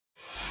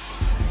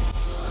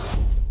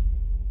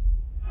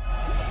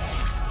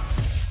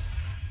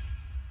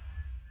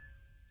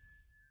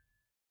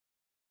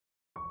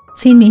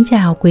Xin mến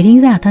chào quý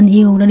thính giả thân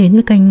yêu đã đến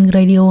với kênh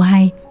Radio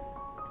Hay.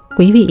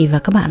 Quý vị và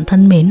các bạn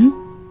thân mến,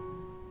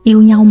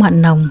 yêu nhau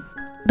mặn nồng,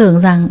 tưởng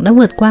rằng đã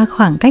vượt qua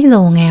khoảng cách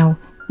giàu nghèo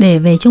để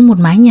về chung một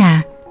mái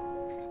nhà.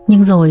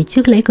 Nhưng rồi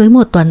trước lễ cưới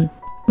một tuần,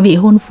 vị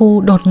hôn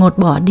phu đột ngột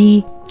bỏ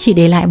đi, chỉ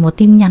để lại một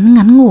tin nhắn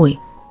ngắn ngủi.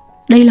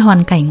 Đây là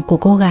hoàn cảnh của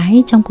cô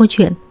gái trong câu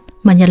chuyện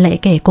mà Nhật Lệ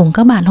kể cùng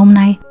các bạn hôm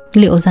nay.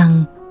 Liệu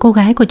rằng cô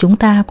gái của chúng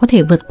ta có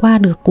thể vượt qua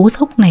được cú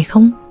sốc này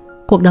không?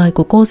 Cuộc đời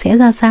của cô sẽ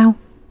ra sao?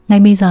 Ngay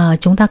bây giờ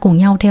chúng ta cùng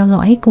nhau theo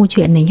dõi câu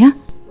chuyện này nhé.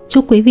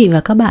 Chúc quý vị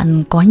và các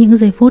bạn có những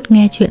giây phút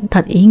nghe chuyện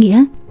thật ý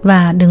nghĩa.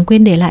 Và đừng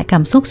quên để lại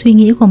cảm xúc suy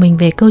nghĩ của mình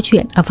về câu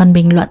chuyện ở phần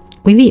bình luận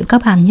quý vị và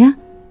các bạn nhé.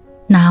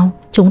 Nào,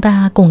 chúng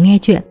ta cùng nghe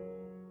chuyện.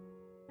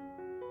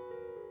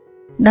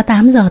 Đã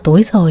 8 giờ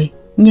tối rồi,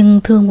 nhưng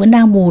Thương vẫn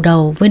đang bù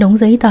đầu với đống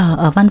giấy tờ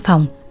ở văn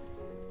phòng.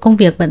 Công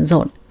việc bận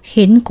rộn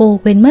khiến cô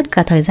quên mất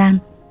cả thời gian.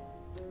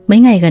 Mấy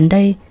ngày gần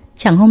đây,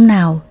 chẳng hôm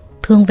nào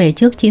Thương về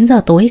trước 9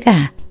 giờ tối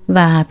cả.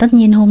 Và tất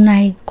nhiên hôm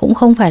nay cũng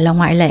không phải là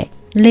ngoại lệ.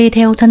 Lê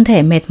theo thân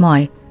thể mệt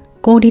mỏi,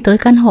 cô đi tới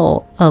căn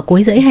hộ ở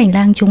cuối dãy hành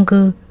lang chung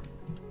cư.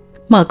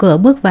 Mở cửa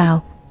bước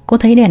vào, cô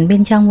thấy đèn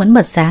bên trong vẫn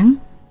bật sáng.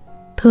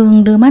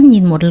 Thương đưa mắt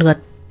nhìn một lượt,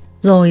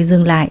 rồi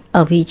dừng lại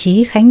ở vị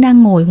trí Khánh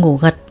đang ngồi ngủ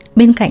gật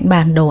bên cạnh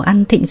bàn đồ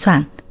ăn thịnh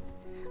soạn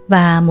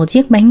và một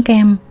chiếc bánh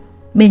kem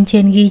bên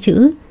trên ghi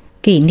chữ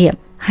kỷ niệm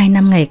 2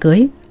 năm ngày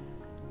cưới.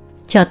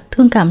 Chợt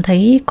Thương cảm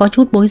thấy có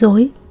chút bối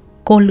rối.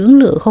 Cô lưỡng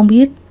lự không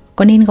biết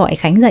có nên gọi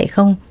Khánh dậy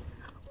không.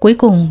 Cuối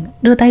cùng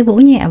đưa tay vỗ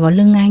nhẹ vào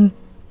lưng anh,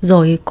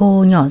 rồi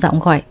cô nhỏ giọng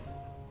gọi: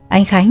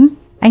 "Anh Khánh,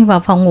 anh vào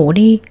phòng ngủ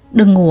đi,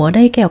 đừng ngủ ở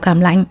đây kẻo cảm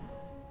lạnh."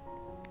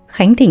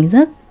 Khánh tỉnh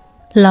giấc,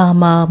 lờ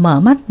mờ mở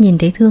mắt nhìn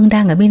thấy Thương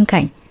đang ở bên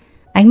cạnh.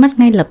 Ánh mắt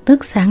ngay lập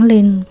tức sáng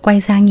lên,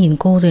 quay sang nhìn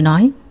cô rồi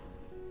nói: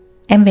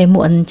 "Em về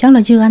muộn chắc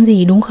là chưa ăn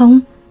gì đúng không?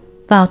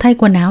 Vào thay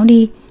quần áo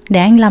đi, để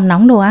anh làm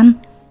nóng đồ ăn."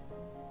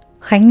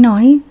 Khánh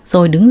nói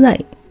rồi đứng dậy,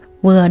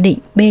 vừa định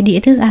bê đĩa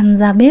thức ăn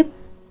ra bếp.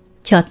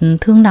 Chợt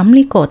Thương nắm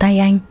lấy cổ tay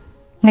anh,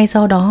 ngay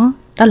sau đó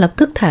đã lập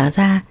tức thả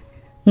ra.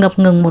 Ngập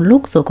ngừng một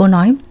lúc rồi cô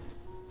nói: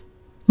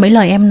 "Mấy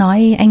lời em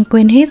nói anh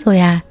quên hết rồi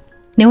à?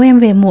 Nếu em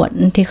về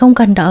muộn thì không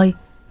cần đợi.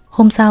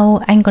 Hôm sau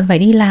anh còn phải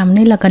đi làm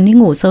nên là cần đi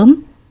ngủ sớm."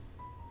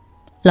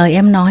 "Lời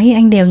em nói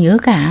anh đều nhớ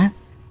cả.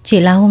 Chỉ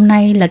là hôm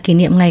nay là kỷ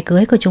niệm ngày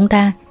cưới của chúng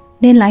ta,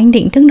 nên là anh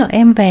định thức đợi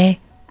em về.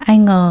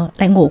 Anh ngờ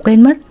lại ngủ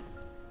quên mất."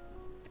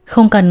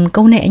 "Không cần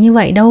câu nệ như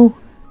vậy đâu.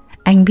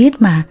 Anh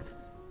biết mà,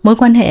 mối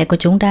quan hệ của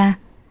chúng ta.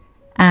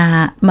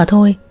 À mà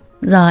thôi,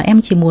 giờ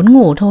em chỉ muốn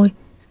ngủ thôi.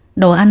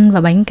 Đồ ăn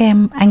và bánh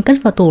kem anh cất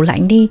vào tủ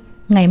lạnh đi,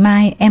 ngày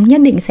mai em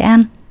nhất định sẽ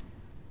ăn."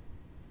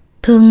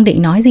 Thương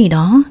định nói gì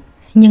đó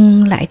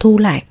nhưng lại thu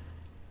lại.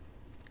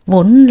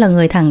 Vốn là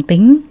người thẳng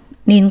tính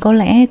nên có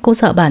lẽ cô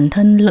sợ bản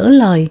thân lỡ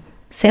lời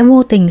sẽ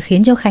vô tình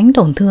khiến cho Khánh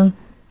tổn thương.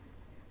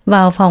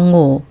 Vào phòng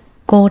ngủ,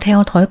 cô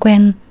theo thói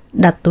quen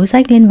đặt túi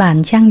xách lên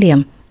bàn trang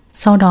điểm,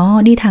 sau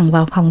đó đi thẳng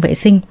vào phòng vệ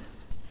sinh.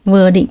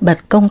 Vừa định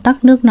bật công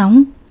tắc nước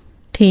nóng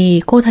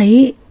thì cô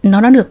thấy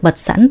nó đã được bật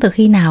sẵn từ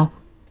khi nào.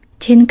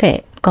 Trên kệ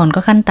còn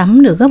có khăn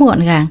tắm được gấp gọn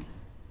gàng.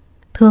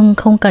 Thương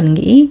không cần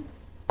nghĩ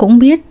cũng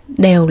biết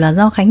đều là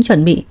do Khánh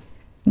chuẩn bị,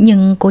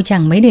 nhưng cô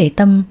chẳng mấy để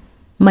tâm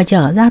mà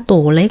trở ra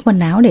tủ lấy quần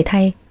áo để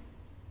thay.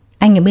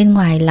 Anh ở bên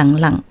ngoài lẳng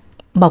lặng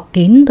bọc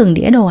kín từng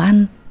đĩa đồ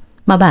ăn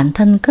mà bản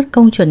thân cất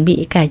công chuẩn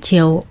bị cả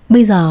chiều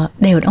bây giờ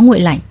đều đã nguội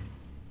lạnh.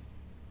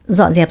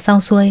 Dọn dẹp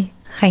xong xuôi,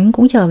 Khánh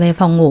cũng trở về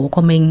phòng ngủ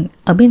của mình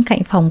ở bên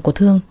cạnh phòng của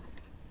Thương.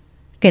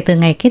 Kể từ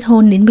ngày kết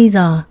hôn đến bây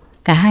giờ,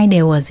 cả hai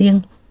đều ở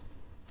riêng.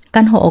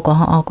 Căn hộ của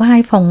họ có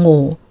 2 phòng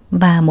ngủ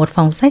và 1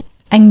 phòng sách.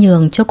 Anh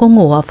nhường cho cô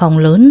ngủ ở phòng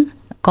lớn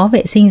có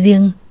vệ sinh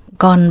riêng,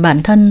 còn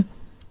bản thân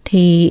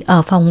thì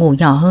ở phòng ngủ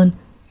nhỏ hơn.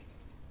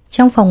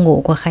 Trong phòng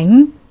ngủ của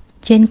Khánh,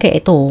 trên kệ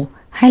tủ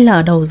hay là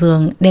ở đầu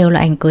giường đều là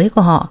ảnh cưới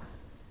của họ.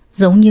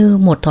 Giống như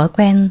một thói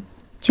quen,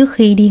 trước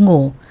khi đi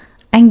ngủ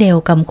anh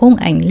đều cầm khung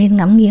ảnh lên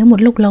ngắm nghía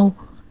một lúc lâu.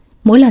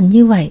 Mỗi lần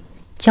như vậy,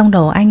 trong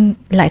đầu anh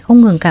lại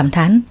không ngừng cảm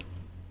thán: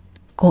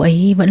 cô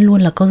ấy vẫn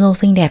luôn là cô dâu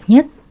xinh đẹp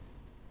nhất.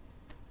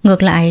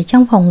 Ngược lại,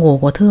 trong phòng ngủ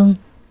của Thương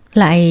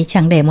lại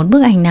chẳng để một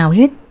bức ảnh nào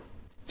hết.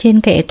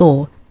 Trên kệ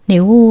tủ,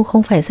 nếu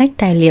không phải xách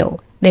tài liệu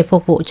để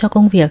phục vụ cho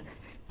công việc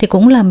thì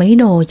cũng là mấy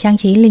đồ trang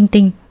trí linh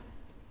tinh.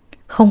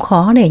 Không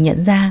khó để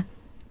nhận ra,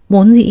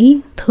 vốn dĩ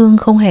Thương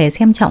không hề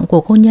xem trọng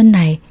cuộc hôn nhân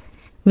này,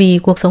 vì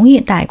cuộc sống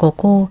hiện tại của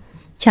cô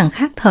chẳng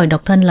khác thời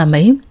độc thân là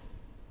mấy.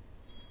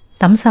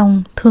 Tắm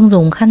xong, Thương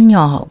dùng khăn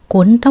nhỏ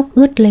cuốn tóc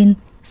ướt lên,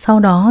 sau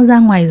đó ra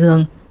ngoài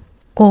giường.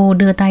 Cô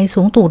đưa tay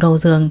xuống tủ đầu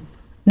giường,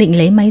 định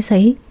lấy máy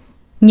sấy,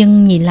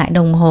 nhưng nhìn lại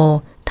đồng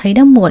hồ thấy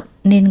đã muộn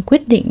nên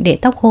quyết định để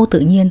tóc khô tự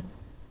nhiên.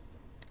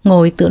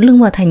 Ngồi tựa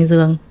lưng vào thành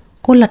giường,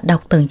 cô lật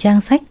đọc từng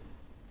trang sách.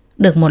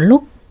 Được một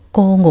lúc,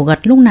 cô ngủ gật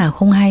lúc nào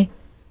không hay.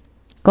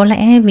 Có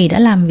lẽ vì đã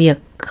làm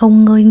việc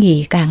không ngơi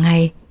nghỉ cả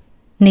ngày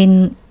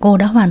nên cô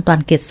đã hoàn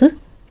toàn kiệt sức.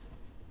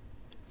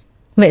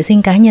 Vệ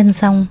sinh cá nhân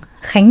xong,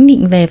 Khánh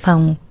định về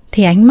phòng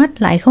thì ánh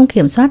mắt lại không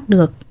kiểm soát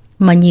được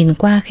mà nhìn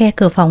qua khe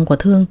cửa phòng của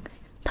Thương,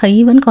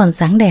 thấy vẫn còn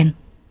sáng đèn.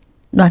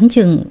 Đoán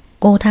chừng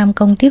cô tham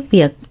công tiếc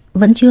việc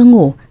vẫn chưa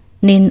ngủ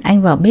nên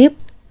anh vào bếp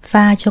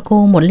pha cho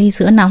cô một ly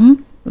sữa nóng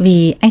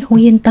vì anh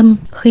không yên tâm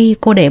khi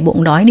cô để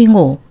bụng đói đi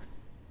ngủ.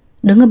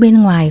 Đứng ở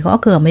bên ngoài gõ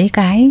cửa mấy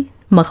cái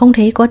mà không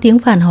thấy có tiếng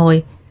phản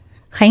hồi.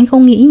 Khánh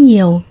không nghĩ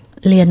nhiều,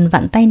 liền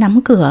vặn tay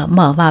nắm cửa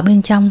mở vào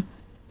bên trong.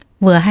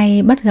 Vừa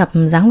hay bắt gặp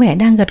dáng vẻ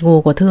đang gật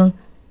gù của Thương.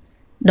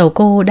 Đầu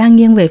cô đang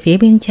nghiêng về phía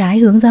bên trái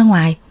hướng ra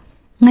ngoài.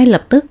 Ngay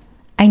lập tức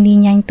anh đi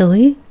nhanh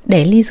tới,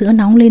 để ly sữa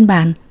nóng lên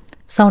bàn,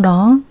 sau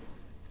đó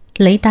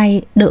lấy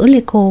tay đỡ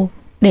lấy cô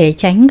để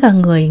tránh cả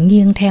người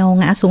nghiêng theo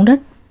ngã xuống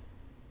đất.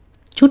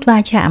 Chút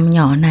va chạm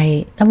nhỏ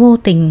này đã vô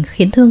tình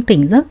khiến Thương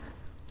tỉnh giấc.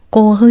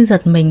 Cô hơi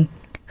giật mình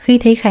khi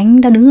thấy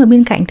Khánh đã đứng ở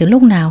bên cạnh từ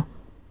lúc nào.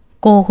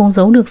 Cô không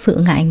giấu được sự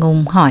ngại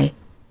ngùng hỏi: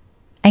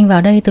 Anh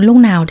vào đây từ lúc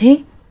nào thế?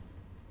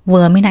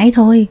 Vừa mới nãy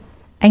thôi,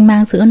 anh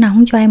mang sữa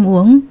nóng cho em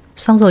uống,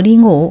 xong rồi đi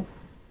ngủ.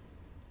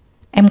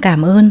 Em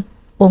cảm ơn,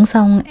 uống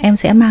xong em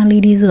sẽ mang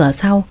ly đi rửa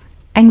sau.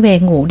 Anh về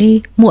ngủ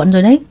đi, muộn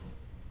rồi đấy.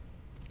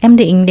 Em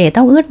định để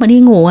tóc ướt mà đi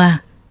ngủ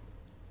à?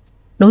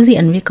 Đối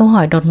diện với câu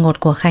hỏi đột ngột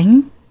của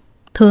Khánh,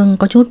 Thương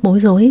có chút bối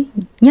rối,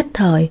 nhất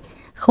thời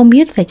không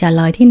biết phải trả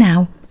lời thế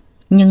nào.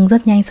 Nhưng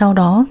rất nhanh sau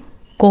đó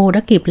cô đã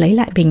kịp lấy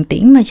lại bình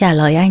tĩnh mà trả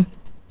lời anh: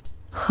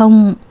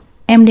 Không,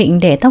 em định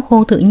để tóc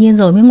khô tự nhiên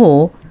rồi mới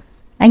ngủ.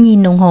 Anh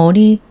nhìn đồng hồ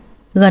đi,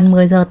 gần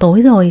 10 giờ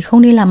tối rồi,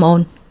 không đi làm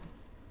ồn.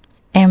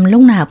 Em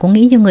lúc nào cũng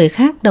nghĩ cho người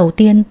khác đầu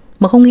tiên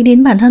mà không nghĩ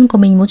đến bản thân của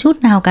mình một chút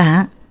nào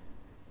cả.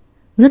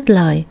 Dứt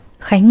lời,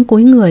 Khánh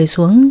cúi người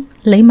xuống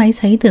lấy máy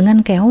sấy từ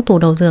ngăn kéo tủ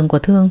đầu giường của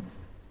Thương.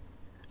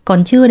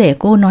 Còn chưa để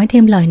cô nói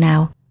thêm lời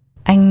nào,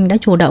 anh đã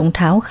chủ động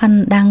tháo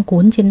khăn đang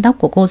cuốn trên tóc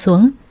của cô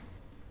xuống.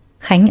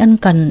 Khánh ân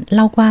cần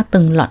lau qua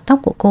từng lọn tóc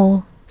của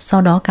cô,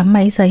 sau đó cắm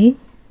máy sấy.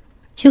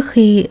 Trước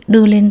khi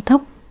đưa lên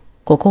tóc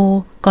của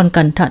cô còn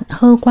cẩn thận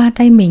hơ qua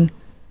tay mình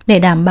để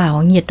đảm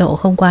bảo nhiệt độ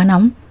không quá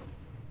nóng.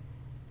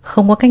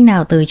 Không có cách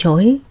nào từ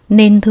chối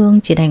nên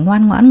Thương chỉ đành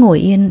ngoan ngoãn ngồi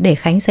yên để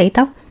Khánh sấy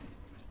tóc.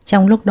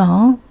 Trong lúc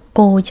đó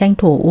cô tranh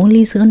thủ uống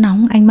ly sữa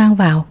nóng anh mang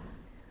vào.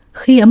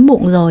 Khi ấm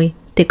bụng rồi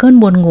thì cơn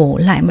buồn ngủ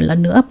lại một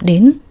lần nữa ập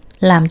đến,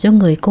 làm cho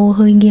người cô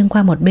hơi nghiêng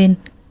qua một bên.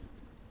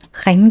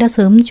 Khánh đã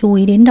sớm chú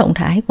ý đến động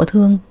thái của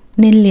Thương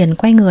nên liền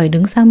quay người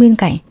đứng sang bên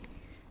cạnh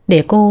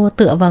để cô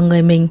tựa vào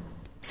người mình.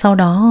 Sau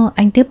đó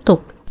anh tiếp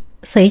tục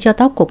sấy cho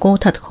tóc của cô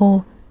thật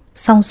khô.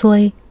 Xong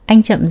xuôi,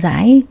 anh chậm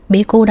rãi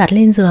bế cô đặt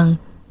lên giường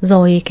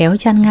rồi kéo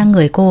chăn ngang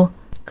người cô,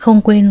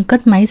 không quên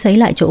cất máy sấy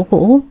lại chỗ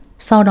cũ,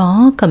 sau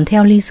đó cầm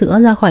theo ly sữa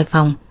ra khỏi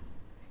phòng.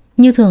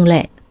 Như thường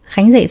lệ,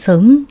 Khánh dậy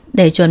sớm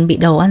để chuẩn bị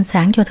đồ ăn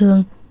sáng cho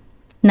Thương.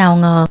 Nào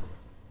ngờ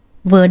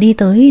vừa đi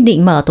tới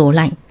định mở tủ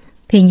lạnh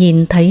thì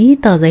nhìn thấy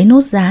tờ giấy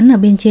nốt dán ở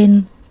bên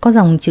trên có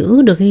dòng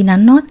chữ được ghi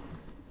nắn nót: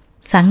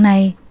 Sáng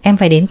nay em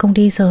phải đến công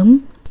ty sớm,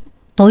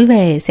 tối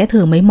về sẽ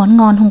thử mấy món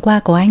ngon hôm qua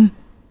của anh.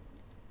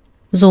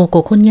 Dù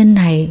cuộc hôn nhân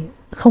này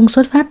không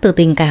xuất phát từ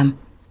tình cảm,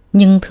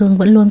 nhưng Thương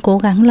vẫn luôn cố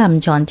gắng làm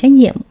tròn trách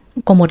nhiệm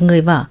của một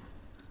người vợ.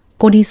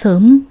 Cô đi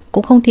sớm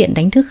cũng không tiện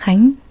đánh thức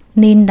Khánh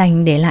nên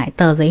đành để lại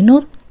tờ giấy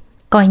nốt,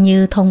 coi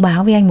như thông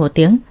báo với anh một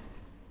tiếng.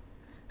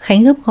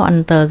 Khánh gấp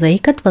gọn tờ giấy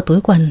cất vào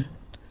túi quần.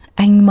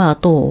 Anh mở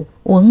tủ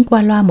uống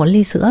qua loa một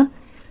ly sữa,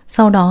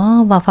 sau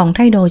đó vào phòng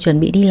thay đồ chuẩn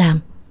bị đi làm.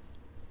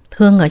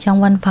 Thương ở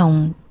trong văn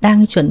phòng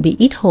đang chuẩn bị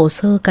ít hồ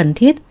sơ cần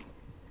thiết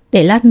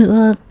để lát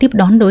nữa tiếp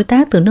đón đối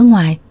tác từ nước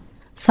ngoài.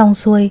 Xong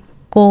xuôi,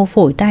 cô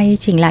phủi tay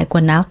chỉnh lại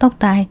quần áo tóc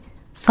tai,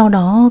 sau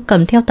đó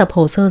cầm theo tập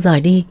hồ sơ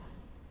rời đi.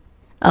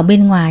 Ở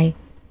bên ngoài,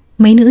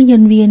 mấy nữ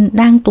nhân viên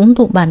đang túm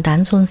tụm bàn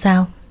tán xôn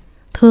xao.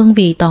 Thương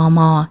vì tò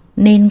mò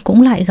nên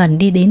cũng lại gần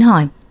đi đến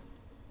hỏi: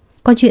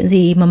 Có chuyện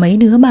gì mà mấy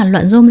đứa bàn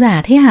luận rôm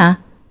rả thế hả?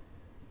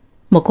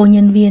 Một cô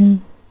nhân viên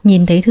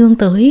nhìn thấy Thương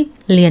tới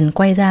liền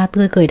quay ra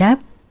tươi cười đáp: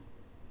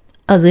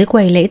 Ở dưới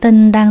quầy lễ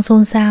tân đang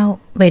xôn xao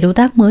về đối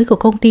tác mới của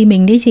công ty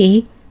mình đấy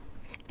chị.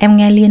 Em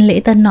nghe Liên lễ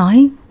tân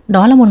nói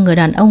đó là một người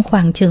đàn ông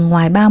khoảng chừng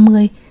ngoài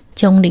 30,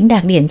 trông đĩnh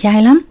đạc điển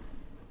trai lắm.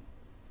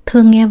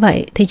 Thương nghe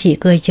vậy thì chỉ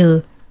cười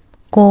trừ.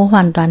 Cô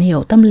hoàn toàn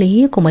hiểu tâm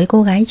lý của mấy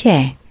cô gái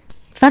trẻ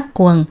phát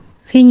cuồng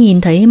khi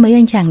nhìn thấy mấy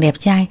anh chàng đẹp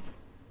trai.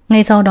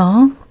 Ngay sau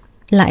đó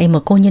lại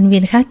một cô nhân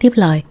viên khác tiếp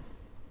lời: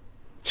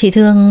 Chị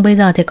Thương bây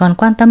giờ thì còn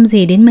quan tâm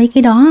gì đến mấy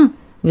cái đó,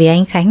 vì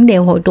anh Khánh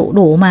đều hội tụ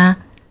đủ mà.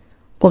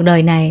 Cuộc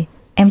đời này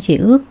em chỉ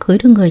ước cưới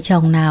được người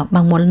chồng nào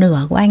bằng một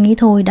nửa của anh ấy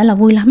thôi đã là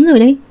vui lắm rồi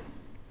đấy.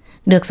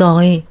 Được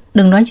rồi,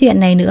 đừng nói chuyện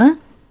này nữa.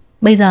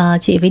 Bây giờ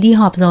chị phải đi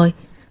họp rồi.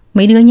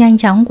 Mấy đứa nhanh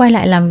chóng quay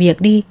lại làm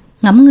việc đi,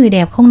 ngắm người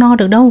đẹp không no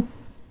được đâu.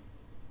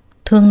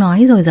 Thương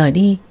nói rồi rời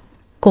đi.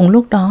 Cùng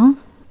lúc đó,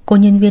 cô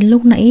nhân viên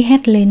lúc nãy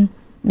hét lên,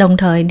 đồng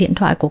thời điện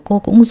thoại của cô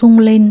cũng rung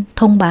lên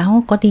thông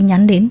báo có tin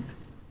nhắn đến.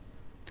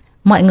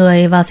 Mọi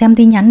người vào xem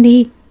tin nhắn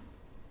đi.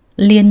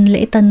 Liên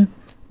lễ tân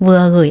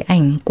vừa gửi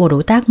ảnh của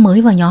đối tác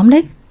mới vào nhóm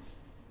đấy.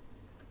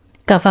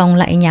 Cả phòng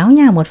lại nháo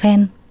nhào một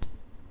phen.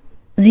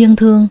 Riêng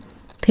Thương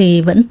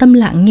thì vẫn tâm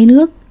lặng như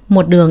nước,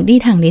 một đường đi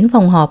thẳng đến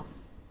phòng họp.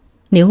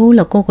 Nếu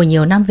là cô của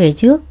nhiều năm về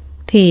trước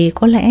thì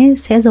có lẽ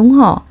sẽ giống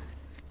họ,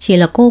 chỉ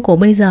là cô của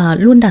bây giờ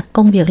luôn đặt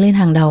công việc lên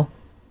hàng đầu.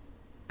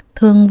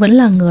 Thương vẫn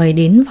là người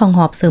đến phòng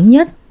họp sớm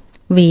nhất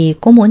vì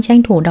cô muốn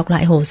tranh thủ đọc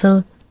lại hồ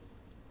sơ.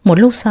 Một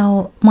lúc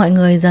sau, mọi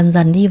người dần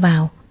dần đi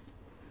vào.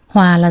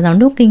 Hòa là giám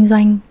đốc kinh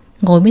doanh,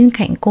 ngồi bên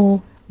cạnh cô,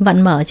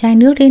 vặn mở chai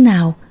nước thế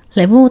nào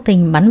lại vô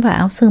tình bắn vào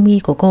áo sơ mi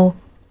của cô.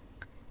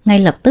 Ngay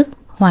lập tức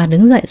Hòa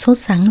đứng dậy sốt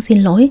sắng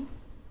xin lỗi.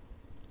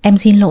 Em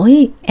xin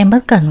lỗi, em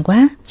bất cẩn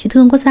quá, chị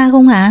Thương có sao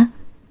không ạ?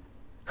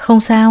 Không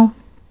sao,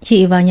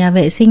 chị vào nhà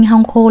vệ sinh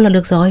hong khô là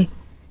được rồi.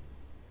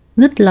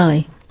 Dứt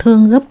lời,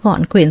 Thương gấp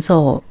gọn quyển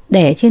sổ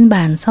để trên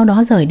bàn, sau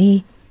đó rời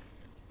đi.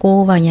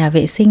 Cô vào nhà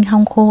vệ sinh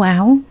hong khô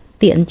áo,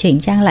 tiện chỉnh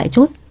trang lại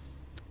chút.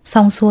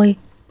 Xong xuôi,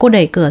 cô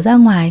đẩy cửa ra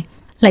ngoài,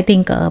 lại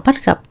tình cờ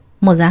bắt gặp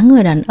một dáng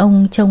người đàn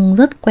ông trông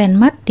rất quen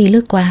mắt đi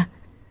lướt qua.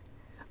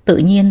 Tự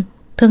nhiên,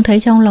 Thương thấy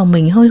trong lòng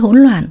mình hơi hỗn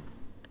loạn.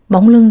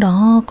 Bóng lưng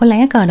đó có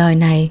lẽ cả đời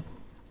này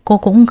cô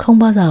cũng không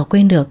bao giờ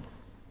quên được.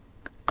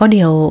 Có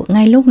điều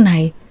ngay lúc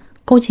này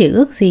cô chỉ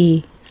ước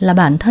gì là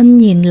bản thân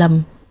nhìn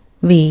lầm,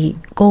 vì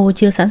cô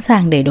chưa sẵn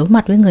sàng để đối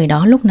mặt với người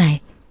đó lúc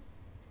này.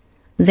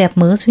 Dẹp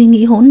mớ suy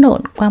nghĩ hỗn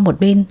độn qua một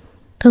bên,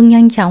 Thương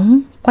nhanh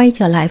chóng quay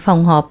trở lại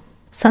phòng họp,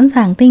 sẵn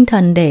sàng tinh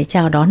thần để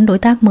chào đón đối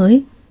tác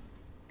mới.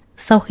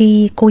 Sau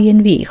khi cô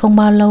yên vị không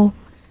bao lâu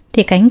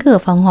thì cánh cửa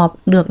phòng họp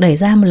được đẩy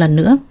ra một lần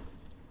nữa.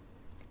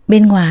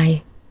 Bên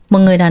ngoài, một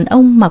người đàn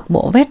ông mặc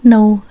bộ vest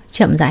nâu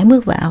chậm rãi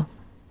bước vào.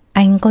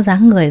 Anh có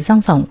dáng người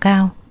dong sỏng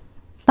cao,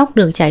 tóc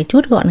được chải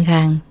chuốt gọn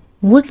gàng,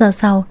 vuốt ra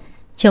sau,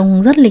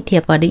 trông rất lịch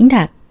thiệp và đĩnh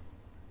đạc.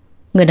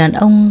 Người đàn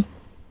ông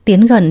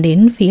tiến gần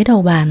đến phía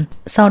đầu bàn,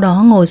 sau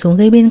đó ngồi xuống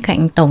ghế bên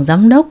cạnh tổng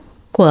giám đốc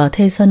của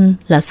Thê Sân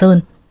là Sơn.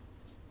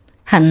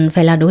 Hẳn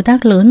phải là đối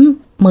tác lớn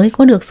mới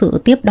có được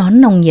sự tiếp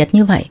đón nồng nhiệt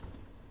như vậy.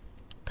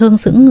 Thương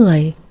sững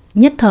người,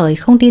 nhất thời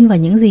không tin vào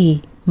những gì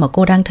mà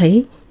cô đang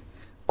thấy.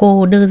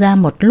 Cô đơ ra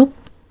một lúc,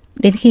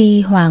 đến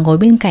khi Hòa ngồi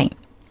bên cạnh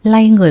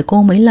lay người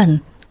cô mấy lần,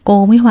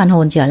 cô mới hoàn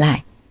hồn trở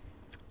lại.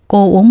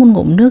 Cô uống một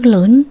ngụm nước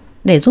lớn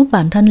để giúp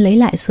bản thân lấy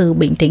lại sự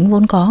bình tĩnh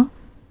vốn có.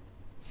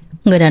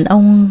 Người đàn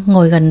ông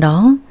ngồi gần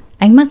đó,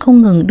 ánh mắt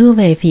không ngừng đưa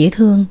về phía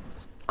Thương.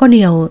 Có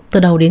điều từ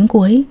đầu đến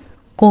cuối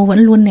cô vẫn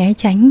luôn né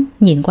tránh,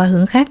 nhìn qua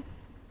hướng khác.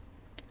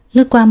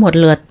 Lướt qua một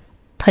lượt,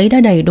 thấy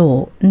đã đầy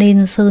đủ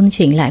nên Sơn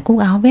chỉnh lại cúc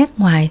áo vest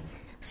ngoài,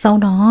 sau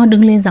đó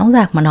đứng lên dõng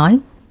dạc mà nói: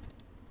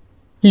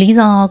 Lý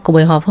do của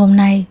buổi họp hôm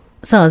nay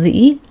sở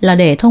dĩ là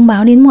để thông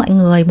báo đến mọi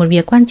người một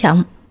việc quan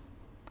trọng.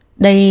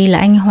 Đây là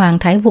anh Hoàng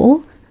Thái Vũ,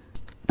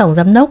 tổng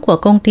giám đốc của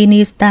công ty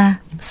Nista,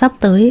 sắp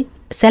tới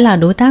sẽ là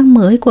đối tác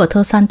mới của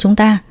Thơ Săn chúng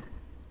ta.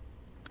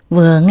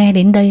 Vừa nghe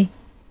đến đây,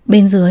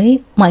 bên dưới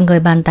mọi người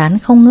bàn tán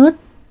không ngớt,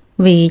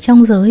 vì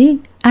trong giới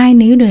ai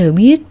nấy đều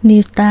biết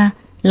Nista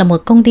là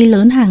một công ty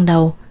lớn hàng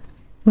đầu.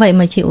 Vậy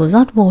mà chịu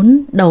rót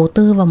vốn đầu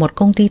tư vào một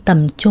công ty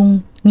tầm trung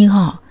như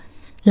họ,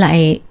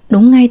 lại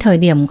đúng ngay thời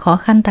điểm khó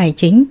khăn tài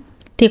chính,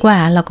 thì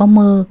quả là có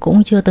mơ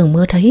cũng chưa từng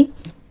mơ thấy.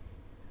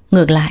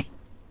 Ngược lại,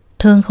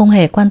 Thương không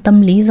hề quan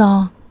tâm lý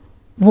do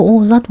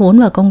Vũ rót vốn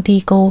vào công ty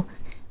cô,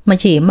 mà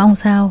chỉ mong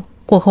sao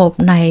cuộc họp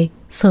này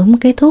sớm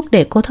kết thúc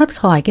để cô thoát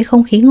khỏi cái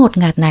không khí ngột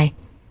ngạt này.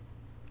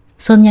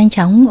 Sơn nhanh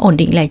chóng ổn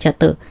định lại trật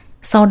tự,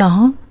 sau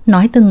đó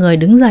nói từng người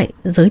đứng dậy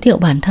giới thiệu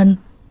bản thân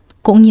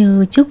cũng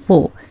như chức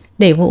vụ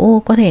để Vũ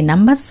có thể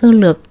nắm bắt sơ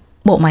lược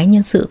bộ máy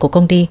nhân sự của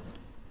công ty.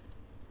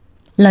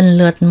 Lần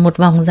lượt một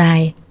vòng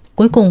dài,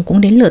 cuối cùng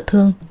cũng đến lượt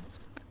Thương.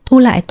 Thu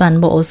lại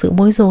toàn bộ sự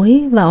bối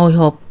rối và hồi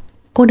hộp,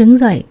 cô đứng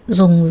dậy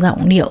dùng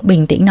giọng điệu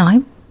bình tĩnh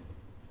nói: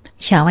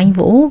 Chào anh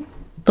Vũ,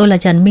 tôi là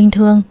Trần Minh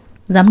Thương,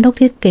 giám đốc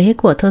thiết kế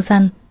của Thơ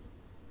Săn.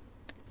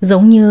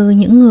 Giống như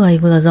những người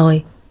vừa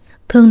rồi,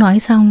 Thương nói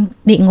xong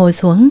định ngồi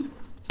xuống,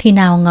 thì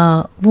nào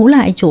ngờ Vũ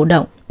lại chủ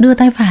động đưa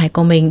tay phải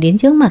của mình đến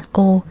trước mặt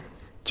cô,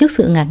 trước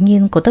sự ngạc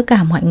nhiên của tất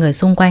cả mọi người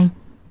xung quanh.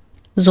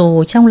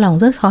 Dù trong lòng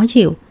rất khó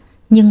chịu,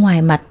 nhưng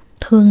ngoài mặt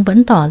Thương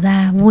vẫn tỏ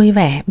ra vui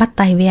vẻ bắt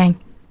tay với anh.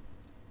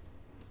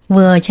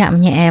 Vừa chạm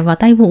nhẹ vào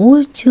tay Vũ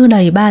chưa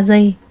đầy 3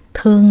 giây,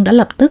 Thương đã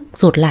lập tức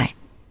rụt lại.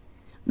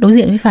 Đối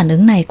diện với phản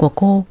ứng này của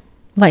cô,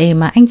 vậy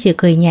mà anh chỉ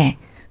cười nhẹ,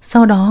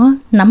 sau đó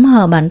nắm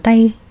hờ bàn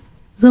tay,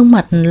 gương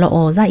mặt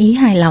lộ ra ý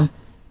hài lòng.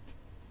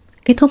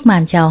 Kết thúc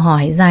màn chào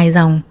hỏi dài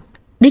dòng,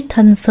 đích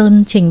thân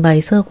Sơn trình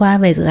bày sơ qua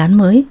về dự án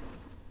mới.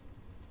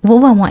 Vũ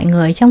và mọi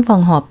người trong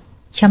phòng họp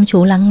chăm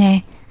chú lắng nghe.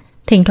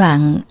 Thỉnh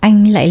thoảng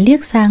anh lại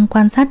liếc sang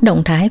quan sát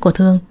động thái của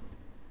Thương.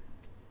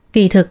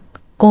 Kỳ thực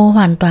cô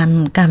hoàn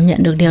toàn cảm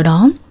nhận được điều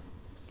đó,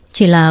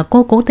 chỉ là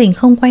cô cố tình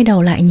không quay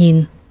đầu lại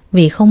nhìn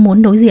vì không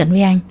muốn đối diện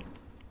với anh.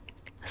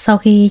 Sau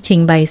khi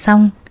trình bày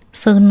xong,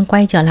 Sơn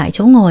quay trở lại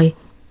chỗ ngồi.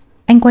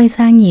 Anh quay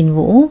sang nhìn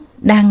Vũ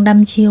đang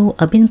đăm chiêu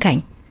ở bên cạnh,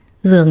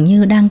 dường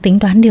như đang tính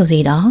toán điều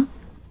gì đó.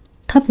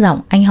 Thấp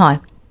giọng anh hỏi: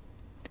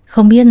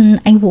 Không biết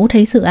anh Vũ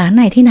thấy dự án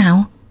này thế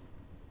nào?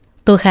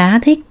 Tôi khá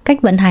thích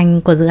cách vận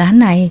hành của dự án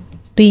này,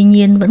 tuy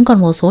nhiên vẫn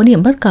còn một số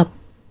điểm bất cập.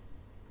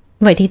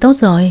 Vậy thì tốt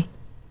rồi.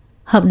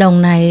 Hợp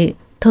đồng này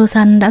Thơ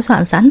Săn đã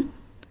soạn sẵn,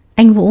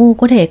 anh Vũ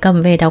có thể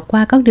cầm về đọc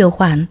qua các điều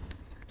khoản,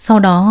 sau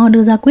đó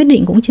đưa ra quyết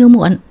định cũng chưa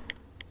muộn.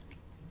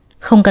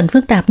 Không cần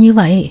phức tạp như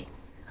vậy,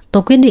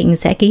 tôi quyết định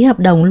sẽ ký hợp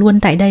đồng luôn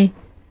tại đây.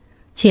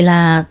 Chỉ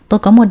là tôi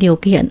có một điều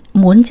kiện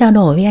muốn trao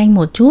đổi với anh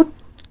một chút,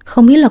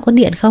 không biết là có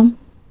điện không?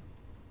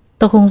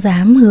 Tôi không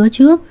dám hứa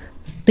trước,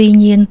 tuy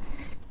nhiên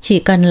chỉ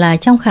cần là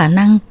trong khả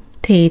năng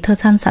thì Thơ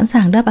Săn sẵn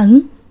sàng đáp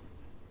ứng.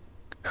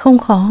 Không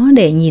khó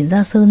để nhìn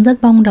ra Sơn rất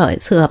mong đợi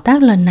sự hợp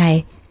tác lần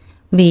này,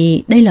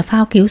 vì đây là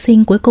phao cứu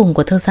sinh cuối cùng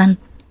của Thơ Săn.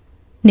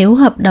 Nếu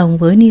hợp đồng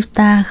với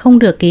Nifta không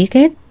được ký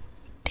kết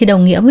thì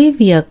đồng nghĩa với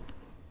việc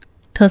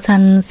Thơ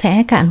Săn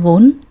sẽ cạn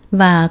vốn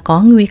và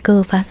có nguy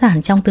cơ phá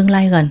sản trong tương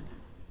lai gần.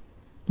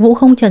 Vũ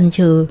không chần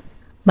chừ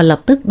mà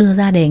lập tức đưa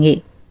ra đề nghị.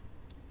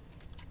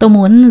 Tôi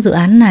muốn dự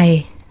án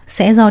này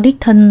sẽ do đích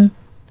thân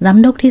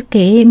giám đốc thiết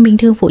kế Minh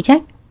Thương phụ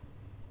trách.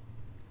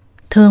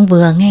 Thương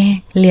vừa nghe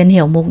liền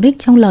hiểu mục đích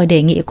trong lời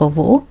đề nghị của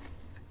Vũ.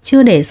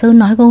 Chưa để Sơn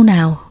nói câu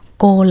nào,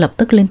 cô lập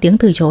tức lên tiếng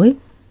từ chối.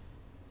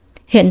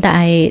 Hiện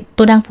tại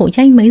tôi đang phụ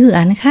trách mấy dự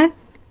án khác,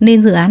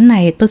 nên dự án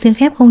này tôi xin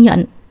phép không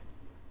nhận.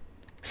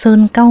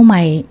 Sơn cau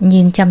mày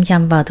nhìn chằm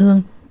chằm vào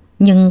Thương,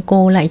 nhưng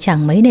cô lại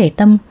chẳng mấy để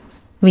tâm,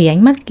 vì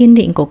ánh mắt kiên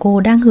định của cô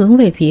đang hướng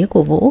về phía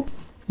của Vũ.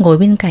 Ngồi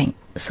bên cạnh,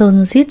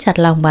 Sơn siết chặt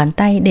lòng bàn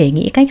tay để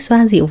nghĩ cách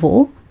xoa dịu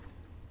Vũ.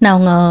 Nào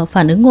ngờ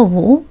phản ứng của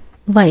Vũ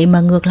vậy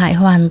mà ngược lại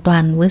hoàn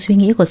toàn với suy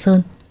nghĩ của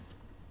Sơn.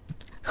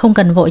 Không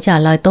cần vội trả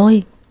lời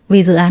tôi,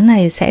 vì dự án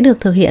này sẽ được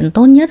thực hiện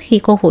tốt nhất khi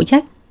cô phụ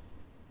trách.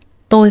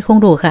 Tôi không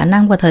đủ khả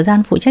năng và thời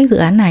gian phụ trách dự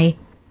án này.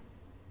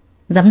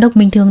 Giám đốc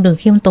Minh Thương đừng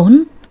khiêm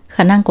tốn,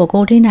 khả năng của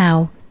cô thế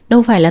nào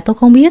đâu phải là tôi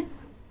không biết.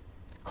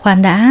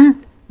 Khoan đã,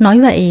 nói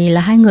vậy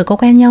là hai người có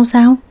quen nhau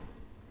sao?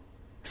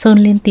 Sơn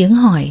lên tiếng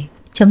hỏi,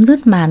 chấm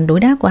dứt màn đối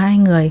đáp của hai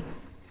người.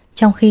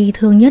 Trong khi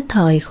Thương nhất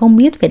thời không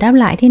biết phải đáp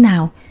lại thế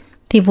nào,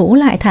 thì Vũ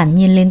lại thản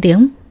nhiên lên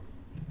tiếng.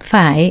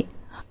 Phải,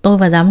 tôi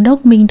và giám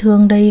đốc Minh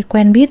Thương đây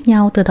quen biết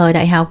nhau từ thời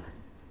đại học.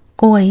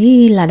 Cô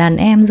ấy là đàn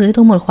em dưới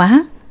tôi một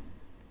khóa.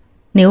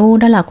 Nếu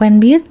đã là quen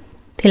biết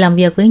thì làm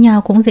việc với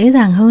nhau cũng dễ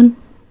dàng hơn.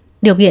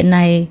 Điều kiện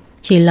này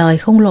chỉ lời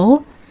không lỗ,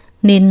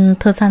 nên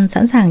Thơ Săn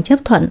sẵn sàng chấp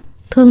thuận.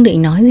 Thương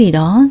định nói gì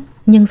đó,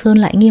 nhưng Sơn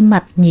lại nghiêm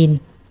mặt nhìn,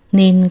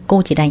 nên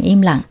cô chỉ đành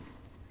im lặng.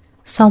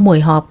 Sau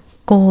buổi họp,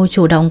 cô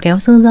chủ động kéo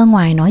Sơn ra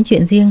ngoài nói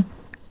chuyện riêng.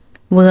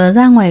 Vừa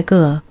ra ngoài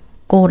cửa,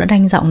 cô đã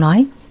đanh giọng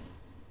nói.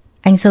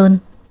 Anh Sơn,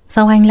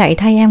 sao anh lại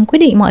thay em quyết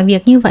định mọi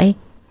việc như vậy?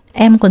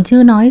 Em còn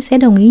chưa nói sẽ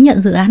đồng ý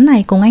nhận dự án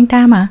này cùng anh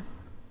ta mà.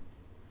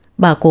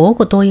 Bà cố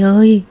của tôi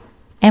ơi,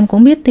 em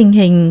cũng biết tình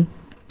hình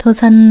Thơ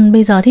Săn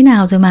bây giờ thế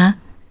nào rồi mà.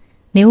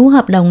 Nếu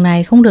hợp đồng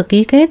này không được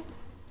ký kết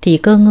thì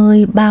cơ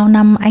ngơi bao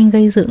năm anh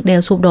gây dựng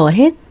đều sụp đổ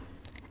hết.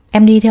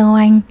 Em đi theo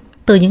anh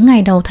từ những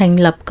ngày đầu thành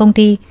lập công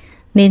ty,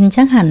 nên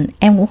chắc hẳn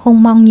em cũng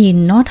không mong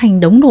nhìn nó thành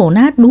đống đổ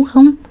nát đúng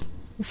không?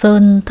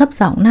 Sơn thấp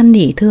giọng năn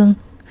nỉ Thương,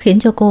 khiến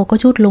cho cô có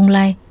chút lung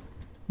lay.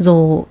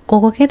 Dù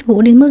cô có ghét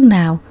Vũ đến mức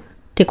nào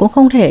thì cũng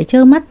không thể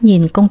trơ mắt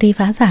nhìn công ty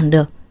phá sản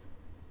được.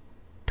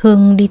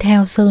 Thương đi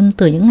theo Sơn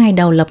từ những ngày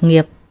đầu lập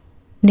nghiệp,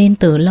 nên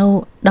từ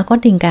lâu đã có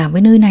tình cảm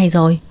với nơi này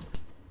rồi.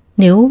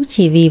 Nếu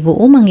chỉ vì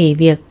Vũ mà nghỉ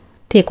việc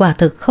thì quả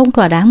thực không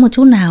thỏa đáng một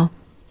chút nào.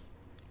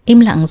 Im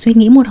lặng suy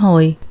nghĩ một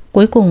hồi,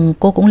 cuối cùng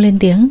cô cũng lên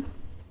tiếng.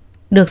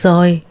 Được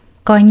rồi,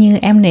 coi như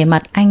em nể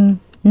mặt anh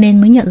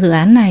nên mới nhận dự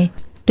án này.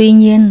 Tuy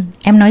nhiên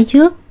em nói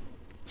trước,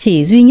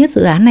 chỉ duy nhất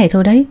dự án này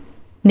thôi đấy.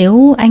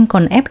 Nếu anh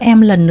còn ép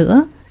em lần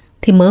nữa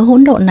thì mớ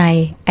hỗn độn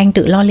này anh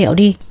tự lo liệu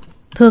đi.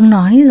 Thương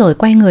nói rồi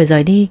quay người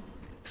rời đi.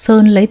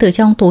 Sơn lấy từ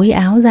trong túi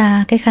áo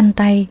ra cái khăn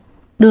tay,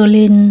 đưa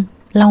lên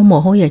lau mồ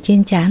hôi ở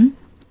trên trán,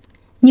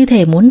 như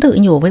thể muốn tự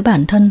nhủ với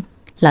bản thân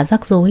là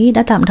rắc rối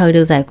đã tạm thời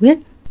được giải quyết.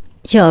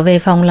 Trở về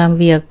phòng làm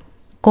việc,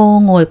 cô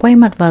ngồi quay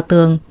mặt vào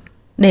tường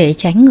để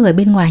tránh người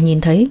bên ngoài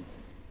nhìn thấy.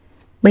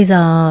 Bây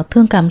giờ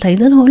Thương cảm thấy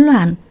rất hỗn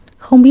loạn,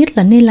 không biết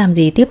là nên làm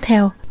gì tiếp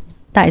theo.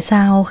 Tại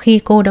sao khi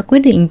cô đã quyết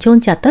định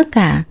chôn chặt tất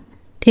cả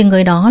thì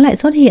người đó lại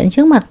xuất hiện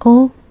trước mặt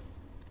cô?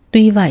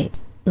 Tuy vậy,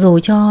 dù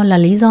cho là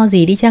lý do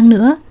gì đi chăng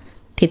nữa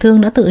thì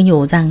Thương đã tự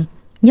nhủ rằng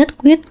nhất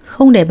quyết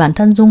không để bản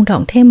thân rung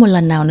động thêm một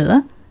lần nào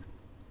nữa.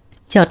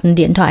 Chợt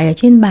điện thoại ở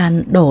trên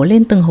bàn đổ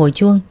lên từng hồi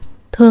chuông.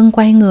 Thương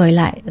quay người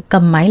lại,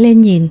 cầm máy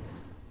lên nhìn,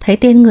 thấy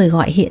tên người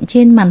gọi hiện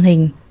trên màn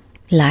hình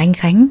là anh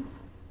Khánh.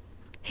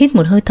 Hít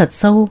một hơi thật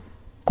sâu,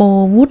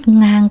 cô vút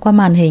ngang qua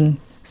màn hình,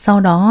 sau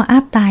đó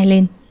áp tai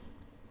lên.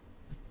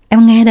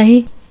 Em nghe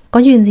đây,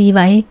 có chuyện gì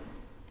vậy?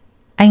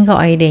 Anh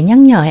gọi để nhắc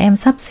nhở em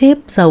sắp xếp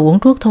giờ uống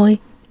thuốc thôi.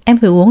 Em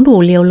phải uống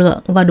đủ liều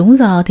lượng và đúng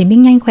giờ thì mới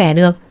nhanh khỏe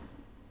được.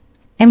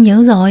 Em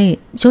nhớ rồi,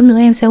 chút nữa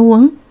em sẽ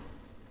uống.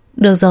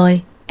 Được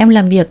rồi, em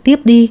làm việc tiếp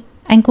đi,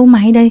 anh cúp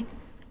máy đây.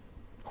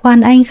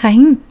 Khoan anh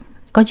Khánh,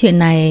 có chuyện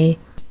này.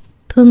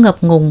 Thương ngập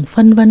ngùng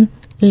phân vân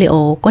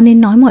liệu có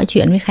nên nói mọi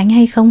chuyện với Khánh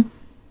hay không.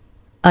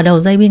 Ở đầu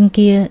dây bên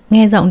kia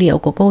nghe giọng điệu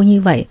của cô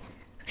như vậy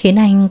khiến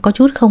anh có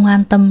chút không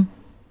an tâm.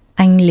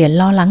 Anh liền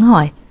lo lắng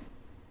hỏi.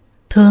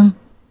 Thương,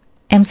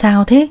 em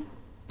sao thế?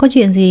 Có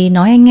chuyện gì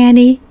nói anh nghe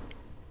đi.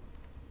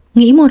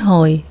 Nghĩ một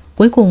hồi,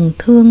 cuối cùng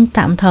Thương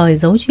tạm thời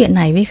giấu chuyện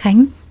này với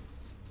Khánh.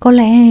 Có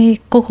lẽ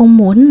cô không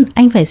muốn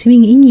anh phải suy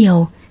nghĩ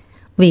nhiều,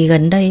 vì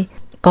gần đây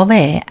có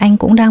vẻ anh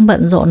cũng đang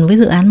bận rộn với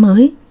dự án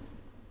mới.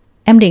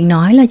 Em định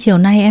nói là chiều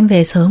nay em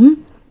về sớm,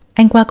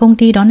 anh qua công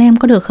ty đón em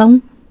có được không?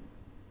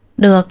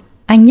 Được,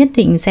 anh nhất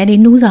định sẽ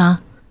đến đúng giờ.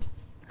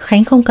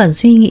 Khánh không cần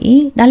suy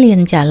nghĩ đã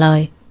liền trả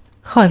lời.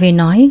 Khỏi phải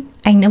nói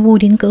anh đã vui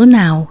đến cỡ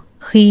nào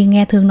khi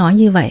nghe Thương nói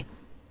như vậy.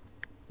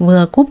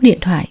 Vừa cúp điện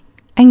thoại,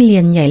 anh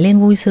liền nhảy lên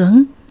vui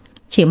sướng.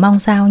 chỉ mong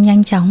sao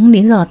nhanh chóng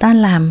đến giờ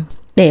tan làm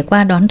để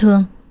qua đón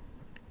Thương.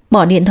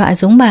 Bỏ điện thoại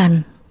xuống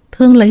bàn,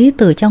 Thương lấy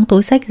từ trong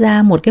túi xách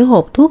ra một cái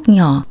hộp thuốc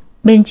nhỏ.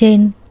 Bên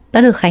trên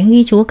đã được Khánh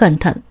ghi chú cẩn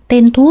thận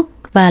tên thuốc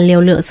và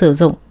liều lượng sử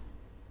dụng.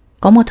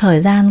 Có một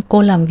thời gian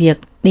cô làm việc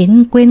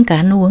đến quên cả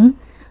ăn uống,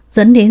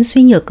 dẫn đến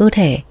suy nhược cơ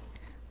thể.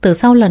 Từ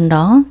sau lần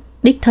đó,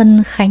 đích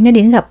thân Khánh đã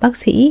đến gặp bác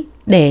sĩ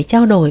để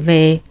trao đổi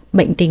về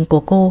bệnh tình của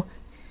cô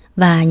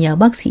và nhờ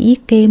bác sĩ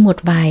kê một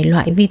vài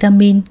loại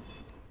vitamin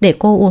để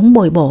cô uống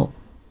bồi bổ.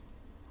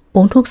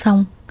 Uống thuốc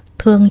xong,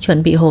 Thương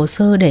chuẩn bị hồ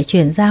sơ để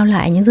chuyển giao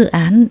lại những dự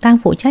án đang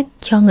phụ trách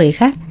cho người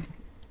khác.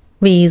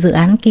 Vì dự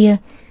án kia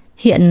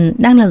hiện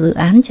đang là dự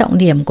án trọng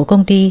điểm của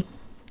công ty,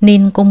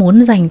 nên cô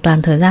muốn dành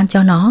toàn thời gian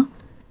cho nó.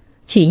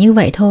 Chỉ như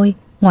vậy thôi,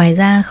 ngoài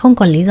ra không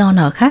còn lý do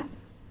nào khác.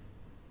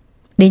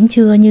 Đến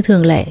trưa như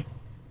thường lệ,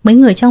 mấy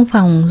người trong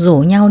phòng rủ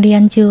nhau đi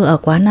ăn trưa ở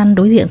quán ăn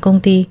đối diện công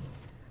ty.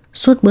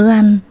 Suốt bữa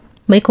ăn,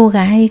 mấy cô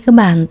gái cứ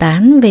bàn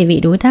tán về vị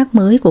đối tác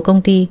mới của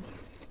công ty.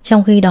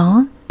 Trong khi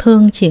đó,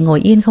 Thương chỉ ngồi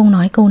yên không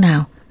nói câu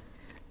nào.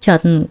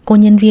 Chợt cô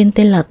nhân viên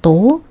tên là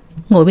Tố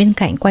ngồi bên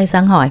cạnh quay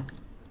sang hỏi: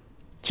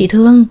 "Chị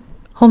Thương,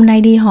 hôm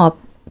nay đi họp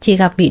chị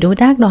gặp vị đối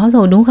tác đó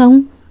rồi đúng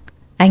không?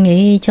 Anh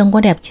ấy trông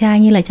có đẹp trai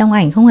như là trong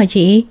ảnh không hả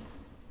chị?"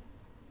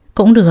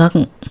 "Cũng được,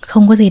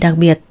 không có gì đặc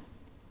biệt."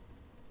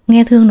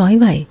 Nghe Thương nói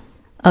vậy,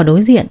 ở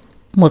đối diện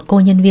một cô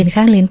nhân viên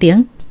khác lên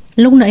tiếng: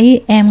 "Lúc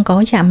nãy em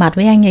có chạm mặt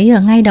với anh ấy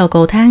ở ngay đầu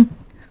cầu thang.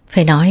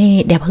 Phải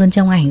nói đẹp hơn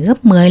trong ảnh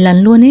gấp 10 lần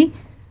luôn ấy.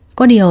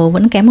 Có điều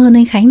vẫn kém hơn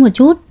anh Khánh một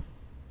chút."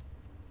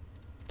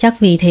 "Chắc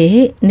vì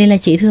thế nên là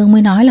chị Thương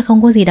mới nói là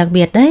không có gì đặc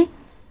biệt đấy."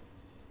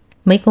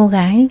 Mấy cô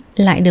gái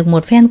lại được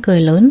một phen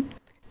cười lớn,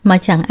 mà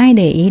chẳng ai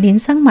để ý đến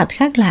sắc mặt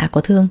khác lạ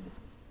của Thương.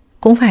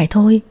 Cũng phải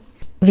thôi,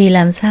 vì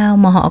làm sao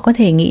mà họ có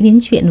thể nghĩ đến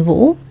chuyện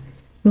Vũ,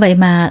 vậy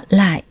mà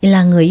lại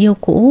là người yêu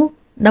cũ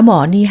đã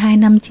bỏ đi 2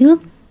 năm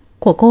trước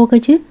của cô cơ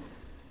chứ.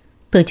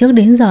 Từ trước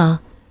đến giờ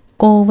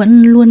cô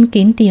vẫn luôn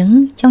kín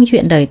tiếng trong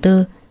chuyện đời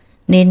tư,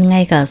 nên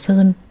ngay cả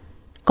Sơn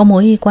có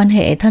mối quan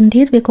hệ thân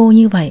thiết với cô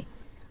như vậy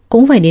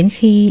cũng phải đến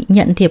khi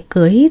nhận thiệp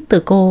cưới từ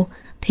cô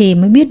thì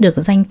mới biết được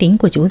danh tính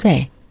của chú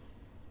rể.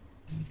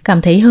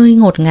 Cảm thấy hơi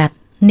ngột ngạt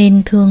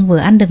nên Thương vừa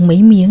ăn được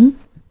mấy miếng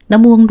đã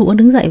buông đũa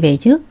đứng dậy về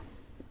trước.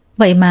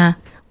 Vậy mà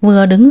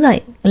vừa đứng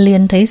dậy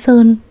liền thấy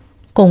Sơn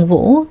cùng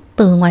Vũ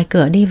từ ngoài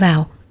cửa đi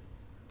vào.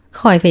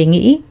 Khỏi phải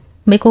nghĩ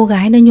mấy cô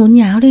gái đã nhốn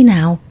nháo thế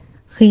nào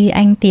khi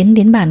anh tiến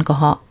đến bàn của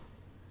họ.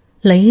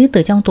 Lấy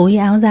từ trong túi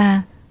áo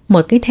ra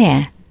một cái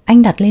thẻ,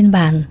 anh đặt lên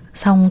bàn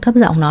xong thấp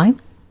giọng nói: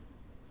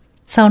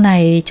 "Sau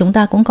này chúng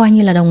ta cũng coi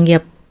như là đồng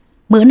nghiệp.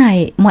 Bữa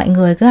này mọi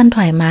người cứ ăn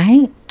thoải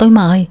mái, tôi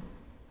mời."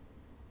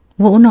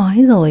 Vũ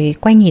nói rồi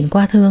quay nhìn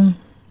qua Thương,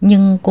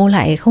 nhưng cô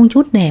lại không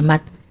chút nể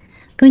mặt,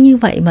 cứ như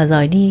vậy mà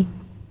rời đi.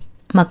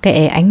 Mặc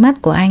kệ ánh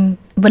mắt của anh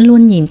vẫn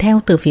luôn nhìn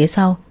theo từ phía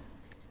sau.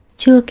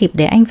 Chưa kịp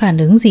để anh phản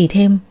ứng gì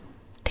thêm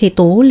thì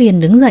Tú liền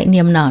đứng dậy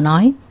niềm nở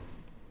nói: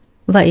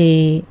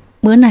 "Vậy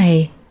bữa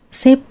này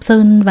sếp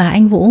Sơn và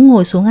anh Vũ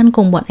ngồi xuống ăn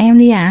cùng bọn em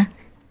đi ạ.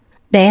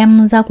 Để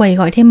em ra quầy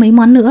gọi thêm mấy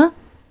món nữa."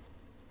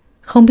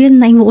 "Không biết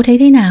anh Vũ thấy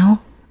thế nào?"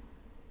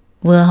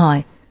 Vừa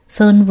hỏi,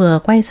 Sơn vừa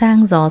quay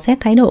sang dò xét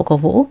thái độ của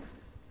Vũ.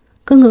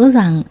 Cứ ngỡ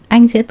rằng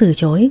anh sẽ từ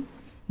chối,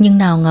 nhưng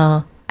nào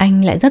ngờ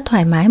anh lại rất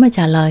thoải mái mà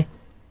trả lời: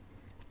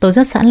 "Tôi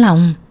rất sẵn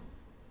lòng."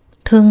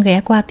 Thương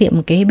ghé qua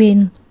tiệm kế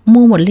bên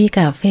mua một ly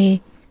cà phê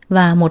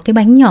và một cái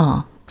bánh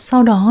nhỏ,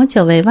 sau đó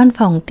trở về văn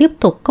phòng tiếp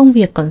tục công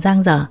việc còn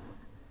dang dở.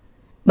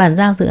 Bản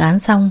giao dự án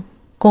xong,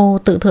 cô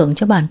tự thưởng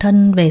cho bản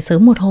thân về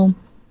sớm một hôm.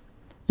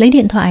 Lấy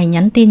điện thoại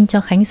nhắn tin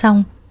cho Khánh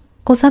xong,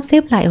 cô sắp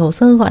xếp lại hồ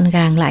sơ gọn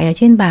gàng lại ở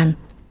trên bàn,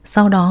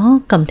 sau đó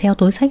cầm theo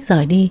túi xách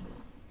rời đi.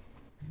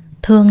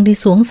 Thương đi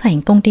xuống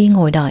sảnh công ty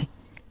ngồi đợi.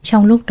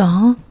 Trong lúc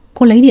đó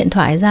cô lấy điện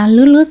thoại ra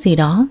lướt lướt gì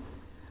đó.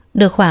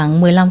 Được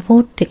khoảng 15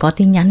 phút thì có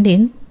tin nhắn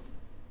đến: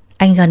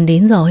 "Anh gần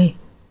đến rồi."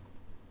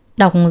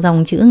 Đọc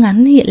dòng chữ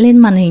ngắn hiện lên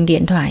màn hình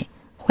điện thoại,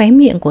 khóe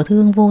miệng của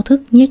Thương vô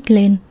thức nhếch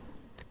lên,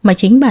 mà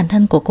chính bản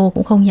thân của cô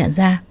cũng không nhận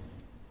ra.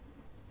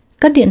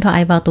 Cất điện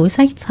thoại vào túi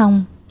xách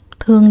xong,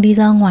 Thương đi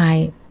ra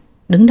ngoài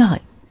đứng đợi.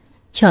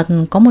 Chợt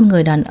có một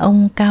người đàn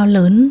ông cao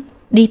lớn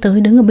đi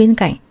tới đứng ở bên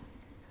cạnh.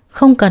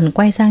 Không cần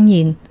quay sang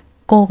nhìn,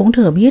 cô cũng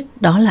thừa biết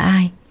đó là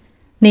ai,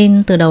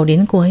 nên từ đầu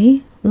đến cuối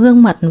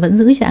gương mặt vẫn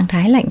giữ trạng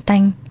thái lạnh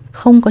tanh,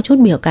 không có chút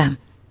biểu cảm.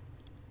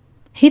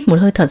 Hít một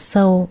hơi thật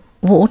sâu,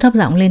 Vũ thấp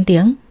giọng lên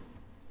tiếng: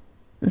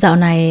 "Dạo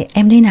này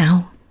em thế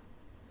nào?"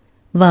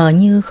 Vờ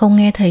như không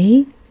nghe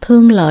thấy,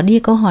 Thương lờ đi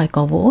câu hỏi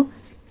của Vũ.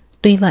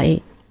 Tuy vậy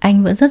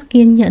anh vẫn rất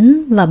kiên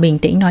nhẫn và bình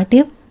tĩnh nói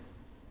tiếp: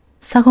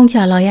 "Sao không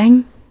trả lời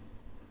anh?"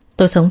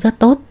 "Tôi sống rất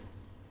tốt."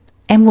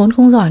 "Em vốn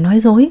không giỏi nói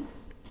dối."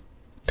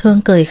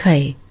 Thương cười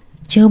khẩy.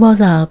 Chưa bao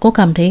giờ cô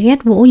cảm thấy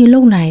ghét Vũ như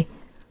lúc này,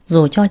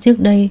 dù cho trước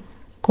đây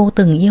cô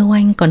từng yêu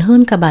anh còn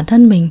hơn cả bản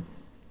thân mình.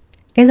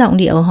 Cái giọng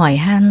điệu hỏi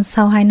han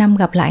sau 2 năm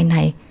gặp lại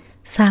này,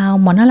 sao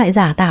mà nó lại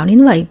giả tạo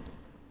đến vậy?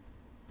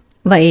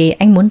 "Vậy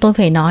anh muốn tôi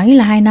phải nói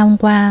là 2 năm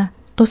qua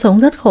tôi sống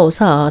rất khổ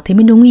sở thì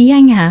mới đúng ý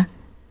anh hả?"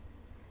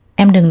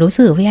 "Em đừng đối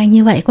xử với anh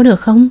như vậy có được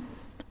không?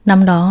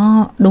 Năm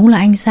đó đúng là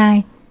anh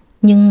sai,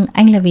 nhưng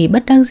anh là vì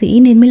bất đắc dĩ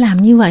nên mới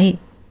làm như vậy.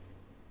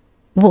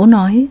 Vũ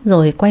nói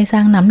rồi quay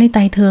sang nắm lấy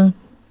tay Thương,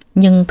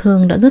 nhưng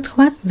Thương đã dứt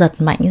khoát giật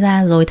mạnh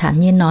ra rồi thản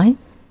nhiên nói: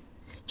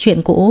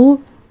 Chuyện cũ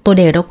tôi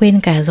đều đã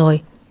quên cả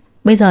rồi.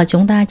 Bây giờ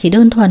chúng ta chỉ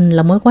đơn thuần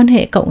là mối quan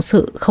hệ cộng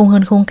sự, không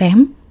hơn không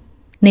kém,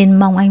 nên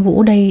mong anh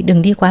Vũ đây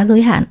đừng đi quá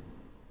giới hạn.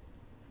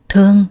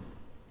 Thương,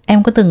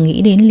 em có từng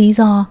nghĩ đến lý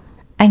do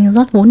anh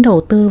rót vốn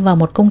đầu tư vào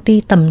một công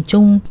ty tầm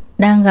trung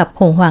đang gặp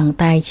khủng hoảng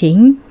tài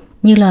chính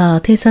như là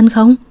thuê sân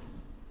không?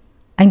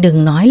 Anh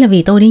đừng nói là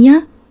vì tôi đi nhá.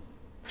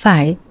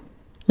 Phải,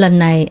 lần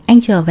này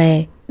anh trở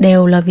về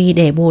đều là vì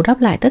để bù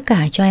đắp lại tất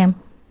cả cho em.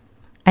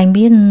 Anh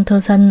biết Thơ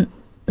Sân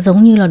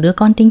giống như là đứa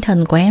con tinh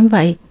thần của em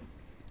vậy,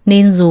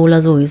 nên dù là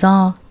rủi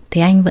ro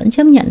thì anh vẫn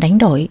chấp nhận đánh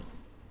đổi.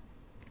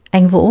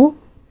 Anh Vũ,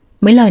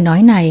 mấy lời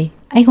nói này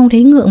anh không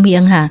thấy ngượng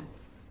miệng hả?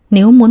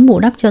 Nếu muốn bù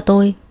đắp cho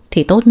tôi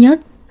thì tốt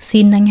nhất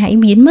xin anh hãy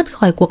biến mất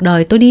khỏi cuộc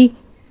đời tôi đi.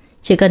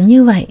 Chỉ cần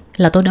như vậy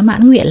là tôi đã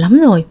mãn nguyện lắm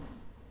rồi.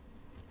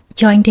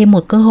 Cho anh thêm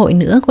một cơ hội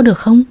nữa có được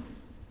không?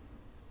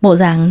 Bộ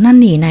dạng năn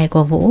nỉ này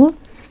của Vũ,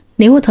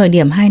 nếu ở thời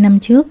điểm 2 năm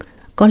trước,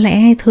 có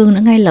lẽ Thương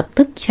đã ngay lập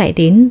tức chạy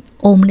đến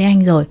ôm lấy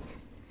anh rồi.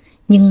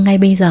 Nhưng ngay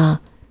bây giờ,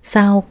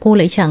 sao cô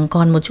lại chẳng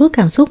còn một chút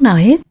cảm xúc nào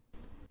hết?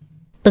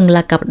 Từng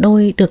là cặp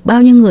đôi được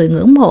bao nhiêu người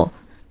ngưỡng mộ,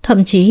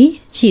 thậm chí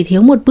chỉ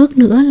thiếu một bước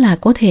nữa là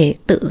có thể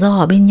tự do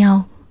ở bên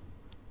nhau.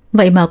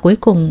 Vậy mà cuối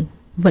cùng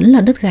vẫn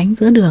là đứt gánh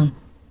giữa đường.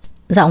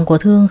 Giọng của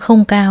Thương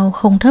không cao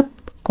không thấp,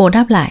 cô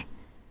đáp lại: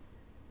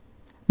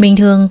 Mình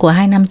Thương của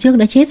 2 năm trước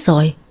đã chết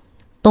rồi.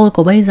 Tôi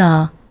của bây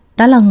giờ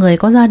đã là người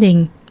có gia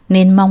đình,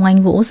 nên mong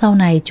anh Vũ sau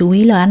này chú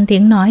ý lời ăn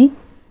tiếng nói,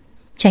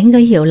 tránh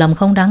gây hiểu lầm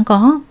không đáng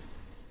có.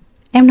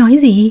 Em nói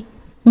gì?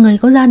 Người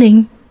có gia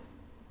đình?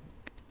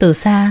 Từ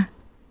xa,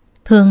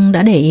 Thương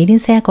đã để ý đến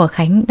xe của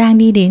Khánh đang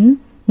đi đến,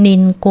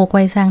 nên cô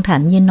quay sang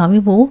thản nhiên nói với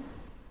Vũ: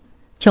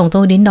 Chồng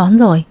tôi đến đón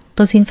rồi,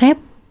 tôi xin phép.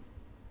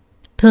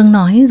 Thương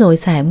nói rồi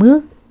sải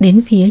bước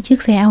đến phía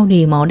chiếc xe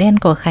Audi màu đen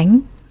của Khánh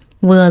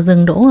vừa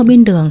dừng đỗ ở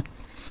bên đường,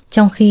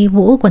 trong khi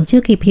Vũ còn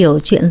chưa kịp hiểu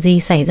chuyện gì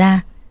xảy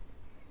ra.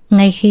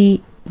 Ngay khi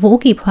Vũ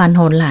kịp hoàn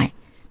hồn lại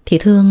thì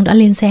Thương đã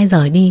lên xe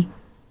rời đi.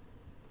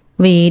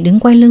 Vì đứng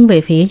quay lưng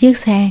về phía chiếc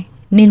xe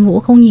nên Vũ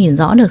không nhìn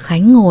rõ được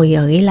Khánh ngồi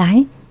ở ghế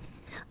lái.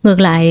 Ngược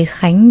lại,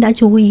 Khánh đã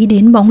chú ý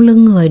đến bóng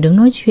lưng người đứng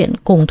nói chuyện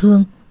cùng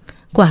Thương,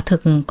 quả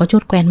thực có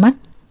chút quen mắt.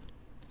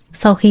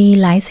 Sau khi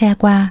lái xe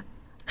qua,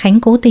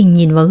 Khánh cố tình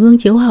nhìn vào gương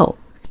chiếu hậu,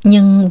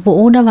 nhưng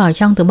Vũ đã vào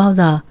trong từ bao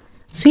giờ,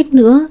 suýt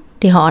nữa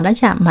thì họ đã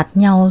chạm mặt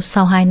nhau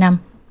sau 2 năm.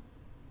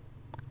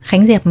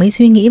 Khánh dẹp mấy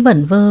suy nghĩ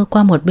vẩn vơ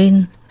qua một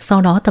bên,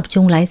 sau đó tập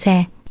trung lái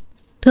xe.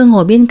 Thương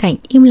ngồi bên cạnh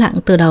im lặng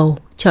từ đầu,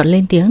 chợt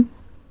lên tiếng: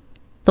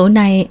 Tối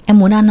nay em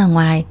muốn ăn ở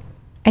ngoài,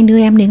 anh đưa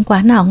em đến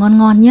quán nào ngon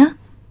ngon nhé.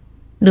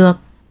 Được,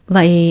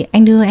 vậy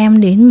anh đưa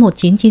em đến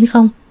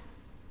 1990.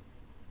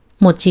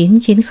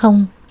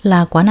 1990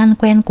 là quán ăn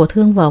quen của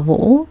Thương và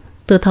Vũ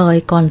từ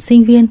thời còn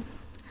sinh viên.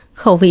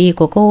 Khẩu vị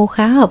của cô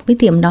khá hợp với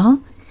tiệm đó,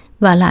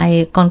 và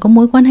lại còn có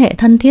mối quan hệ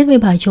thân thiết với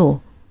bà chủ,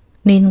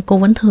 nên cô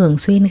vẫn thường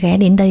xuyên ghé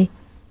đến đây.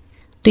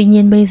 Tuy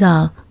nhiên bây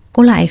giờ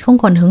cô lại không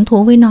còn hứng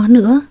thú với nó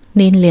nữa,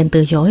 nên liền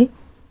từ chối.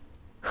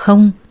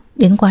 Không,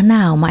 đến quán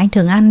nào mà anh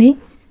thường ăn ấy,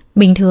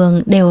 bình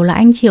thường đều là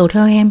anh chiều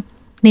theo em,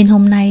 nên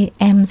hôm nay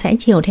em sẽ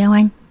chiều theo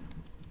anh.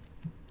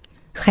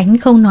 Khánh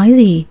không nói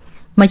gì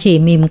mà chỉ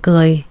mỉm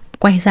cười,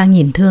 quay sang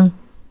nhìn Thương.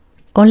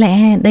 Có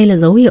lẽ đây là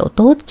dấu hiệu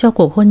tốt cho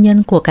cuộc hôn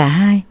nhân của cả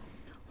hai,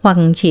 hoặc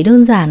chỉ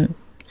đơn giản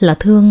là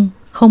Thương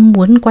không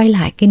muốn quay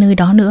lại cái nơi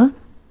đó nữa.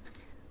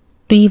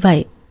 Tuy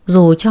vậy,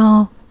 dù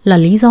cho là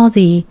lý do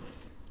gì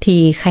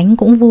thì Khánh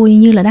cũng vui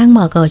như là đang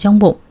mở cờ trong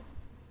bụng.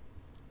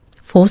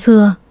 Phố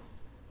xưa,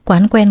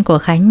 quán quen của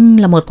Khánh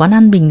là một quán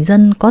ăn bình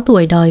dân có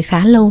tuổi đời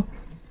khá lâu.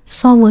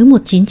 So với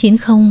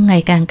 1990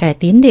 ngày càng cải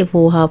tiến để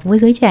phù hợp với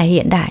giới trẻ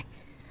hiện đại,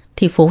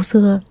 thì phố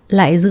xưa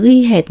lại giữ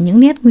y hệt những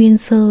nét nguyên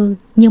sơ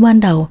như ban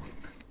đầu,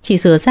 chỉ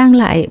sửa sang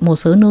lại một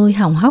số nơi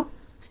hỏng hóc.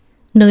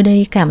 Nơi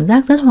đây cảm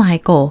giác rất hoài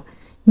cổ,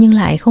 nhưng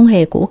lại không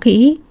hề cũ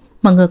kỹ,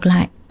 mà ngược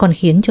lại còn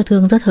khiến cho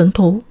Thương rất hứng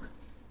thú.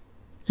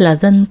 Là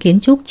dân kiến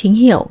trúc chính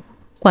hiệu,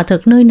 quả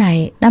thực nơi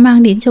này đã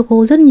mang đến cho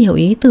cô rất nhiều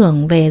ý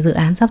tưởng về dự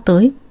án sắp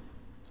tới.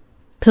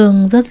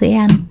 Thương rất dễ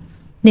ăn,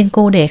 nên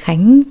cô để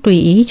Khánh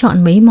tùy ý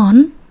chọn mấy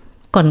món,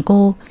 còn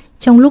cô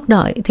trong lúc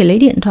đợi thì lấy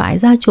điện thoại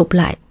ra chụp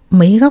lại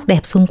mấy góc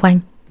đẹp xung quanh.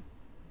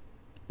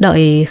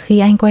 Đợi khi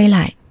anh quay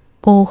lại,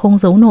 cô không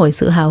giấu nổi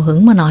sự hào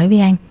hứng mà nói với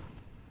anh: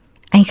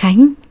 Anh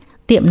Khánh,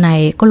 tiệm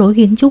này có lối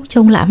kiến trúc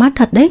trông lạ mắt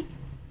thật đấy.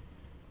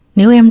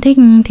 Nếu em thích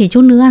thì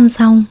chút nữa ăn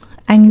xong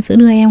anh sẽ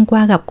đưa em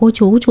qua gặp cô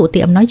chú chủ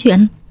tiệm nói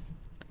chuyện.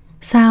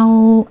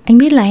 Sao anh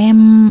biết là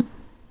em?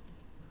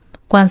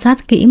 Quan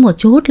sát kỹ một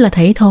chút là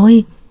thấy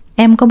thôi,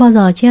 em có bao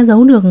giờ che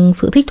giấu được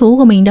sự thích thú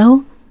của mình đâu.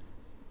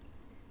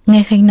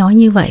 Nghe Khánh nói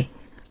như vậy,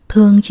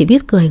 Thương chỉ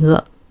biết cười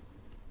ngượng.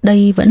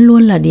 Đây vẫn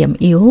luôn là điểm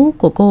yếu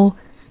của cô,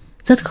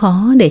 rất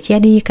khó để che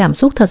đi cảm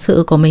xúc thật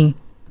sự của mình.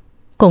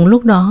 Cùng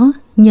lúc đó,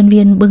 nhân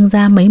viên bưng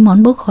ra mấy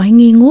món bốc khói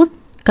nghi ngút,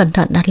 cẩn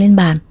thận đặt lên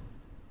bàn.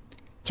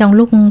 Trong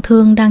lúc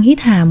Thương đang hít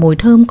hà mùi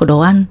thơm của đồ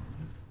ăn,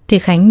 thì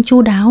Khánh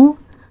chu đáo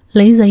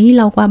lấy giấy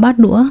lau qua bát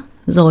đũa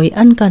rồi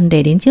ân cần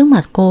để đến trước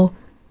mặt cô.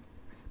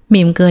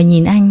 Mỉm cười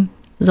nhìn anh,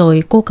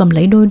 rồi cô cầm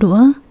lấy đôi đũa,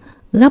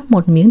 gắp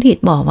một miếng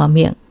thịt bỏ vào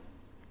miệng.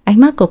 Ánh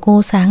mắt của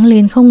cô sáng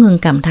lên không ngừng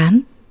cảm thán.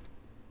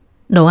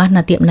 Đồ ăn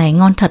ở tiệm này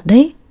ngon thật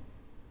đấy.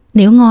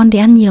 Nếu ngon thì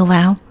ăn nhiều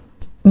vào.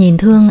 Nhìn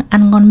Thương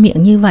ăn ngon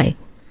miệng như vậy,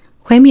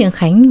 khóe miệng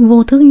Khánh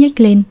vô thức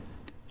nhếch lên.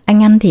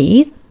 Anh ăn thì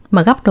ít,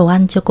 mà gắp đồ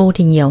ăn cho cô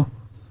thì nhiều.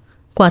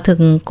 Quả thực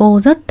cô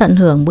rất tận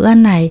hưởng bữa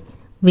ăn này,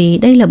 vì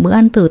đây là bữa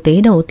ăn tử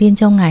tế đầu tiên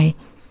trong ngày,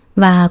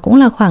 và cũng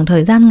là khoảng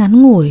thời gian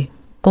ngắn ngủi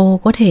cô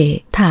có thể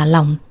thả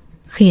lỏng,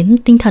 khiến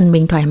tinh thần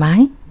mình thoải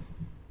mái.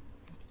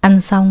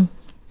 Ăn xong,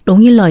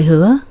 đúng như lời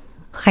hứa,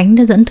 Khánh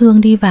đã dẫn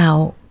Thương đi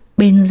vào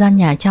bên gian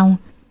nhà trong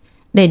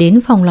để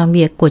đến phòng làm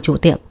việc của chủ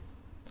tiệm.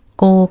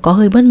 Cô có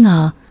hơi bất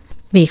ngờ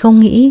vì không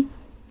nghĩ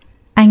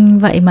anh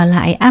vậy mà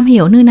lại am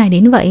hiểu nơi này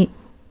đến vậy.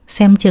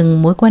 Xem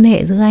chừng mối quan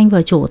hệ giữa anh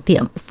và chủ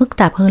tiệm phức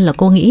tạp hơn là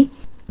cô nghĩ.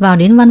 Vào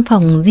đến văn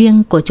phòng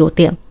riêng của chủ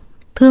tiệm,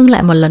 Thương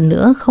lại một lần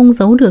nữa không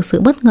giấu được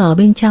sự bất ngờ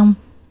bên trong,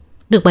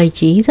 được bày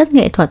trí rất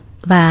nghệ thuật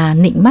và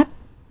nịnh mắt.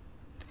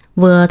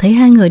 Vừa thấy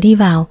hai người đi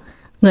vào,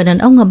 người đàn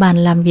ông ở bàn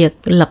làm việc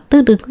lập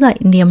tức đứng dậy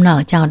niềm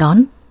nở chào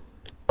đón.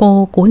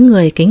 Cô cúi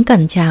người kính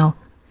cẩn chào,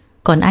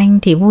 còn anh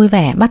thì vui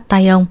vẻ bắt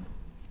tay ông.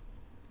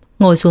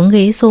 Ngồi xuống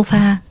ghế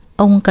sofa,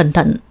 ông cẩn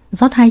thận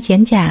rót 2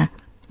 chén trà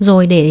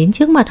rồi để đến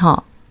trước mặt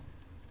họ.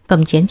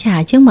 Cầm chén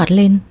trà trước mặt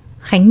lên,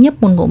 Khánh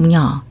nhấp một ngụm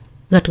nhỏ,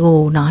 gật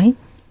gù nói: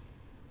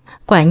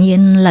 Quả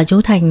nhiên là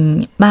chú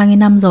Thành bao nhiêu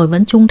năm rồi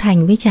vẫn trung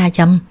thành với trà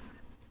chấm.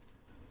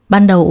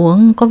 Ban đầu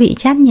uống có vị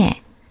chát nhẹ,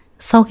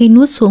 sau khi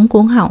nuốt xuống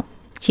cuống họng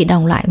chỉ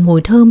đọng lại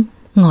mùi thơm,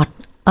 ngọt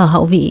ở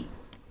hậu vị.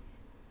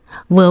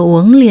 Vừa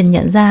uống liền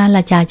nhận ra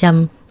là trà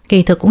chấm,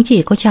 kỳ thực cũng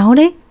chỉ có cháu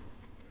đấy.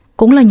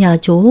 Cũng là nhờ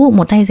chú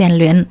một tay rèn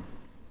luyện.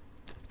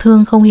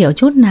 Thương không hiểu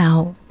chút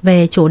nào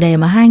về chủ đề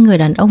mà hai người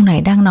đàn ông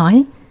này đang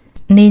nói,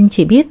 nên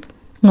chỉ biết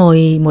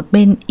ngồi một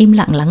bên im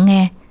lặng lắng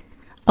nghe.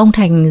 Ông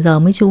Thành giờ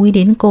mới chú ý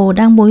đến cô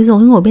đang bối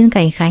rối ngồi bên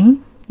cạnh Khánh,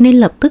 nên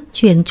lập tức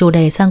chuyển chủ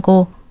đề sang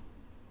cô.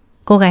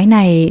 Cô gái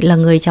này là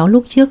người cháu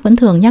lúc trước vẫn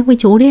thường nhắc với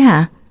chú đấy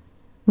hả?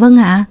 Vâng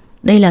ạ,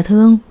 đây là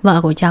Thương,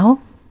 vợ của cháu.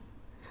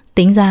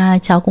 Tính ra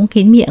cháu cũng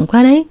kín miệng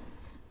quá đấy.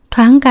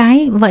 Thoáng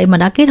cái vậy mà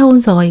đã kết hôn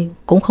rồi,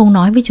 cũng không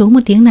nói với chú một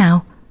tiếng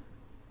nào.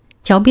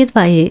 Cháu biết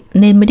vậy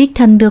nên mới đích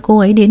thân đưa cô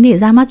ấy đến để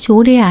ra mắt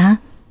chú đấy à?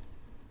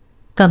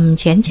 Cầm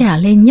chén trà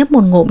lên nhấp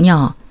một ngụm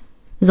nhỏ,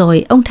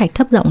 rồi ông Thạch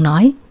thấp giọng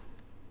nói: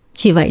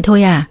 Chỉ vậy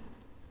thôi à?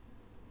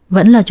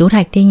 Vẫn là chú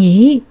Thạch tinh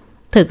ý.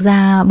 Thực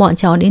ra bọn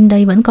cháu đến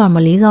đây vẫn còn một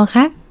lý do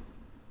khác.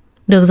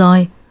 Được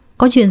rồi,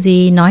 có chuyện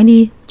gì nói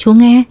đi, chú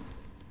nghe.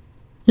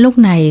 Lúc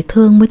này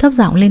Thương mới thấp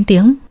giọng lên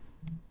tiếng: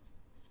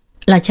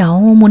 Là cháu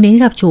muốn đến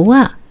gặp chú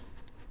ạ.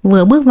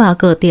 Vừa bước vào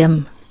cửa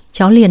tiệm,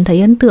 cháu liền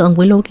thấy ấn tượng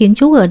với lối kiến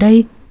trúc ở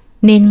đây,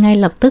 nên ngay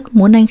lập tức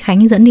muốn anh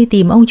Khánh dẫn đi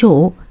tìm ông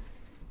chủ.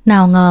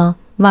 Nào ngờ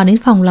vào đến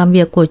phòng làm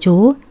việc của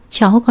chú,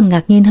 cháu còn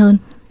ngạc nhiên hơn,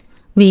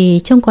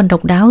 vì trông còn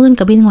độc đáo hơn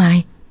cả bên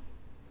ngoài.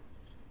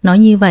 Nói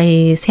như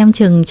vậy xem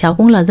chừng cháu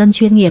cũng là dân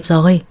chuyên nghiệp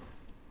rồi.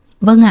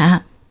 Vâng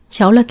ạ,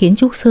 cháu là kiến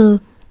trúc sư,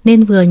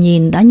 nên vừa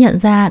nhìn đã nhận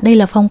ra đây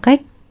là phong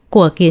cách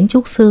của kiến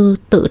trúc sư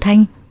Tự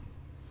Thanh.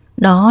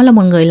 Đó là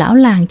một người lão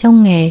làng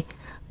trong nghề,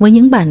 với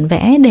những bản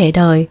vẽ để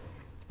đời.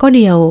 Có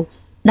điều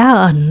đã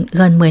ẩn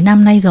gần 10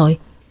 năm nay rồi.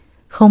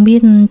 Không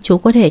biết chú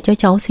có thể cho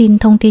cháu xin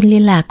thông tin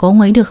liên lạc của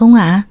ông ấy được không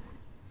ạ?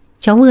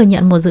 Cháu vừa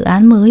nhận một dự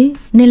án mới,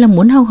 nên là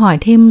muốn học hỏi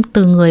thêm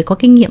từ người có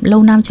kinh nghiệm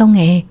lâu năm trong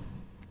nghề.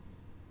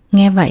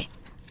 Nghe vậy,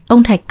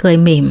 ông Thạch cười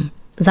mỉm,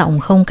 giọng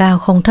không cao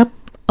không thấp.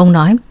 Ông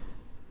nói: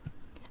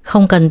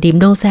 Không cần tìm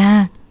đâu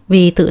xa,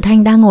 vì Tự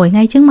Thanh đang ngồi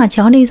ngay trước mặt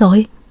cháu đây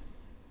rồi.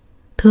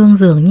 Thương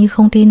dường như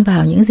không tin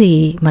vào những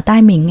gì mà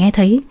tai mình nghe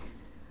thấy.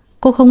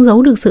 Cô không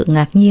giấu được sự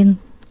ngạc nhiên,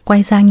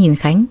 quay sang nhìn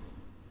Khánh.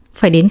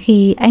 Phải đến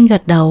khi anh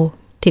gật đầu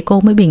thì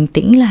cô mới bình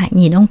tĩnh lại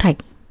nhìn ông Thạch,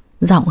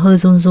 giọng hơi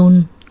run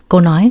run. Cô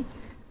nói: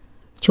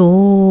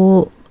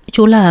 Chú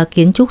là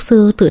kiến trúc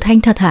sư Tự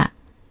Thanh thật hả?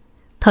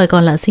 Thời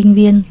còn là sinh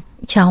viên,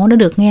 cháu đã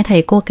được nghe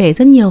thầy cô kể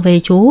rất nhiều về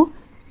chú.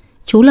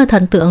 Chú là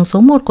thần tượng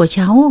số 1 của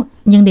cháu,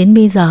 nhưng đến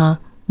bây giờ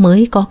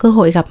mới có cơ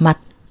hội gặp mặt.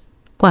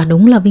 Quả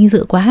đúng là vinh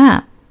dự quá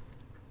ạ.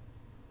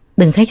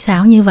 Đừng khách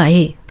sáo như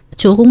vậy,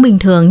 chú cũng bình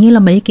thường như là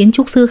mấy kiến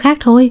trúc sư khác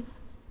thôi.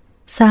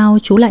 Sao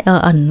chú lại ở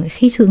ẩn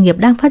khi sự nghiệp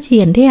đang phát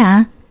triển thế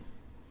ạ?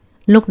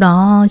 Lúc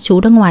đó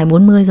chú đã ngoài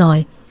 40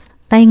 rồi,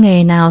 tay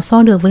nghề nào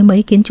so được với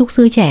mấy kiến trúc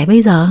sư trẻ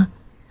bây giờ.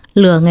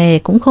 Lửa nghề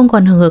cũng không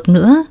còn hừng hực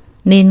nữa,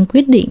 nên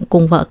quyết định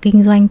cùng vợ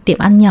kinh doanh tiệm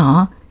ăn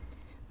nhỏ.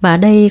 Và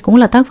đây cũng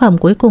là tác phẩm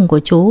cuối cùng của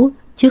chú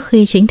trước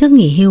khi chính thức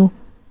nghỉ hưu.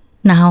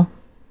 Nào,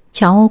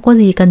 cháu có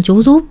gì cần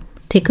chú giúp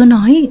thì cứ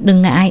nói,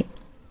 đừng ngại.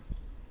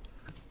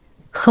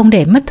 Không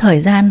để mất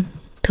thời gian,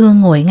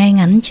 Thương ngồi ngay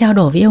ngắn trao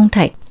đổi với ông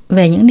Thạch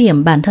về những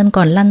điểm bản thân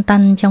còn lăn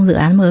tăn trong dự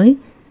án mới.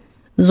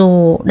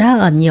 Dù đã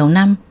ẩn nhiều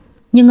năm,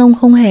 nhưng ông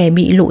không hề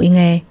bị lụi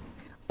nghề.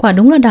 Quả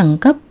đúng là đẳng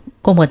cấp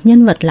của một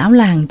nhân vật lão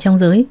làng trong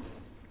giới.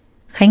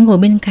 Khánh ngồi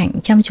bên cạnh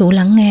chăm chú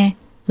lắng nghe,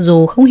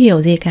 dù không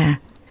hiểu gì cả.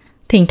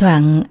 Thỉnh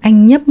thoảng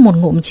anh nhấp một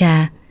ngụm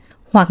trà,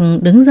 hoặc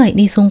đứng dậy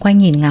đi xung quanh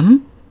nhìn ngắm.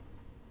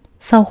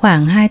 Sau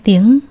khoảng 2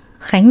 tiếng,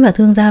 Khánh và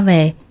Thương ra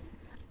về,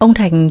 ông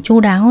Thành chu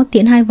đáo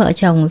tiễn hai vợ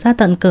chồng ra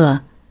tận cửa.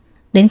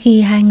 Đến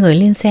khi hai người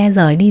lên xe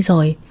rời đi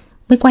rồi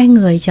mới quay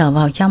người trở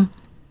vào trong.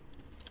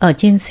 Ở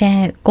trên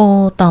xe,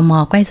 cô tò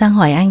mò quay sang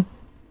hỏi anh: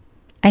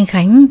 Anh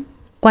Khánh,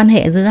 quan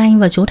hệ giữa anh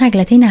và chú Thạch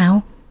là thế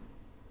nào?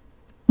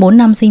 4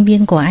 năm sinh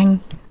viên của anh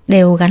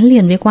đều gắn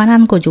liền với quán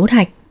ăn của chú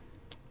Thạch.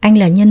 Anh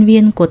là nhân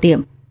viên của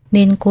tiệm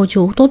nên cô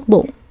chú tốt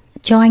bụng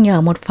cho anh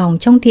ở một phòng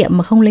trong tiệm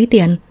mà không lấy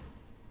tiền.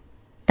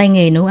 Tay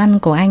nghề nấu ăn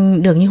của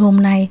anh được như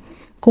hôm nay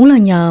cũng là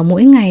nhờ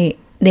mỗi ngày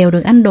đều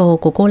được ăn đồ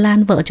của cô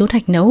Lan, vợ chú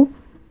Thạch nấu.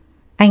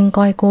 Anh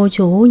coi cô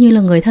chú như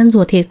là người thân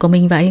ruột thịt của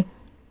mình vậy.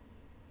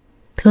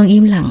 Thương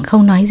im lặng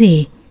không nói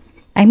gì.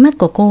 Ánh mắt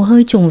của cô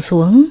hơi trùng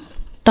xuống,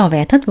 tỏ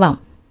vẻ thất vọng.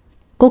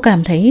 Cô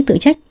cảm thấy tự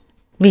trách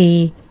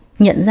vì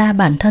nhận ra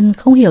bản thân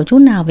không hiểu chút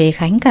nào về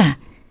Khánh cả,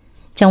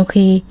 trong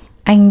khi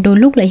anh đôi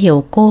lúc lại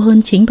hiểu cô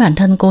hơn chính bản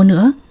thân cô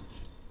nữa.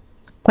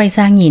 Quay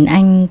sang nhìn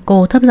anh,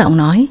 cô thấp giọng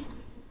nói: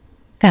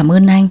 Cảm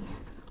ơn anh,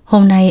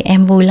 hôm nay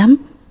em vui lắm.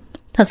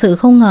 Thật sự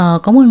không ngờ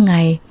có một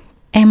ngày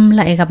em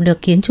lại gặp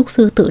được kiến trúc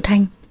sư tự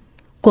thanh.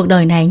 Cuộc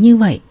đời này như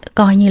vậy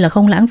coi như là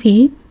không lãng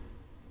phí.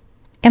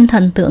 Em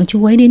thần tượng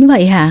chú ấy đến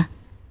vậy hả?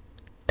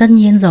 Tất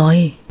nhiên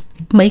rồi,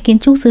 mấy kiến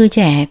trúc sư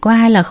trẻ có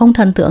ai là không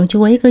thần tượng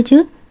chú ấy cơ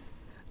chứ.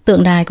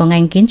 Tượng đài của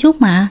ngành kiến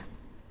trúc mà.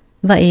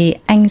 Vậy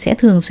anh sẽ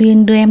thường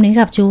xuyên đưa em đến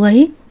gặp chú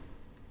ấy.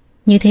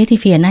 Như thế thì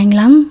phiền anh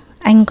lắm,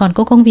 anh còn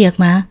có công việc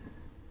mà.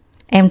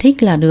 Em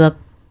thích là được,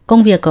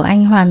 công việc của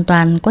anh hoàn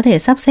toàn có thể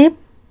sắp xếp.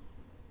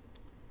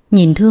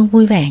 Nhìn Thương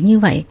vui vẻ như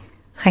vậy,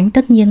 Khánh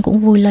tất nhiên cũng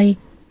vui lây.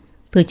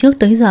 Từ trước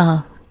tới giờ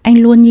anh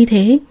luôn như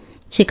thế.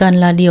 Chỉ cần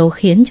là điều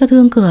khiến cho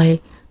Thương cười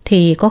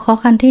thì có khó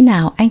khăn thế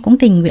nào anh cũng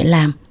tình nguyện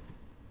làm.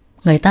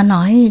 Người ta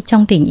nói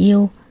trong tình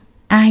yêu,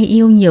 ai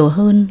yêu nhiều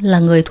hơn là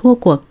người thua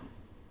cuộc.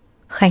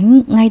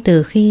 Khánh ngay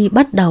từ khi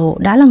bắt đầu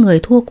đã là người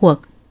thua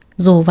cuộc.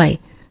 Dù vậy,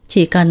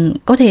 chỉ cần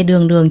có thể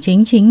đường đường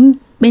chính chính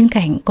bên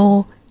cạnh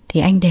cô thì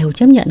anh đều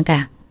chấp nhận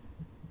cả.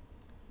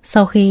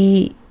 Sau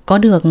khi có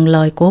được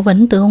lời cố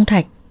vấn từ ông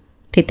Thạch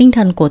thì tinh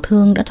thần của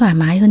Thương đã thoải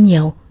mái hơn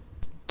nhiều.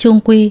 Chung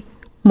quy,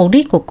 mục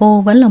đích của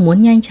cô vẫn là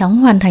muốn nhanh chóng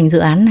hoàn thành dự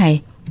án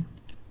này.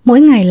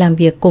 Mỗi ngày làm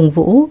việc cùng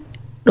Vũ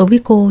đối với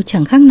cô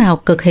chẳng khác nào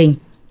cực hình.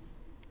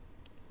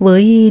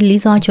 Với lý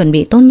do chuẩn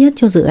bị tốt nhất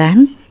cho dự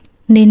án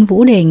nên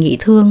Vũ đề nghị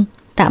Thương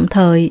tạm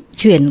thời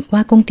chuyển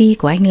qua công ty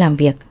của anh làm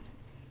việc.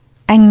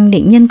 Anh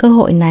định nhân cơ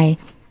hội này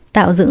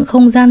tạo dựng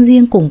không gian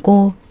riêng cùng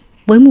cô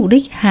với mục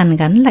đích hàn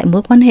gắn lại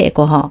mối quan hệ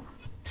của họ.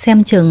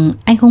 Xem chừng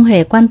anh không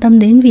hề quan tâm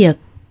đến việc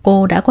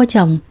cô đã có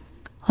chồng,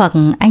 hoặc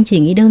anh chỉ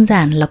nghĩ đơn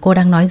giản là cô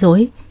đang nói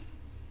dối.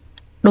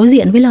 Đối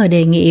diện với lời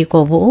đề nghị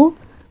của Vũ,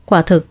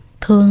 quả thực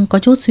Thương có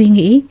chút suy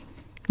nghĩ,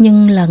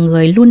 nhưng là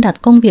người luôn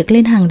đặt công việc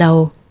lên hàng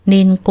đầu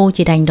nên cô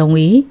chỉ đành đồng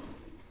ý.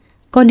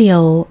 Có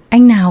điều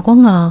anh nào có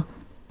ngờ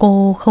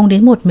cô không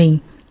đến một mình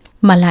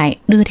mà lại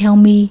đưa theo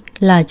My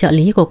là trợ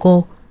lý của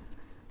cô.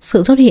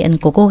 Sự xuất hiện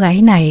của cô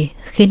gái này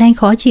khiến anh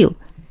khó chịu,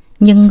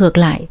 nhưng ngược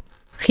lại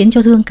khiến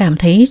cho Thương cảm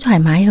thấy thoải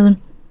mái hơn.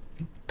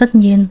 Tất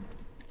nhiên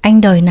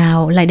anh đời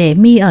nào lại để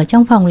My ở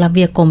trong phòng làm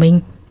việc của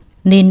mình,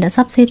 nên đã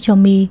sắp xếp cho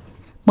My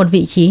một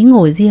vị trí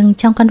ngồi riêng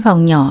trong căn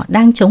phòng nhỏ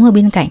đang trống ở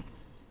bên cạnh.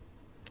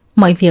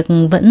 Mọi việc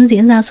vẫn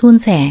diễn ra suôn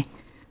sẻ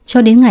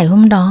cho đến ngày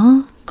hôm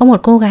đó, có một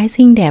cô gái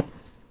xinh đẹp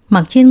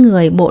mặc trên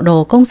người bộ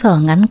đồ công sở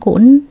ngắn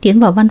cũn tiến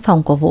vào văn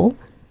phòng của Vũ.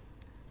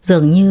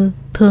 Dường như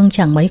Thương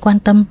chẳng mấy quan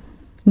tâm,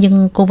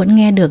 nhưng cô vẫn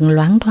nghe được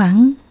loáng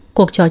thoáng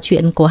cuộc trò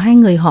chuyện của hai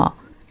người họ.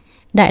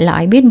 Đại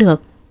loại biết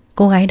được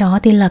cô gái đó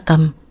tên là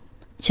Cầm,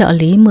 trợ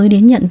lý mới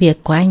đến nhận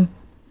việc của anh.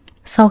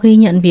 Sau khi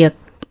nhận việc,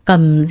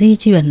 Cầm di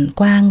chuyển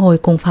qua ngồi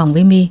cùng phòng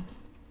với My.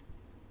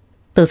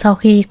 Từ sau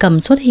khi Cầm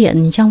xuất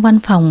hiện trong văn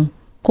phòng,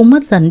 cũng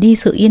mất dần đi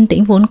sự yên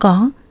tĩnh vốn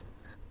có.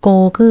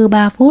 Cô cứ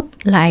 3 phút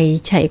lại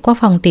chạy qua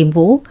phòng tìm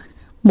Vũ.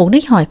 Mục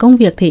đích hỏi công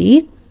việc thì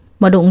ít,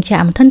 mà đụng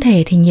chạm thân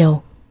thể thì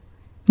nhiều.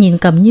 Nhìn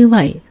Cầm như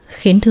vậy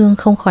khiến Thương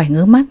không khỏi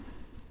ngớ mắt,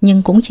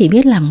 nhưng cũng chỉ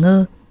biết làm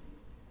ngơ.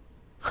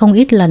 Không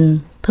ít lần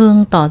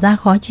Thương tỏ ra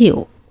khó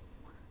chịu.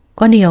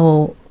 Có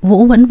điều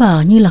Vũ vẫn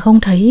vờ như là không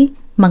thấy,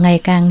 mà ngày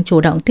càng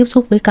chủ động tiếp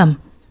xúc với Cầm.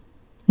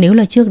 Nếu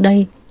là trước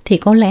đây thì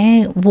có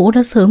lẽ Vũ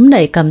đã sớm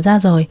đẩy Cầm ra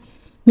rồi,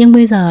 nhưng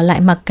bây giờ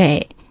lại mặc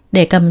kệ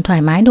để Cầm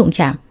thoải mái đụng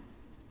chạm.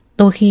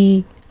 Đôi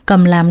khi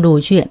Cầm làm đủ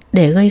chuyện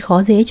để gây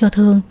khó dễ cho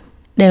Thương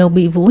đều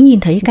bị Vũ nhìn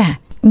thấy cả,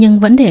 nhưng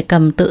vẫn để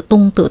Cầm tự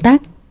tung tự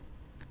tác.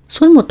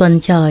 Suốt một tuần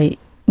trời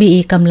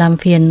bị Cầm làm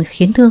phiền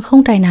khiến Thương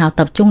không tài nào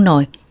tập trung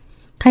nổi.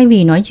 Thay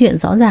vì nói chuyện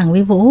rõ ràng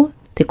với Vũ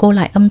thì cô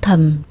lại âm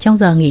thầm trong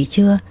giờ nghỉ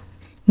trưa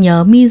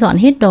nhờ My dọn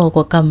hết đồ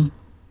của Cầm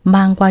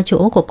mang qua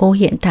chỗ của cô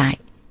hiện tại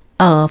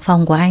ở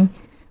phòng của anh,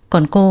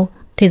 còn cô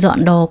thì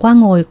dọn đồ qua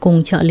ngồi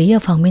cùng trợ lý ở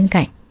phòng bên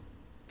cạnh.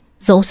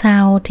 Dẫu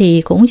sao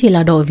thì cũng chỉ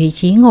là đổi vị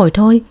trí ngồi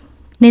thôi,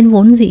 nên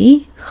vốn dĩ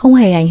không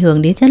hề ảnh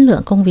hưởng đến chất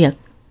lượng công việc.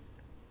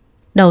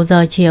 Đầu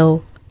giờ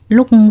chiều,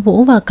 lúc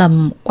Vũ và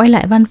Cầm quay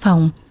lại văn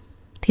phòng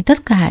thì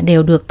tất cả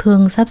đều được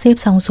Thương sắp xếp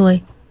xong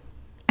xuôi.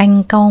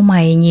 Anh cau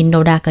mày nhìn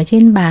đồ đạc ở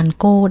trên bàn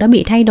cô đã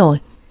bị thay đổi.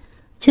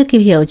 Chưa kịp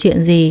hiểu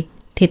chuyện gì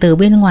thì từ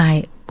bên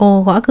ngoài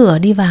cô gõ cửa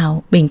đi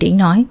vào, bình tĩnh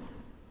nói: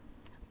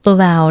 Tôi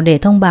vào để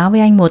thông báo với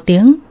anh một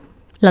tiếng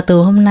là từ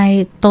hôm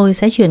nay tôi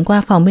sẽ chuyển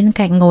qua phòng bên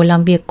cạnh ngồi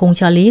làm việc cùng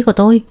trợ lý của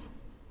tôi.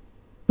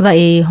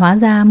 Vậy hóa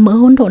ra mớ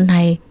hỗn độn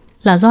này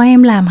là do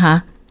em làm hả?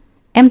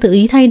 Em tự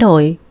ý thay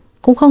đổi,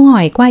 cũng không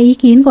hỏi qua ý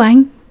kiến của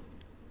anh.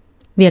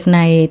 Việc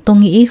này tôi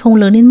nghĩ không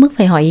lớn đến mức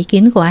phải hỏi ý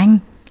kiến của anh.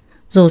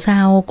 Dù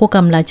sao cô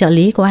Cầm là trợ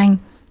lý của anh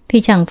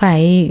thì chẳng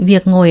phải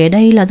việc ngồi ở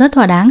đây là rất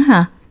thỏa đáng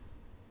hả?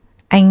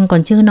 Anh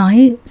còn chưa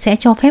nói sẽ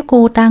cho phép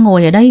cô ta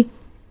ngồi ở đây.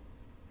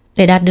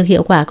 Để đạt được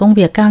hiệu quả công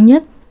việc cao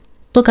nhất,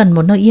 tôi cần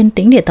một nơi yên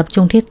tĩnh để tập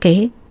trung thiết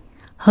kế.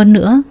 Hơn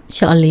nữa,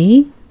 trợ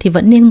lý thì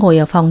vẫn nên ngồi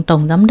ở phòng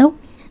tổng giám đốc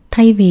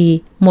thay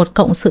vì một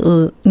cộng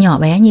sự nhỏ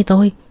bé như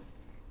tôi.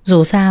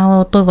 Dù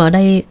sao tôi vào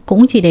đây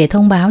cũng chỉ để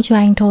thông báo cho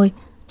anh thôi,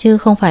 chứ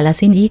không phải là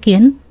xin ý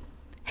kiến.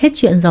 Hết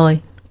chuyện rồi,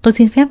 tôi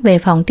xin phép về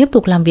phòng tiếp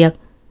tục làm việc.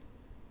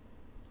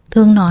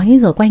 Thương nói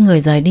rồi quay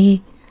người rời đi.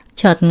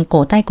 Chợt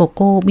cổ tay của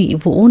cô bị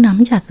Vũ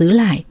nắm chặt giữ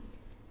lại.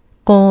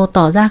 Cô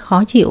tỏ ra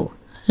khó chịu,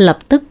 lập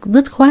tức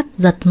dứt khoát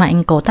giật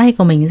mạnh cổ tay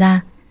của mình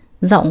ra.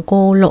 Giọng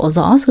cô lộ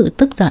rõ sự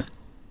tức giận.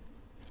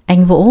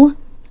 Anh Vũ,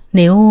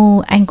 nếu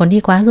anh còn đi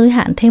quá giới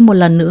hạn thêm một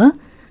lần nữa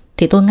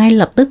thì tôi ngay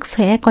lập tức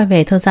sẽ quay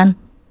về thơ dân.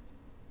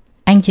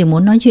 Anh chỉ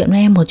muốn nói chuyện với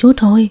em một chút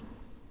thôi.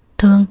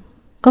 Thương,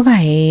 có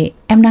phải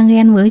em đang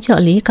ghen với trợ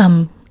lý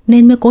Cầm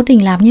nên mới cố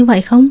tình làm như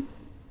vậy không?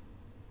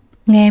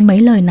 Nghe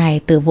mấy lời này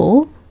từ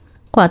Vũ,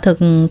 quả thực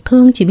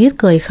Thương chỉ biết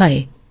cười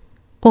khẩy.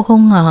 Cô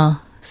không ngờ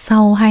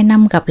sau 2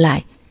 năm gặp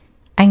lại,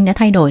 anh đã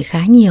thay đổi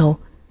khá nhiều,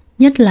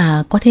 nhất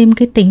là có thêm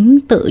cái tính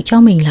tự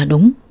cho mình là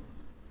đúng.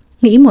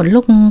 Nghĩ một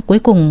lúc cuối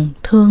cùng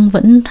Thương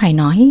vẫn phải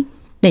nói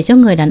để cho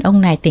người đàn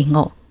ông này tỉnh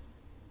ngộ.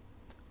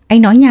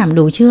 Anh nói nhảm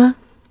đủ chưa?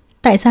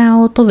 Tại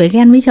sao tôi phải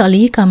ghen với trợ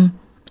lý Cầm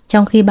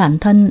trong khi bản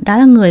thân đã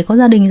là người có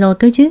gia đình rồi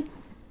cơ chứ?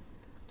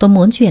 Tôi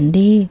muốn chuyển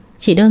đi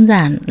chỉ đơn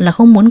giản là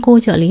không muốn cô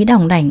trợ lý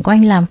đỏng đảnh của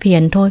anh làm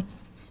phiền thôi.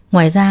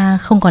 Ngoài ra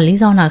không còn lý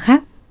do nào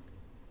khác.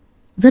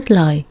 Dứt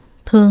lời,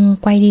 Thương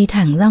quay đi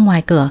thẳng ra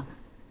ngoài cửa.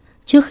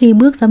 Trước khi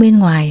bước ra bên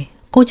ngoài,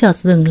 cô chợt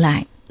dừng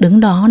lại, đứng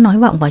đó nói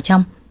vọng vào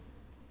trong.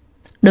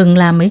 Đừng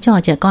làm mấy trò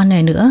trẻ con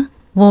này nữa,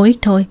 vô ích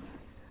thôi.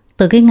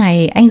 Từ cái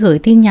ngày anh gửi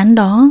tin nhắn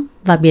đó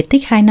và biệt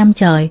tích 2 năm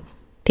trời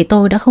thì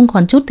tôi đã không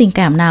còn chút tình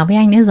cảm nào với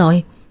anh nữa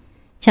rồi.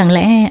 Chẳng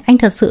lẽ anh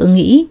thật sự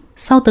nghĩ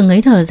sau từng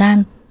ấy thời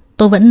gian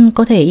tôi vẫn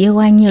có thể yêu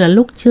anh như là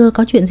lúc chưa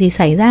có chuyện gì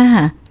xảy ra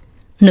hả?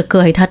 Nực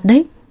cười thật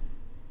đấy.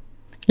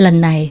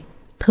 Lần này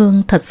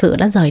Thương thật sự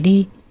đã rời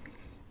đi.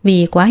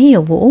 Vì quá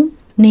hiểu Vũ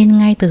nên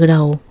ngay từ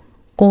đầu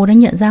cô đã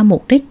nhận ra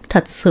mục đích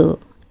thật sự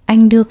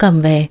anh đưa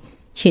Cầm về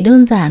chỉ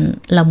đơn giản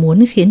là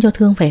muốn khiến cho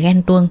Thương phải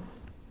ghen tuông.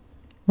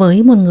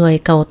 Với một người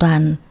cầu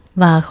toàn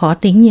và khó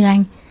tính như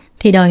anh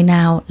thì đời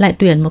nào lại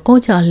tuyển một cô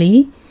trợ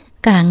lý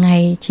cả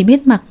ngày chỉ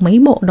biết mặc mấy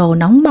bộ đồ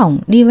nóng bỏng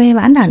đi ve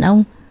vãn đàn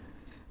ông.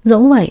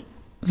 Dẫu vậy,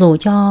 dù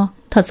cho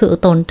thật sự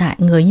tồn tại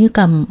người như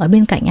Cầm ở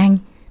bên cạnh anh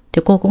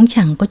thì cô cũng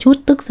chẳng có chút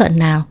tức giận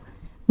nào,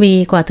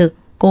 vì quả thực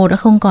cô đã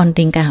không còn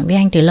tình cảm với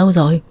anh từ lâu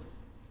rồi.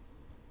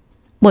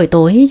 Buổi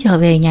tối trở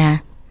về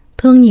nhà,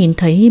 Thương nhìn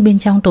thấy bên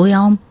trong tối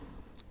om.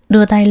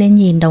 Đưa tay lên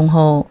nhìn đồng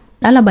hồ,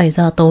 đã là 7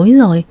 giờ tối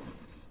rồi.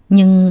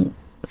 Nhưng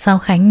sao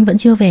Khánh vẫn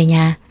chưa về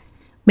nhà?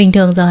 Bình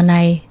thường giờ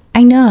này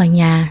anh đã ở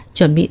nhà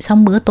chuẩn bị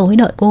xong bữa tối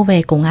đợi cô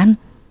về cùng ăn.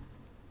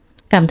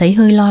 Cảm thấy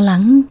hơi lo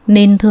lắng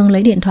nên Thương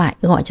lấy điện thoại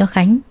gọi cho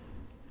Khánh.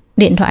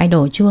 Điện thoại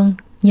đổ chuông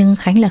nhưng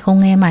Khánh lại không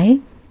nghe máy.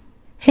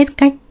 Hết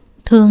cách,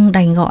 Thương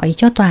đành gọi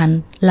cho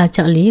Toàn là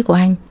trợ lý của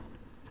anh.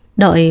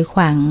 Đợi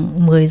khoảng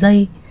 10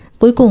 giây,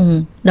 cuối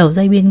cùng đầu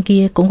dây bên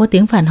kia cũng có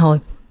tiếng phản hồi.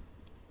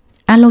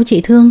 Alo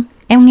chị Thương,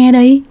 em nghe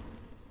đây.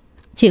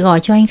 Chị gọi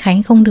cho anh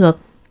Khánh không được,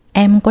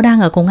 em có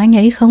đang ở cùng anh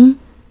ấy không?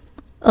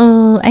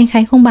 Anh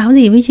Khánh không báo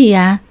gì với chị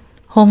à?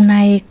 Hôm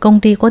nay công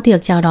ty có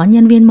tiệc chào đón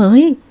nhân viên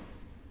mới.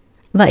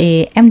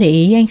 Vậy em để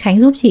ý anh Khánh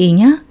giúp chị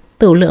nhé,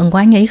 tửu lượng của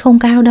anh ấy không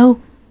cao đâu.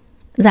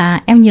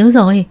 Dạ em nhớ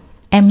rồi,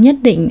 em nhất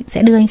định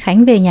sẽ đưa anh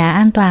Khánh về nhà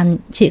an toàn,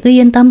 chị cứ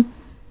yên tâm.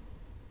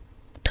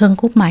 Thương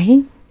cúp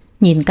máy,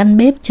 nhìn căn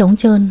bếp trống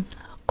trơn,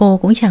 cô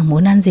cũng chẳng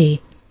muốn ăn gì.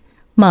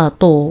 Mở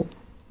tủ,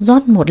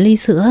 rót một ly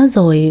sữa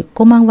rồi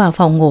cô mang vào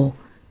phòng ngủ.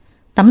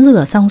 Tắm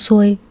rửa xong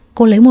xuôi,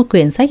 cô lấy một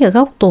quyển sách ở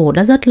góc tủ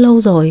đã rất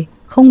lâu rồi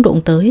không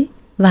đụng tới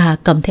và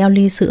cầm theo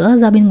ly sữa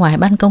ra bên ngoài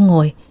ban công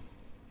ngồi.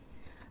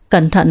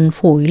 Cẩn thận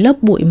phủi lớp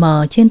bụi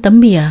mờ trên tấm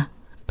bìa,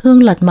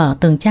 Thương lật mở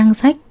từng trang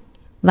sách.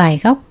 Vài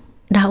góc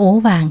đã ố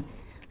vàng,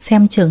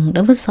 xem chừng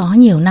đã vứt xó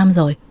nhiều năm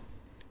rồi.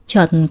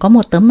 Chợt có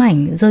một tấm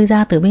ảnh rơi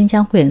ra từ bên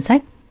trong quyển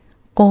sách.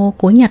 Cô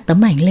cúi nhặt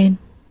tấm ảnh lên.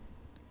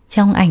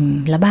 Trong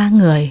ảnh là 3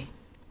 người,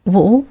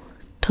 Vũ,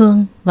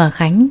 Thương và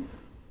Khánh,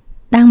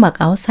 đang mặc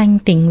áo xanh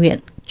tình nguyện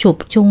chụp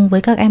chung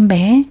với các em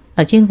bé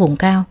ở trên vùng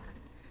cao.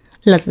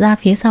 Lật ra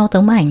phía sau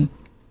tấm ảnh,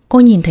 cô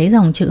nhìn thấy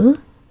dòng chữ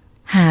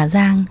Hà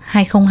Giang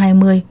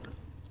 2020.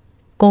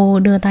 Cô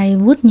đưa tay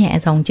vuốt nhẹ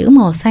dòng chữ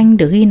màu xanh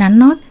được ghi nắn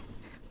nót.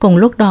 Cùng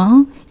lúc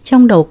đó,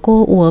 trong đầu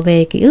cô ùa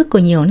về ký ức của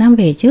nhiều năm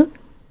về trước.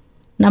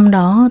 Năm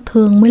đó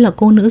Thương mới là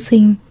cô nữ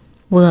sinh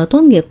vừa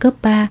tốt nghiệp cấp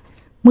 3,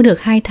 mới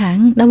được 2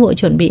 tháng đã vội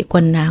chuẩn bị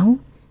quần áo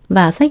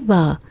và sách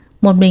vở,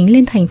 một mình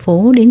lên thành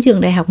phố đến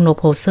trường đại học nộp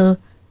hồ sơ.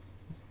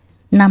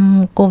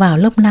 Năm cô vào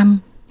lớp 5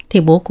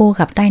 thì bố cô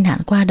gặp tai nạn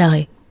qua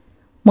đời.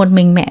 Một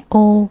mình mẹ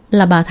cô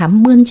là bà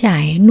Thắm bươn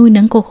chải nuôi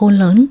nấng cô khôn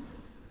lớn.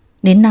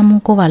 Đến năm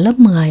cô vào lớp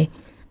 10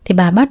 thì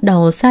bà bắt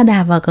đầu sa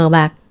đà vào cờ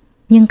bạc,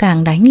 nhưng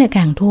càng đánh lại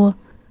càng thua.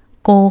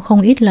 Cô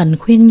không ít lần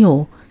khuyên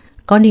nhủ,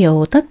 có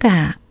điều tất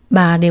cả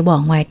bà đều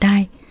bỏ ngoài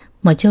tai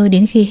mà chơi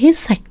đến khi hết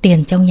sạch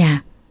tiền trong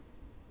nhà.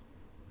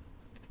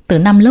 Từ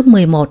năm lớp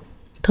 11,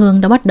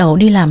 Thương đã bắt đầu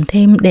đi làm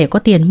thêm để có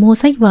tiền mua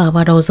sách vở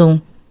và đồ dùng.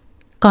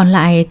 Còn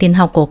lại tiền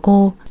học của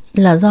cô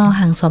là do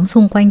hàng xóm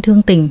xung quanh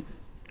thương tình,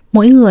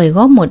 mỗi người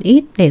góp một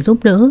ít để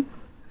giúp đỡ,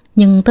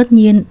 nhưng tất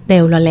nhiên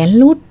đều là lén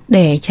lút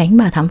để tránh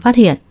bà Thắm phát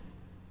hiện.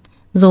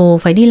 Dù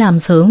phải đi làm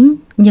sớm,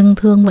 nhưng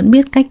Thương vẫn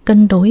biết cách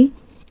cân đối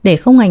để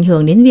không ảnh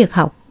hưởng đến việc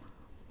học.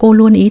 Cô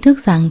luôn ý thức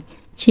rằng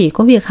chỉ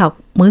có việc học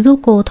mới giúp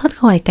cô thoát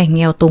khỏi cảnh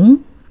nghèo túng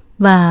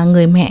và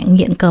người mẹ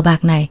nghiện cờ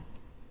bạc này.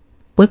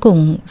 Cuối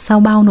cùng, sau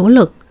bao nỗ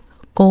lực,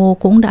 cô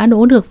cũng đã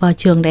đỗ được vào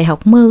trường đại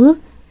học mơ ước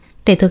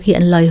để thực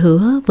hiện lời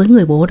hứa với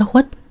người bố đã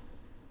khuất.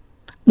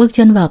 Bước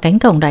chân vào cánh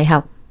cổng đại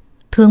học,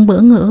 Thương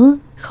bỡ ngỡ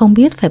không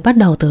biết phải bắt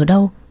đầu từ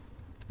đâu.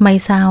 May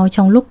sao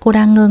trong lúc cô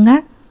đang ngơ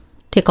ngác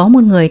thì có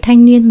một người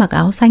thanh niên mặc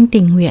áo xanh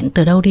tình nguyện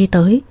từ đâu đi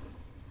tới.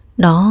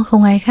 Đó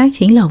không ai khác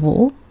chính là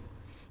Vũ.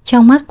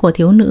 Trong mắt của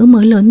thiếu nữ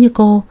mới lớn như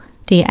cô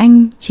thì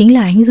anh chính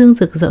là ánh dương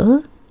rực rỡ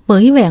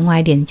với vẻ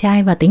ngoài điển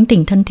trai và tính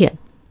tình thân thiện.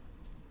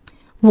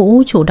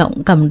 Vũ chủ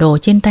động cầm đồ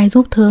trên tay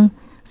giúp Thương,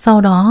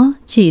 sau đó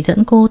chỉ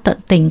dẫn cô tận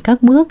tình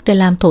các bước để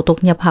làm thủ tục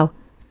nhập học.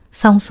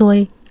 Xong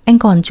xuôi, anh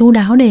còn chu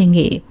đáo đề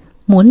nghị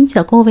muốn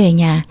chở cô về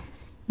nhà,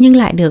 nhưng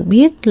lại được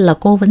biết là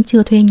cô vẫn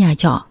chưa thuê nhà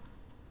trọ.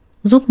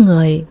 Giúp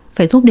người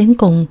phải giúp đến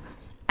cùng,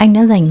 anh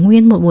đã dành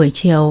nguyên một buổi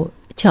chiều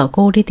chở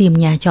cô đi tìm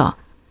nhà trọ,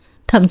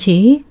 thậm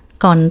chí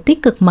còn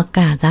tích cực mặc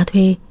cả giá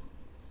thuê.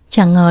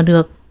 Chẳng ngờ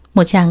được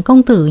một chàng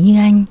công tử như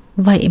anh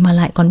vậy mà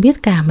lại còn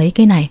biết cả mấy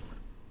cái này.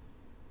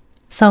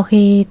 Sau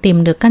khi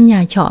tìm được căn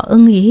nhà trọ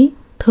ưng ý,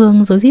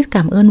 Thương rối rít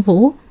cảm ơn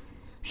Vũ,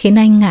 khiến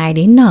anh ngại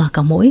đến nở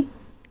cả mũi.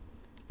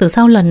 Từ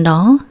sau lần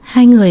đó,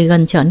 hai người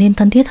gần trở nên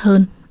thân thiết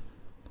hơn.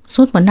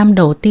 Suốt một năm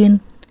đầu tiên,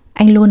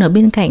 anh luôn ở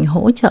bên cạnh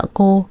hỗ trợ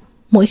cô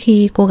mỗi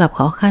khi cô gặp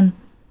khó khăn.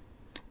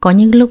 Có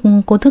những lúc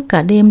cô thức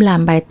cả đêm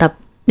làm bài tập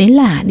đến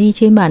lả đi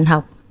trên bàn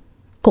học,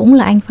 cũng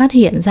là anh phát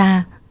hiện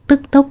ra,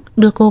 tức tốc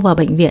đưa cô vào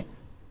bệnh viện.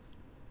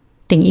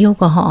 Tình yêu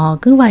của họ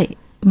cứ vậy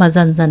mà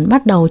dần dần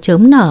bắt đầu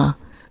chớm nở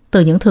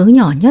từ những thứ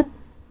nhỏ nhất.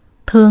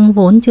 Thương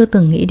vốn chưa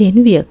từng nghĩ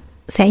đến việc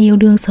sẽ yêu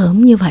đương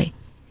sớm như vậy.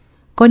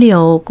 Có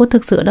điều cô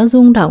thực sự đã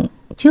rung động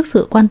trước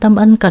sự quan tâm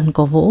ân cần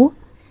của Vũ,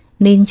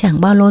 nên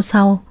chẳng bao lâu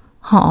sau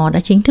họ đã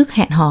chính thức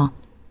hẹn hò.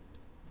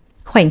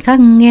 Khoảnh khắc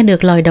nghe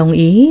được lời đồng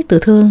ý từ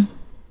Thương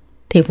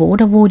thì Vũ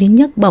đã vui đến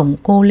nhấc bổng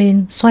cô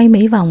lên xoay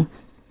mấy vòng.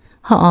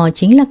 Họ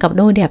chính là cặp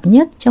đôi đẹp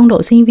nhất trong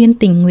đội sinh viên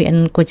tình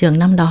nguyện của trường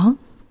năm đó.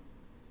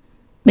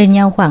 Bên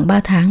nhau khoảng 3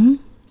 tháng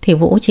thì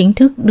Vũ chính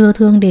thức đưa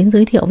Thương đến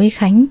giới thiệu với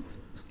Khánh,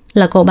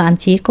 là cậu bạn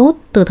chí cốt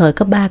từ thời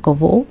cấp 3 của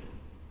Vũ.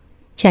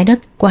 Trái đất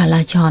quả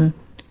là tròn,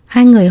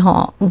 hai người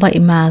họ vậy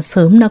mà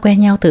sớm đã quen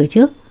nhau từ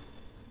trước.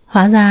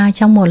 Hóa ra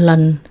trong một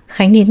lần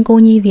Khánh đến cô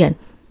nhi viện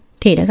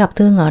thì đã gặp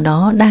Thương ở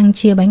đó đang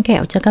chia bánh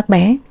kẹo cho các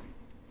bé.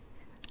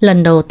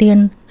 Lần đầu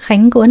tiên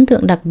Khánh có ấn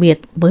tượng đặc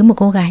biệt với một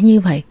cô gái như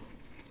vậy.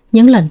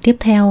 Những lần tiếp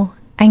theo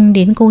anh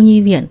đến cô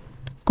nhi viện,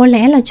 có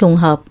lẽ là trùng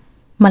hợp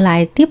mà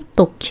lại tiếp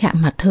tục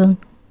chạm mặt Thương.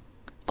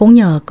 Cũng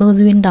nhờ cơ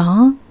duyên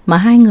đó mà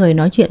hai người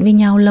nói chuyện với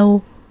nhau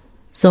lâu,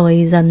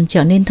 rồi dần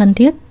trở nên thân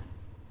thiết.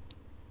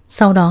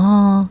 Sau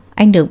đó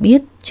anh được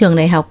biết trường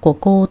đại học của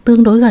cô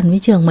tương đối gần với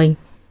trường mình.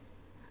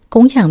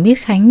 Cũng chẳng biết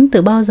Khánh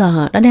từ bao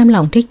giờ đã đem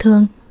lòng thích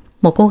Thương.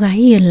 Một cô gái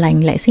hiền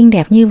lành lại xinh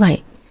đẹp như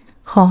vậy,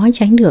 khó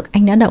tránh được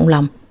anh đã động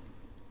lòng.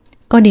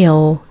 Có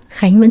điều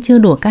Khánh vẫn chưa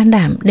đủ can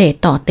đảm để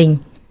tỏ tình,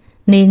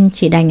 nên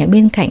chỉ đành ở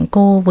bên cạnh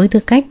cô với tư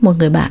cách một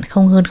người bạn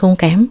không hơn không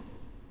kém.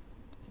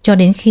 Cho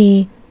đến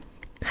khi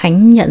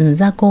Khánh nhận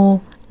ra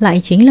cô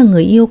lại chính là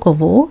người yêu của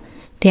Vũ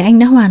thì anh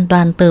đã hoàn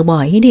toàn từ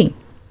bỏ ý định.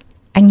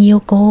 Anh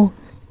yêu cô,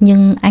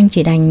 nhưng anh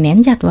chỉ đành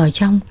nén chặt vào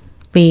trong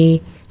vì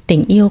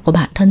tình yêu của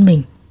bản thân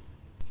mình.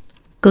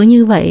 Cứ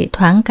như vậy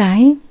thoáng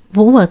cái,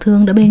 Vũ và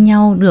Thương đã bên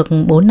nhau được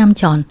 4 năm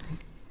tròn.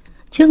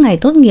 Trước ngày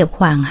tốt nghiệp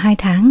khoảng 2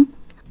 tháng,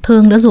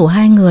 Thương đã rủ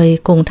hai người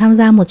cùng tham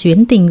gia một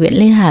chuyến tình nguyện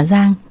lên Hà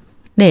Giang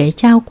để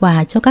trao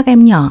quà cho các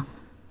em nhỏ.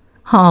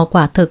 Họ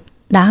quả thực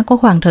đã có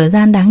khoảng thời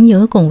gian đáng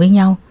nhớ cùng với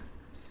nhau.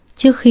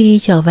 Trước khi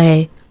trở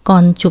về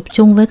còn chụp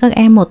chung với các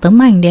em một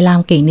tấm ảnh để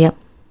làm kỷ niệm.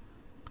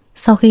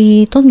 Sau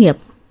khi tốt nghiệp,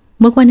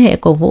 mối quan hệ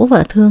của Vũ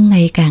và Thương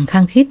ngày càng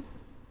khăng khít.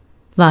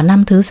 Vào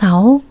năm thứ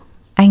 6,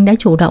 anh đã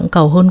chủ động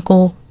cầu hôn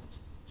cô.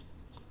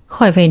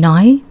 Khỏi phải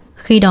nói,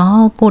 khi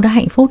đó cô đã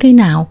hạnh phúc thế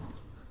nào.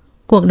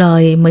 Cuộc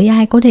đời mấy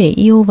ai có thể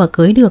yêu và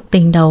cưới được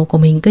tình đầu của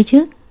mình cơ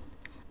chứ.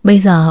 Bây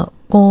giờ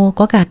cô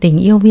có cả tình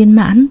yêu viên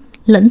mãn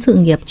lẫn sự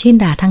nghiệp trên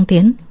đà thăng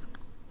tiến.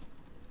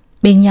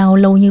 Bên nhau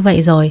lâu như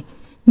vậy rồi,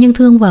 nhưng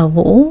Thương và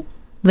Vũ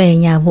về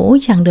nhà Vũ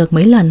chẳng được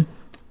mấy lần,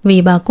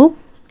 vì bà Cúc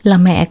là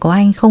mẹ của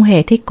anh không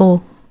hề thích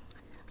cô.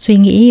 Suy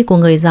nghĩ của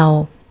người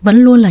giàu vẫn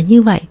luôn là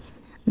như vậy,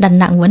 đặt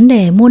nặng vấn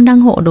đề môn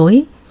đăng hộ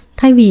đối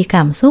thay vì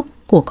cảm xúc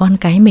của con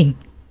cái mình.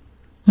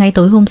 Ngay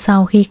tối hôm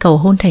sau khi cầu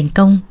hôn thành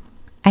công,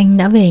 anh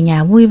đã về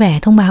nhà vui vẻ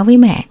thông báo với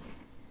mẹ.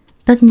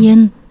 Tất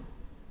nhiên,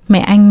 mẹ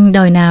anh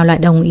đời nào lại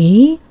đồng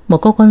ý một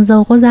cô con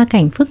dâu có gia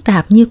cảnh phức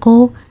tạp như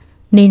cô,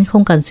 nên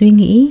không cần suy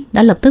nghĩ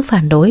đã lập tức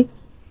phản đối.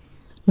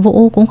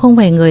 Vũ cũng không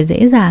phải người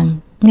dễ dàng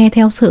nghe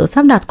theo sự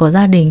sắp đặt của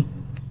gia đình,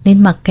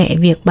 nên mặc kệ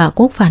việc bà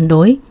Cúc phản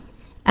đối,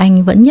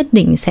 anh vẫn nhất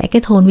định sẽ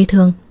kết hôn với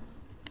Thương.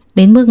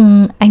 Đến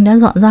mức anh đã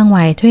dọn ra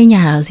ngoài thuê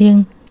nhà ở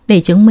riêng để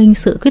chứng minh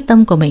sự quyết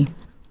tâm của mình.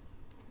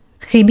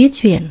 Khi biết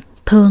chuyện,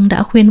 Thương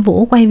đã khuyên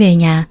Vũ quay về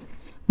nhà,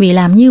 vì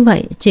làm như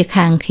vậy chỉ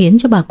càng khiến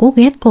cho bà Cúc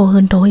ghét cô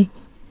hơn thôi.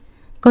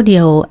 Có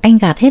điều anh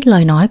gạt hết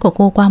lời nói của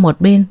cô qua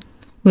một bên,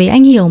 vì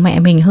anh hiểu mẹ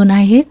mình hơn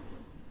ai hết.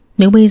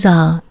 Nếu bây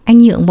giờ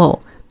anh nhượng bộ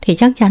thì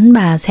chắc chắn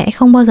bà sẽ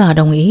không bao giờ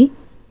đồng ý.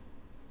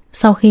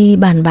 Sau khi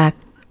bàn bạc,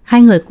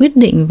 hai người quyết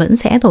định vẫn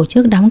sẽ tổ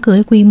chức đám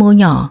cưới quy mô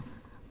nhỏ,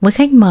 với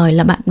khách mời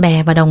là bạn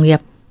bè và đồng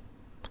nghiệp.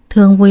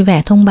 Thương vui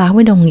vẻ thông báo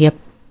với đồng nghiệp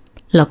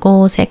là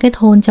cô sẽ kết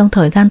hôn trong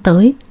thời gian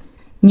tới,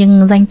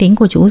 nhưng danh tính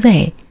của chú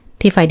rể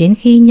thì phải đến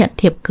khi nhận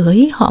thiệp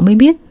cưới họ mới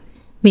biết,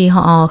 vì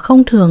họ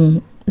không thường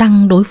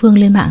đăng đối phương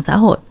lên mạng xã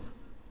hội.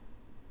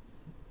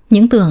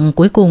 Những tưởng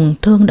cuối cùng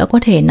Thương đã có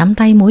thể nắm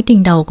tay mối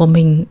tình đầu của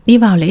mình đi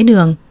vào lễ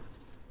đường,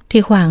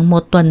 thì khoảng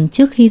một tuần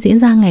trước khi diễn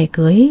ra ngày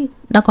cưới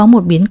đã có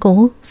một biến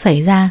cố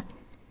xảy ra,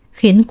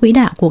 khiến quỹ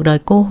đạo cuộc đời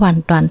cô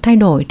hoàn toàn thay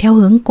đổi theo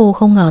hướng cô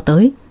không ngờ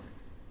tới.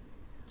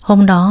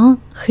 Hôm đó,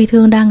 khi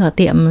Thương đang ở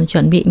tiệm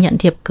chuẩn bị nhận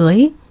thiệp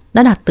cưới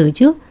đã đặt từ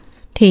trước,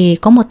 thì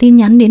có một tin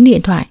nhắn đến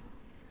điện thoại.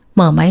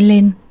 Mở máy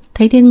lên,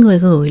 thấy tên người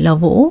gửi là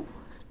Vũ,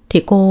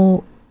 thì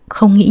cô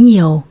không nghĩ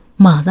nhiều,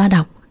 mở ra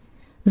đọc.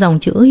 Dòng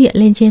chữ hiện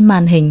lên trên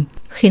màn hình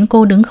khiến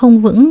cô đứng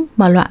không vững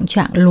mà loạng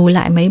choạng lùi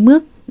lại mấy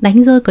bước,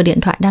 đánh rơi cửa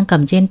điện thoại đang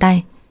cầm trên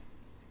tay.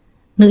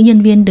 Nữ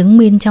nhân viên đứng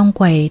bên trong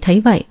quầy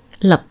thấy vậy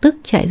lập tức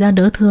chạy ra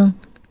đỡ Thương,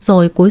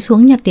 rồi cúi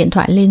xuống nhặt điện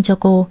thoại lên cho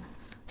cô.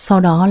 Sau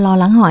đó lo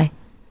lắng hỏi: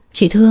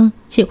 "Chị Thương,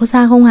 chị có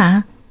sao không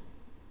hả?"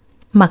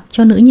 Mặc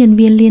cho nữ nhân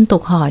viên liên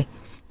tục hỏi,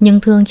 nhưng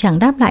Thương chẳng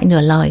đáp lại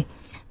nửa lời,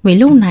 vì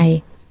lúc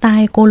này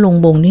tai cô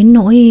lùng bùng đến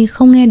nỗi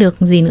không nghe được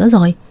gì nữa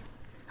rồi.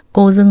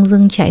 Cô dưng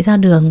dưng chạy ra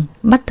đường,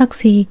 bắt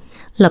taxi,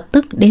 lập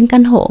tức đến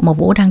căn hộ mà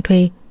Vũ đang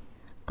thuê.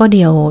 Có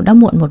điều đã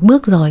muộn một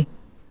bước rồi.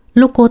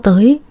 Lúc cô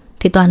tới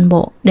thì toàn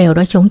bộ đều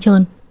đã trống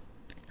trơn.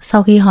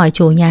 Sau khi hỏi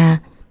chủ nhà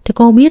thì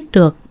cô biết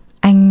được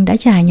anh đã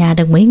trả nhà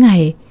được mấy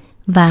ngày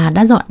và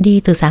đã dọn đi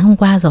từ sáng hôm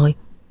qua rồi.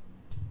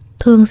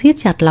 Thương siết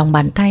chặt lòng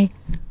bàn tay.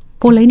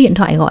 Cô lấy điện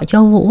thoại gọi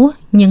cho Vũ,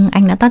 nhưng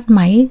anh đã tắt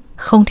máy,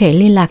 không thể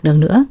liên lạc được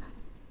nữa.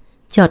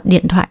 Chợt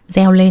điện thoại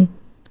reo lên.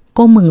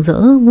 Cô mừng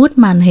rỡ vuốt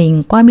màn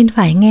hình qua bên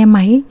phải nghe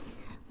máy,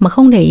 mà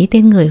không để ý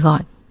tên người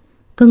gọi,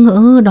 cứ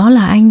ngỡ đó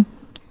là anh.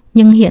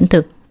 Nhưng hiện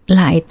thực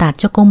lại tạt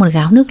cho cô một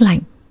gáo nước lạnh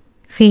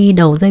khi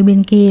đầu dây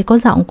bên kia có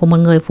giọng của một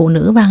người phụ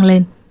nữ vang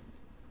lên.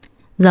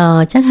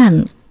 "Giờ chắc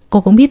hẳn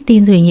cô cũng biết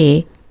tin gì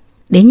nhỉ?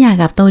 Đến nhà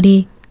gặp tôi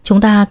đi,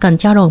 chúng ta cần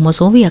trao đổi một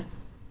số việc."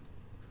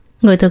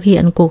 Người thực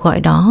hiện cuộc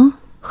gọi đó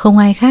không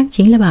ai khác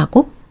chính là bà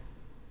Cúc.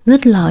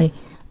 Dứt lời,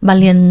 bà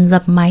liền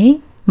dập máy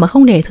mà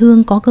không để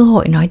Thương có cơ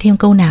hội nói thêm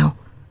câu nào.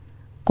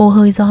 Cô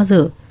hơi do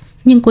dự,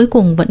 nhưng cuối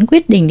cùng vẫn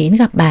quyết định đến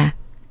gặp bà.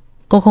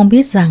 Cô không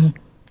biết rằng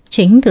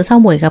chính từ sau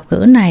buổi gặp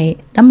gỡ này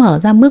đã mở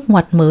ra bước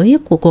ngoặt mới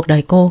của cuộc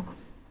đời cô.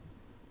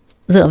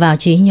 Dựa vào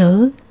trí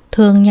nhớ,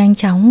 Thương nhanh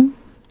chóng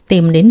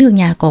tìm đến được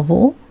nhà của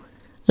Vũ,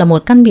 là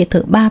một căn biệt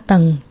thự 3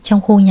 tầng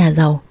trong khu nhà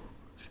giàu.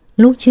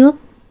 Lúc trước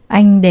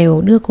anh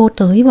đều đưa cô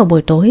tới vào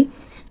buổi tối,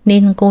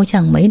 nên cô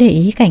chẳng mấy để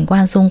ý cảnh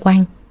quan xung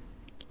quanh.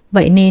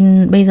 Vậy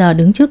nên bây giờ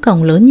đứng trước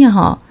cổng lớn nhà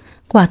họ,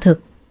 quả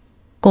thực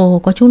cô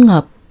có chút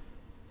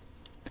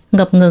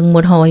ngập ngừng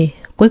một hồi.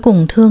 Cuối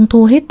cùng Thương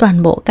thu hết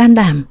toàn bộ can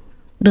đảm,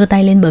 đưa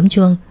tay lên bấm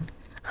chuông.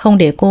 Không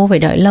để cô phải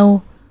đợi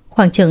lâu,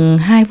 khoảng chừng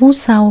 2 phút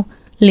sau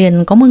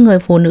liền có một người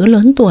phụ nữ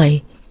lớn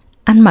tuổi,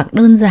 ăn mặc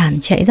đơn giản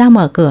chạy ra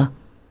mở cửa.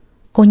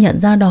 Cô nhận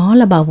ra đó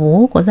là bà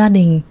vú của gia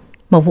đình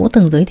mà Vũ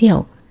từng giới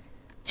thiệu.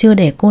 Chưa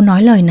để cô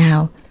nói lời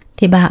nào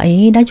thì bà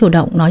ấy đã chủ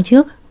động nói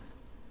trước: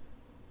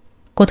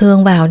 "Cô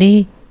Thương vào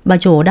đi, bà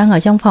chủ đang ở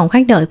trong phòng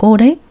khách đợi cô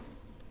đấy."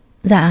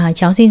 "Dạ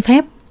cháu xin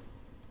phép."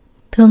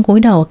 Thương cúi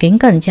đầu kính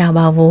cẩn chào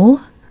bà vú,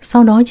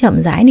 sau đó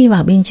chậm rãi đi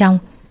vào bên trong.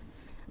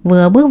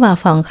 Vừa bước vào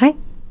phòng khách,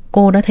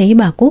 cô đã thấy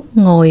bà Cúc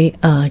ngồi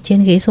ở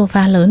trên ghế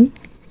sofa lớn,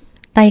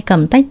 tay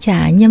cầm tách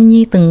trà nhâm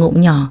nhi từng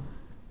ngụm nhỏ.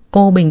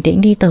 Cô bình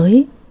tĩnh đi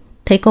tới,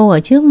 thấy cô ở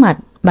trước mặt,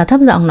 bà thấp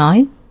giọng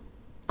nói: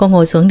 "Cô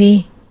ngồi xuống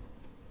đi."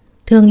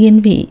 Thương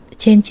yên vị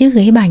trên chiếc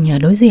ghế bành ở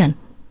đối diện.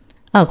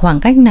 Ở khoảng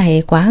cách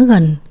này quá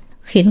gần,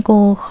 khiến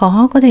cô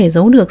khó có thể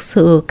giấu được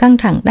sự căng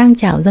thẳng đang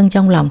trào dâng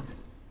trong lòng.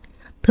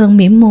 Thương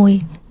mím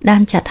môi,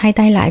 đan chặt hai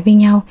tay lại với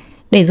nhau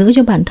để giữ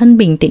cho bản thân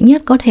bình tĩnh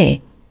nhất có thể.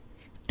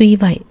 Tuy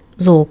vậy,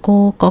 dù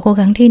cô có cố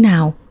gắng thế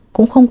nào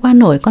cũng không qua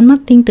nổi con mắt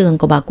tinh tường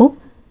của bà Cúc.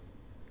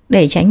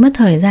 Để tránh mất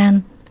thời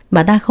gian,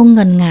 bà ta không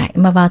ngần ngại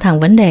mà vào thẳng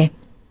vấn đề: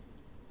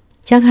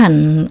 "Chắc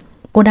hẳn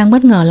cô đang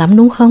bất ngờ lắm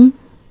đúng không?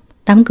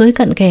 Đám cưới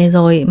cận kề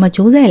rồi mà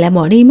chú rể lại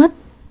bỏ đi mất.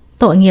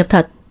 Tội nghiệp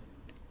thật.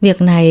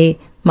 Việc này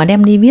mà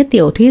đem đi viết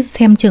tiểu thuyết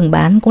xem chừng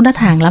bán cũng đắt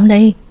hàng lắm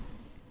đây."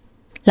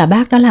 Là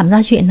bác đã làm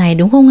ra chuyện này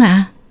đúng không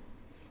ạ?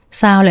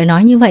 Sao lại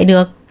nói như vậy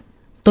được?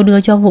 Tôi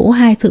đưa cho Vũ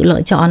hai sự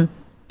lựa chọn.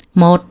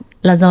 Một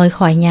là rời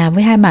khỏi nhà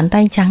với hai bàn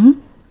tay trắng,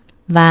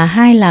 và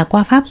hai là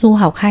qua Pháp du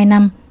học 2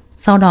 năm,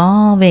 sau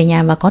đó về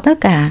nhà và có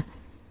tất cả.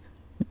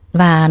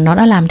 Và nó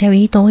đã làm theo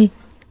ý tôi.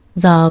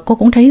 Giờ cô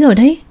cũng thấy rồi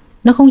đấy,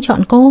 nó không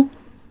chọn cô.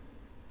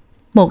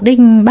 Mục đích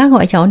bác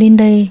gọi cháu đến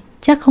đây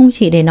chắc không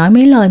chỉ để nói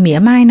mấy lời mỉa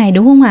mai này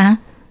đúng không ạ?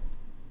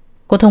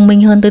 Cô thông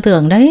minh hơn tôi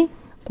tưởng đấy.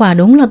 Quả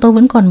đúng là tôi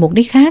vẫn còn mục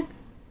đích khác.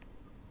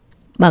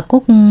 Bà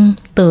Cúc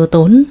từ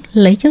tốn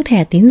lấy chiếc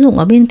thẻ tín dụng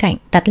ở bên cạnh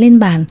đặt lên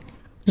bàn,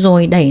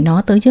 rồi đẩy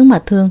nó tới trước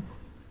mặt Thương.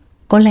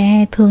 Có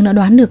lẽ Thương đã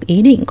đoán được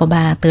ý định của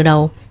bà từ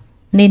đầu,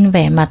 nên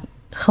vẻ mặt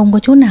không có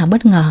chút nào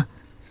bất ngờ.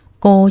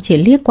 Cô chỉ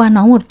liếc qua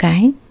nó một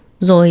cái,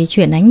 rồi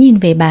chuyển ánh nhìn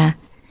về bà.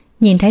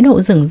 Nhìn thái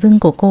độ dửng dưng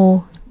của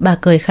cô, bà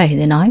cười khẩy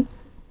rồi nói: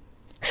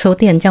 số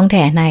tiền trong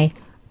thẻ này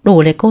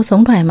đủ để cô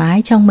sống thoải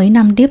mái trong mấy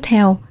năm tiếp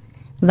theo,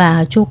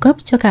 và chu cấp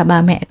cho cả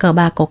bà mẹ cờ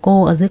bạc của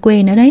cô ở dưới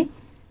quê nữa đấy.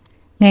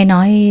 Nghe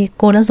nói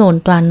cô đã dồn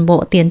toàn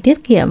bộ tiền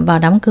tiết kiệm vào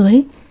đám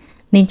cưới,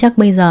 nên chắc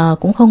bây giờ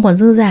cũng không còn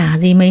dư giả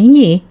gì mấy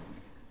nhỉ?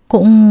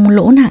 Cũng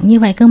lỗ nặng như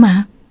vậy cơ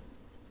mà.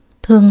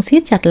 Thương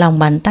siết chặt lòng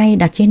bàn tay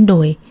đặt trên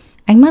đùi.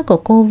 Ánh mắt của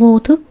cô vô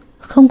thức,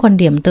 không còn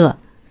điểm tựa.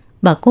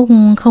 Bà Cúc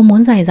không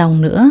muốn dài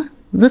dòng nữa,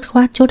 dứt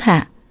khoát chốt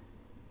hạ: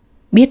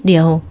 biết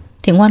điều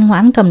thì ngoan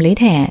ngoãn cầm lấy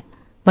thẻ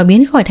và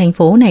biến khỏi thành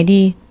phố này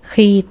đi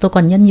khi tôi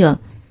còn nhân nhượng.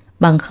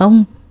 Bằng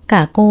không,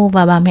 cả cô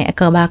và bà mẹ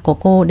cờ bạc của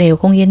cô đều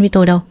không yên với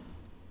tôi đâu.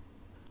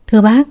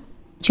 Thưa bác,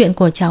 chuyện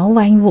của cháu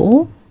và anh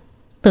Vũ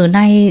từ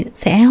nay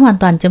sẽ hoàn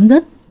toàn chấm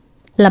dứt.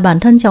 Là bản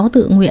thân cháu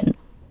tự nguyện,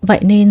 vậy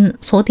nên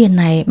số tiền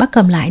này bác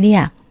cầm lại đi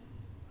ạ.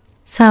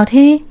 Sao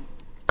thế?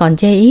 Còn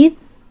chê ít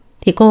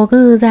thì cô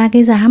cứ ra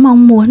cái giá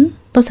mong muốn,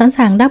 tôi sẵn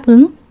sàng đáp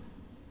ứng.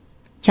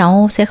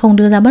 Cháu sẽ không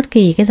đưa ra bất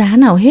kỳ cái giá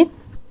nào hết.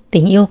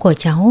 Tình yêu của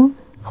cháu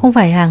không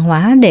phải hàng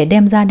hóa để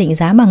đem ra định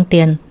giá bằng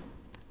tiền,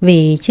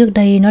 vì trước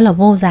đây nó là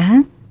vô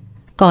giá,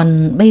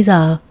 còn bây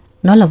giờ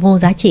nó là vô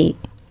giá trị.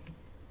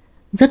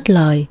 Dứt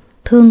lời,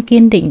 Thương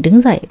kiên định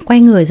đứng dậy, quay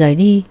người rời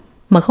đi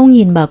mà không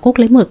nhìn bà Cúc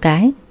lấy một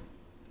cái.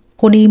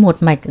 Cô đi một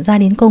mạch ra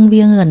đến công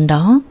viên gần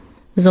đó,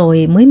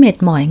 rồi mới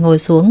mệt mỏi ngồi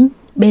xuống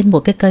bên một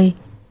cái cây.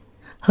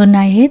 Hơn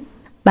ai hết,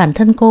 bản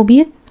thân cô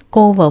biết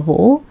cô và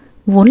Vũ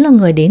vốn là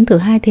người đến từ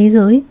hai thế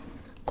giới.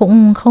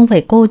 Cũng không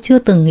phải cô chưa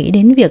từng nghĩ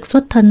đến việc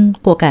xuất thân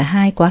của cả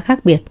hai quá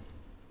khác biệt.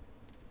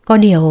 Có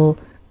điều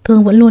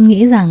Thương vẫn luôn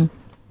nghĩ rằng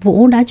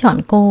Vũ đã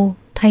chọn cô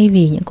thay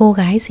vì những cô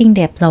gái xinh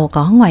đẹp giàu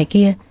có ngoài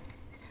kia.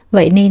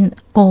 Vậy nên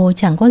cô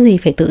chẳng có gì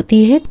phải tự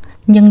ti hết.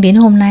 Nhưng đến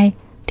hôm nay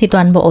thì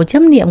toàn bộ chấp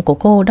niệm của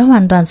cô đã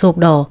hoàn toàn sụp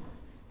đổ.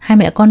 Hai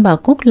mẹ con bà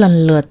Cúc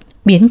lần lượt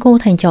biến cô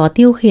thành trò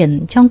tiêu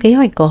khiển trong kế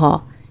hoạch của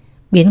họ,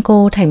 biến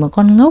cô thành một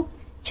con ngốc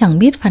chẳng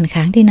biết phản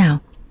kháng thế nào.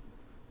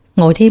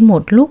 Ngồi thêm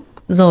một lúc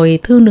rồi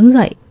Thương đứng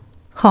dậy,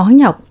 khó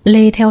nhọc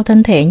lê theo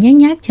thân thể nhếch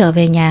nhác trở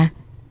về nhà.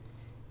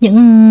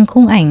 Những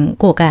khung ảnh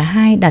của cả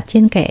hai đặt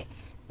trên kệ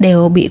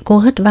đều bị cô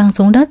hất văng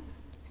xuống đất.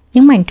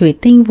 Những mảnh thủy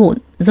tinh vụn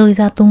rơi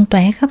ra tung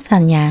tóe khắp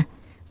sàn nhà,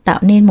 tạo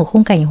nên một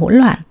khung cảnh hỗn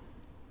loạn.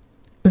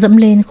 Dẫm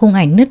lên khung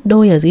ảnh nứt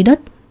đôi ở dưới đất,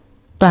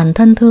 toàn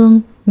thân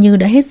Thương như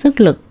đã hết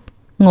sức lực,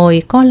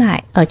 ngồi co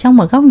lại ở trong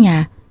một góc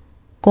nhà.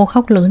 Cô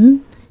khóc lớn,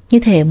 như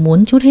thể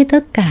muốn trút hết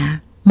tất cả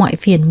mọi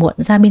phiền muộn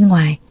ra bên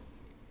ngoài.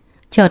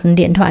 Chợt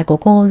điện thoại của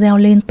cô reo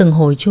lên từng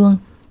hồi chuông,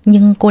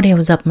 nhưng cô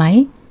đều dập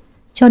máy.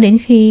 Cho đến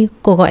khi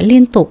cuộc gọi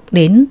liên tục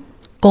đến,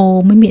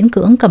 cô mới miễn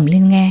cưỡng cầm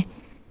lên nghe.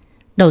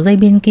 Đầu dây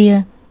bên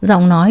kia,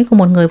 giọng nói của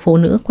một người phụ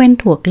nữ quen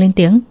thuộc lên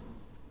tiếng: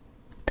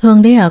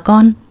 Thương đấy hả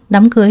con?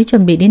 Đám cưới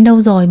chuẩn bị đến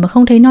đâu rồi mà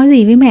không thấy nói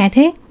gì với mẹ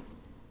thế?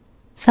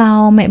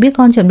 Sao mẹ biết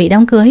con chuẩn bị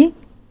đám cưới?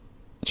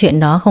 Chuyện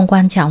đó không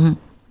quan trọng.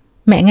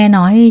 Mẹ nghe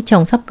nói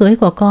chồng sắp cưới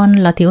của con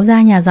là thiếu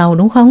gia nhà giàu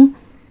đúng không?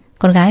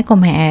 Con gái của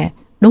mẹ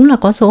đúng là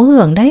có số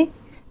hưởng đấy.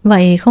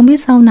 Vậy không biết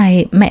sau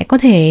này mẹ có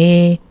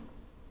thể...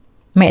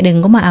 Mẹ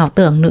đừng có mà ảo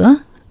tưởng nữa,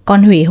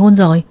 con hủy hôn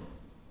rồi.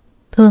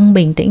 Thương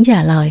bình tĩnh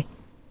trả lời.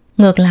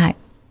 Ngược lại,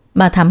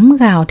 bà Thắm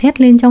gào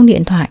thét lên trong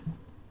điện thoại,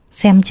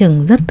 xem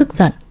chừng rất tức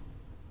giận.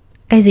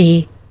 Cái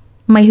gì?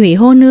 Mày hủy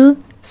hôn ư?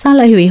 Sao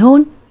lại hủy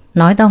hôn?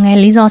 Nói tao nghe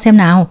lý do xem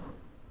nào.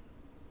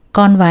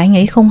 Con và anh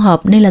ấy không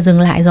hợp nên là dừng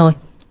lại rồi.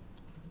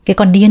 Cái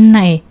con điên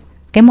này,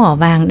 cái mỏ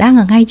vàng đang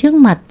ở ngay trước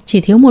mặt,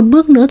 chỉ thiếu một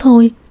bước nữa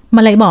thôi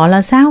mà lại bỏ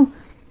là sao?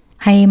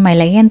 Hay mày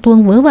lại ghen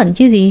tuông vớ vẩn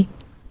chứ gì?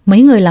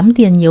 Mấy người lắm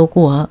tiền nhiều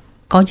của,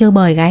 có chơi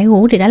bời gái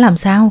gú thì đã làm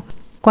sao?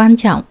 Quan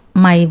trọng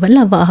mày vẫn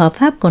là vợ hợp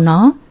pháp của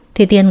nó,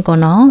 thì tiền của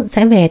nó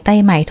sẽ về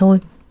tay mày thôi.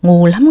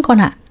 Ngu lắm con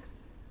ạ.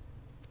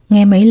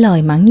 Nghe mấy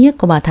lời mắng nhiếc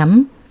của bà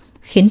Thắm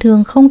khiến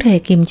Thương không thể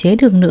kiềm chế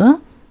được nữa,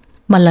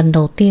 mà lần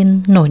đầu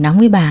tiên nổi nóng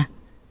với bà.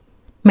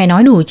 Mẹ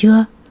nói đủ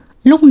chưa?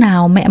 Lúc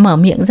nào mẹ mở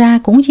miệng ra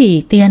cũng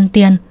chỉ tiền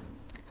tiền.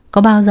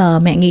 Có bao giờ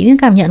mẹ nghĩ đến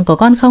cảm nhận của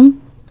con không?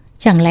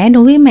 Chẳng lẽ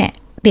đối với mẹ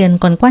tiền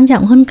còn quan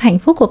trọng hơn hạnh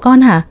phúc của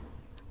con hả?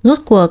 Rốt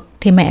cuộc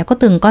thì mẹ có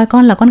từng coi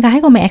con là con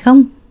gái của mẹ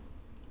không?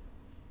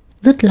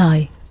 Dứt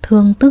lời,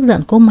 Thương tức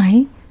giận cúp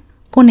máy.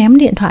 Cô ném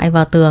điện thoại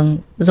vào tường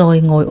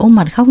rồi ngồi ôm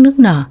mặt khóc nức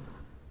nở.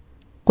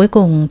 Cuối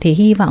cùng thì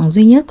hy vọng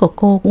duy nhất của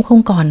cô cũng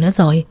không còn nữa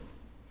rồi.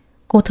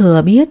 Cô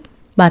thừa biết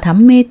bà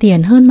Thắm mê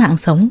tiền hơn mạng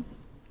sống,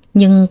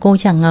 nhưng cô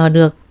chẳng ngờ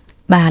được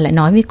bà lại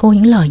nói với cô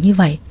những lời như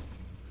vậy.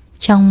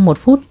 Trong một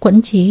phút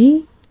quẫn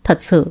trí,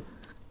 thật sự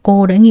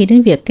cô đã nghĩ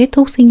đến việc kết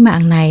thúc sinh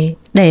mạng này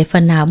để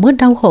phần nào bớt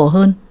đau khổ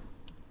hơn.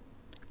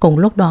 Cùng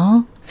lúc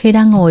đó, khi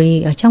đang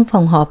ngồi ở trong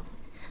phòng họp,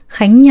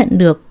 Khánh nhận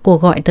được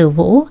cuộc gọi từ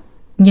Vũ,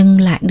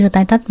 nhưng lại đưa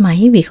tay tắt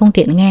máy vì không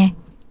tiện nghe.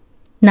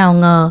 Nào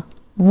ngờ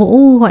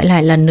Vũ gọi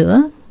lại lần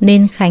nữa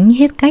nên Khánh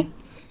hết cách,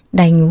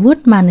 đành vuốt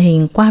màn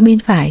hình qua bên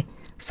phải,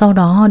 sau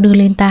đó đưa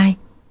lên tai.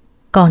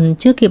 Còn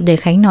chưa kịp để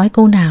Khánh nói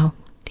câu nào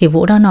thì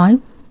Vũ đã nói: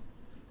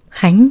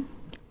 Khánh,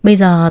 bây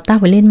giờ tao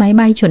phải lên máy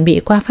bay chuẩn bị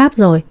qua Pháp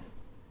rồi.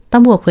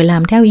 Tao buộc phải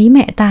làm theo ý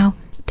mẹ tao,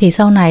 thì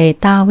sau này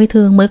tao với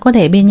Thương mới có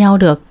thể bên nhau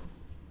được.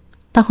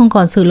 Tao không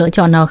còn sự lựa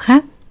chọn nào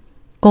khác.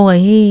 Cô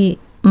ấy,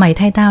 mày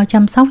thay tao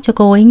chăm sóc cho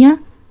cô ấy nhé.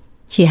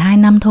 Chỉ 2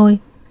 năm thôi,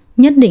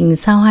 nhất định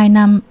sau 2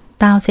 năm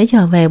tao sẽ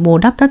trở về bù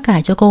đắp tất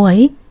cả cho cô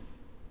ấy.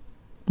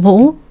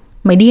 Vũ,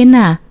 mày điên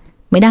à?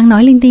 Mày đang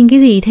nói linh tinh cái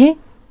gì thế?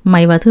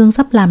 Mày và Thương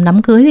sắp làm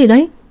đám cưới gì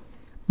đấy.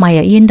 Mày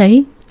ở yên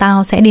đấy,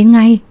 tao sẽ đến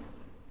ngay.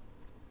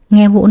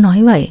 Nghe Vũ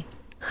nói vậy,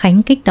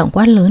 Khánh kích động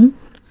quát lớn.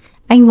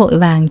 Anh vội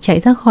vàng chạy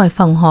ra khỏi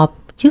phòng họp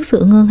trước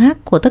sự ngơ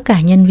ngác của tất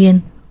cả nhân viên.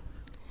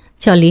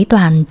 Trợ lý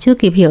Toàn chưa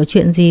kịp hiểu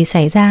chuyện gì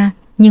xảy ra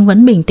nhưng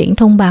vẫn bình tĩnh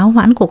thông báo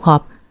hoãn cuộc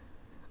họp.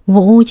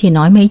 Vũ chỉ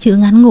nói mấy chữ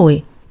ngắn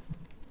ngủi: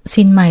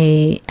 Xin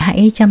mày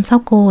hãy chăm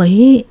sóc cô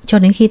ấy cho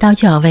đến khi tao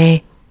trở về.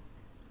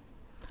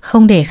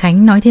 Không để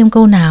Khánh nói thêm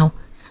câu nào,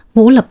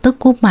 Vũ lập tức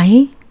cúp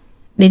máy.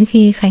 Đến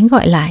khi Khánh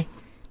gọi lại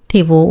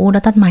thì Vũ đã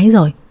tắt máy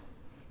rồi.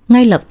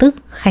 Ngay lập tức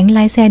Khánh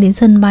lái xe đến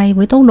sân bay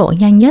với tốc độ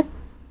nhanh nhất.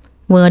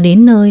 Vừa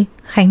đến nơi,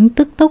 Khánh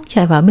tức tốc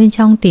chạy vào bên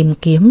trong tìm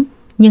kiếm,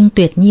 nhưng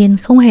tuyệt nhiên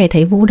không hề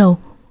thấy Vũ đâu.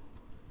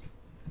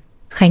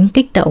 Khánh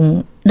kích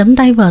động đấm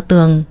tay vào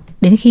tường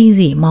đến khi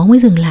rỉ máu mới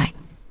dừng lại.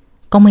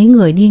 Có mấy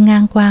người đi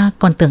ngang qua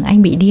còn tưởng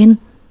anh bị điên.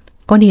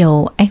 Có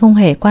điều anh không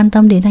hề quan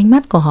tâm đến ánh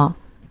mắt của họ.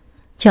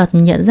 Chợt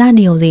nhận ra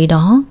điều gì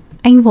đó,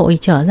 anh vội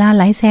trở ra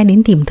lái xe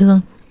đến tìm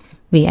Thương,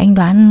 vì anh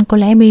đoán có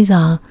lẽ bây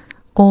giờ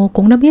cô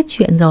cũng đã biết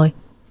chuyện rồi.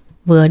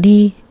 Vừa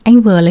đi,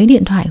 anh vừa lấy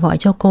điện thoại gọi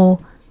cho cô,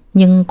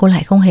 nhưng cô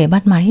lại không hề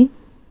bắt máy.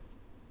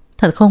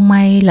 Thật không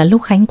may là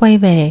lúc Khánh quay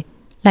về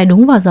lại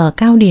đúng vào giờ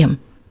cao điểm,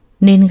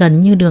 nên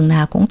gần như đường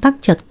nào cũng tắc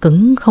chật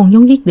cứng không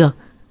nhúc nhích được.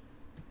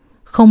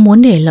 Không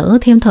muốn để lỡ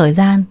thêm thời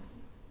gian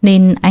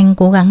nên anh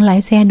cố gắng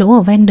lái xe đỗ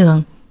ở ven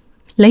đường,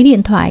 lấy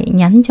điện thoại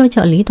nhắn cho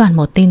trợ lý Toàn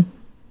một tin: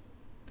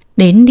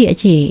 Đến địa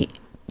chỉ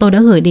tôi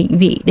đã gửi định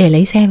vị để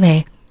lấy xe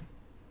về.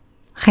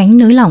 Khánh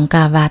nới lỏng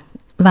cà vạt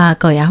và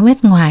cởi áo vest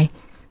ngoài,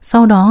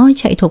 sau đó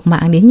chạy thục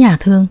mạng đến nhà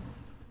Thương.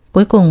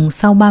 Cuối cùng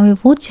sau 30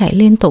 phút chạy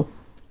liên tục,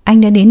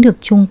 anh đã đến được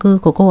chung cư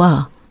của cô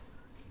ở.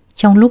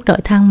 Trong lúc đợi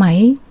thang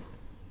máy,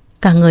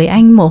 cả người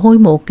anh mồ hôi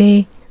mồ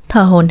kê,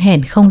 thở hổn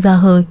hển không ra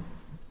hơi.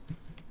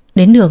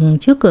 Đến đường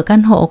trước cửa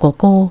căn hộ của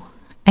cô,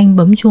 anh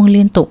bấm chuông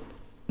liên tục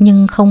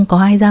nhưng không có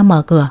ai ra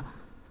mở cửa.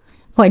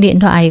 Gọi điện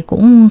thoại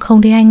cũng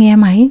không thấy ai nghe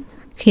máy,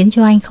 khiến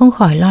cho anh không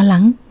khỏi lo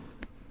lắng.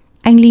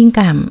 Anh linh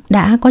cảm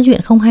đã có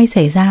chuyện không hay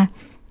xảy ra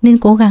nên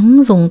cố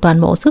gắng dùng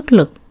toàn bộ sức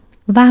lực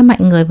va mạnh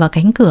người vào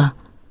cánh cửa.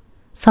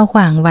 Sau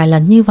khoảng vài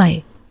lần như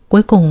vậy,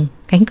 cuối cùng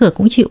cánh cửa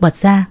cũng chịu bật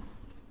ra.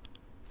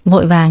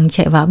 Vội vàng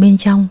chạy vào bên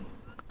trong,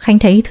 Khánh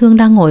thấy Thương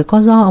đang ngồi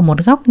co ro ở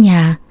một góc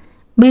nhà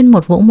bên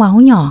một vũng máu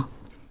nhỏ.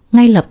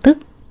 Ngay lập tức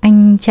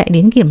anh chạy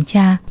đến kiểm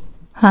tra.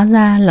 Hóa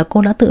ra là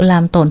cô đã tự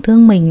làm tổn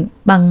thương mình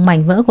bằng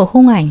mảnh vỡ của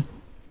khung ảnh.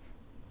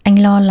 Anh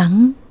lo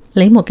lắng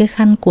lấy một cái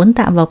khăn cuốn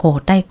tạm vào cổ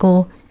tay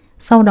cô,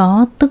 sau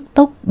đó tức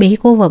tốc bế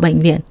cô vào bệnh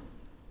viện.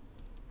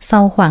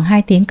 Sau khoảng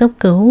 2 tiếng cấp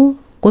cứu,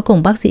 cuối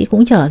cùng bác sĩ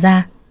cũng trở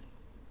ra.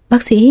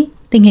 Bác sĩ,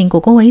 tình hình của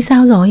cô ấy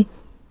sao rồi?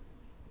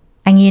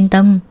 Anh yên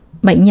tâm,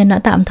 bệnh nhân đã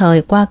tạm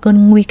thời qua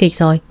cơn nguy kịch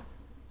rồi.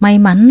 May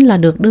mắn là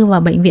được đưa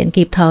vào bệnh viện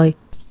kịp thời,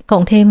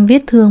 cộng thêm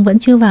vết thương vẫn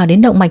chưa vào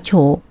đến động mạch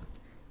chủ.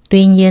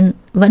 Tuy nhiên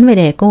vẫn phải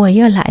để cô ấy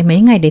ở lại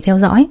mấy ngày để theo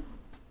dõi.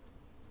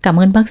 Cảm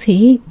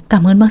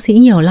ơn bác sĩ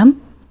nhiều lắm.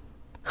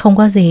 Không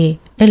có gì,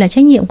 đây là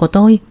trách nhiệm của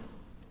tôi.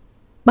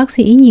 Bác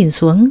sĩ nhìn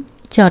xuống,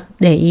 chợt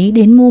để ý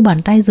đến mu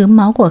bàn tay rướm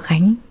máu của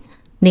Khánh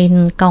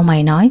nên cau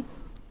mày nói: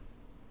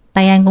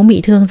 Tay anh cũng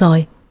bị thương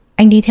rồi,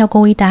 anh đi theo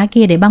cô y tá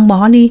kia để băng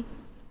bó đi.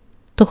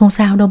 Tôi không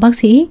sao đâu bác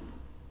sĩ.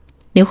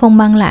 Nếu không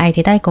băng lại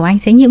thì tay của anh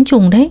sẽ nhiễm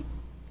trùng đấy.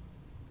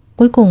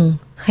 Cuối cùng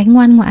Khánh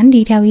ngoan ngoãn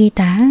đi theo y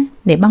tá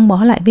để băng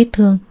bó lại vết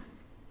thương.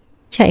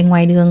 Chạy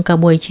ngoài đường cả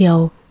buổi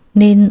chiều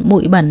nên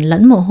bụi bẩn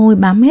lẫn mồ hôi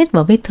bám hết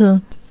vào vết thương.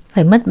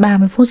 Phải mất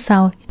 30 phút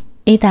sau,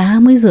 y tá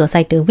mới rửa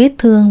sạch được vết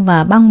thương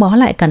và băng bó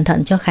lại cẩn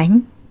thận cho Khánh.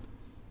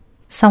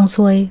 Xong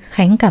xuôi,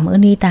 Khánh cảm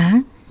ơn y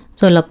tá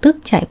rồi lập tức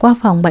chạy qua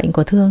phòng bệnh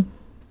của Thương.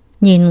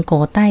 Nhìn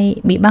cổ tay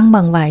bị băng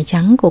bằng vải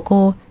trắng của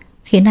cô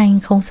khiến anh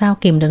không sao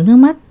kìm được nước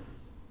mắt.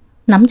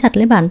 Nắm chặt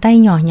lấy bàn tay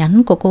nhỏ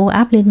nhắn của cô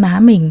áp lên má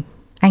mình,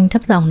 anh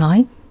thấp giọng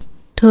nói: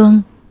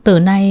 Thương, từ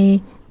nay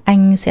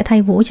anh sẽ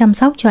thay Vũ chăm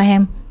sóc cho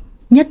em.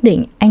 Nhất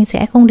định anh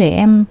sẽ không để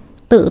em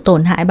tự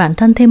tổn hại bản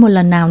thân thêm một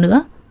lần nào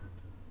nữa.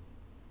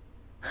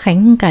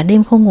 Khánh cả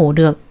đêm không ngủ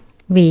được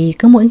vì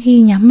cứ mỗi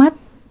khi nhắm mắt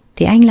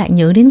thì anh lại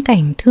nhớ đến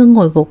cảnh Thương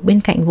ngồi gục bên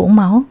cạnh vũng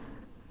máu.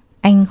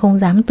 Anh không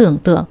dám tưởng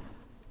tượng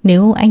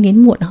nếu anh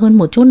đến muộn hơn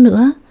một chút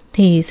nữa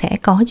thì sẽ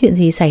có chuyện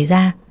gì xảy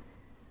ra.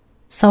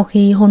 Sau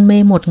khi hôn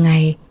mê một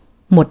ngày,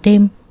 một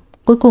đêm,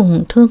 cuối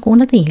cùng Thương cũng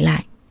đã tỉnh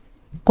lại.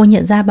 Cô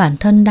nhận ra bản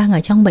thân đang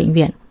ở trong bệnh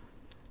viện.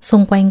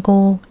 Xung quanh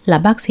cô là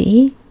bác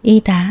sĩ, y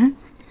tá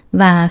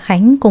và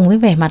Khánh cùng với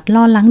vẻ mặt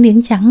lo lắng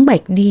đến trắng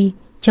bệch đi,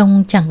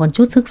 trông chẳng còn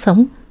chút sức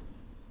sống.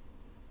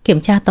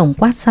 Kiểm tra tổng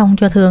quát xong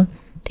cho Thương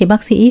thì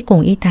bác sĩ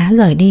cùng y tá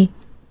rời đi.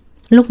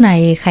 Lúc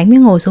này Khánh mới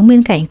ngồi xuống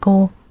bên cạnh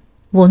cô.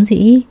 Vốn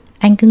dĩ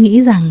anh cứ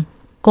nghĩ rằng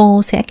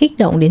cô sẽ kích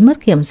động đến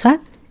mất kiểm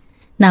soát,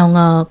 nào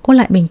ngờ cô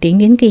lại bình tĩnh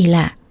đến kỳ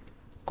lạ.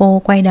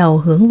 Cô quay đầu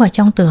hướng vào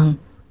trong tường,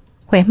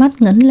 khóe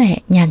mắt ngấn lệ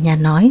nhàn nhạt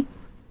nói: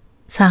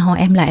 "Sao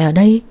em lại ở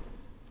đây?"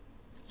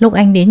 "Lúc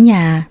anh đến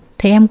nhà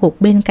thấy em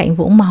gục bên cạnh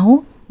vũng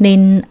máu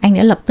nên anh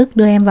đã lập tức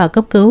đưa em vào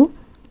cấp cứu."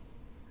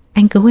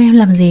 "Anh cứu em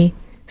làm gì?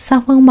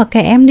 Sao không mặc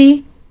kệ em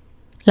đi?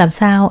 Làm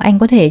sao anh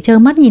có thể trơ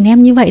mắt nhìn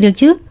em như vậy được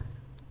chứ?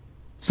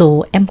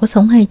 Dù em có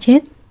sống hay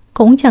chết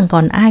cũng chẳng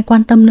còn ai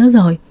quan tâm nữa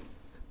rồi.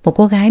 Một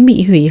cô gái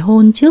bị hủy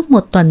hôn trước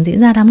một tuần diễn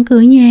ra đám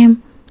cưới như em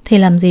thì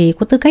làm gì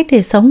có tư cách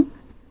để sống.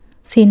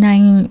 Xin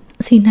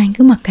anh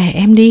cứ mặc kệ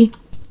em đi."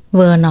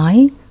 Vừa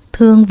nói,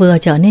 Thương vừa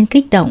trở nên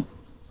kích động.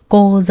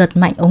 Cô giật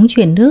mạnh ống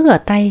truyền nước ở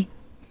tay,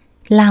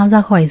 lao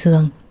ra khỏi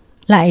giường,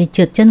 lại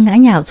trượt chân ngã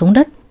nhào xuống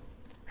đất.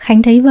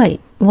 Khánh thấy vậy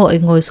vội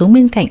ngồi xuống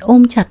bên cạnh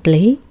ôm chặt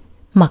lấy,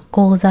 mặc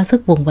cô ra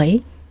sức vùng vẫy.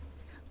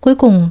 Cuối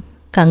cùng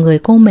cả người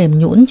cô mềm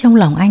nhũn trong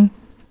lòng anh,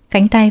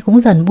 cánh tay cũng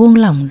dần buông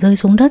lỏng rơi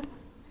xuống đất.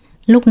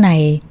 Lúc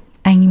này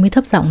anh mới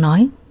thấp giọng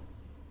nói: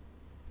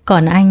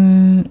 "Còn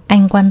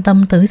anh quan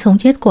tâm tới sống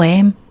chết của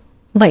em,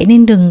 vậy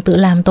nên đừng tự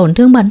làm tổn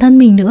thương bản thân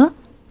mình nữa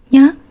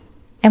nhá.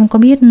 Em có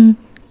biết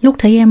lúc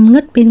thấy em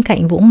ngất bên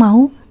cạnh vũng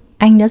máu,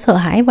 anh đã sợ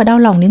hãi và đau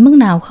lòng đến mức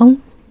nào không?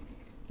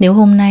 Nếu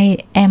hôm nay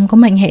em có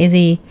mệnh hệ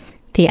gì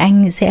thì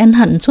anh sẽ ân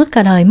hận suốt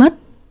cả đời mất.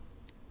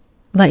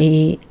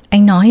 Vậy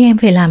anh nói em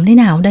phải làm thế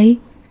nào đây?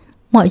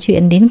 Mọi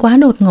chuyện đến quá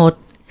đột ngột,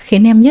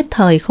 khiến em nhất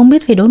thời không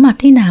biết phải đối mặt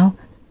thế nào.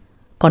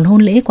 Còn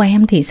hôn lễ của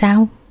em thì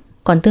sao?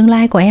 Còn tương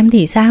lai của em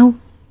thì sao?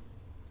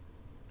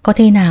 Có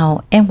thế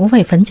nào em cũng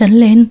phải phấn chấn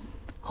lên.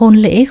 Hôn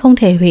lễ không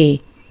thể hủy,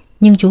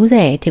 nhưng chú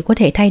rể thì có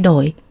thể thay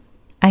đổi.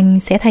 Anh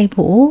sẽ thay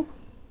Vũ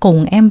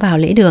cùng em vào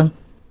lễ đường."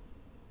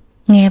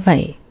 Nghe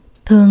vậy,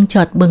 Thương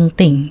chợt bừng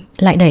tỉnh,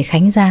 lại đẩy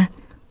Khánh ra.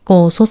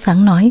 Cô sốt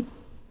sắng nói: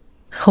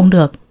 "Không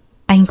được,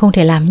 anh không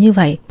thể làm như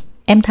vậy.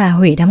 Em thà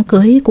hủy đám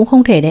cưới cũng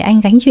không thể để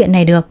anh gánh chuyện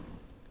này được."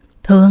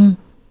 "Thương,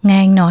 nghe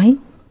anh nói,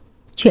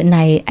 chuyện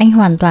này anh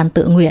hoàn toàn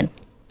tự nguyện.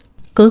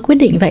 Cứ quyết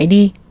định vậy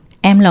đi.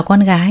 Em là con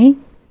gái,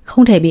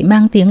 không thể bị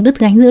mang tiếng đứt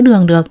gánh giữa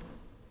đường được."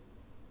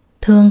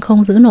 Thương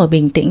không giữ nổi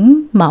bình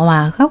tĩnh mà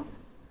òa khóc.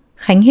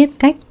 Khánh hết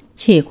cách,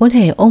 chỉ có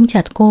thể ôm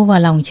chặt cô vào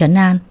lòng trấn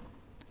an.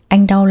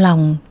 Anh đau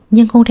lòng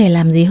nhưng không thể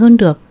làm gì hơn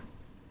được.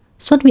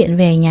 Xuất viện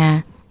về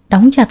nhà,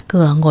 đóng chặt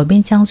cửa ngồi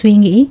bên trong suy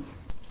nghĩ.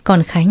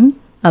 Còn Khánh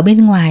ở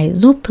bên ngoài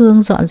giúp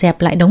Thương dọn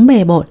dẹp lại đống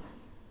bề bộn.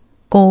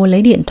 Cô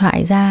lấy điện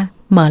thoại ra,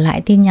 mở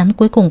lại tin nhắn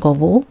cuối cùng của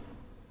Vũ.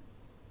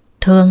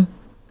 "Thương,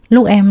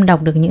 lúc em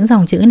đọc được những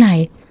dòng chữ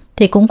này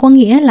thì cũng có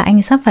nghĩa là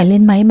anh sắp phải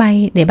lên máy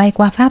bay để bay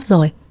qua Pháp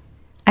rồi.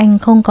 Anh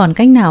không còn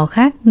cách nào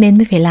khác nên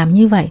mới phải làm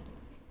như vậy.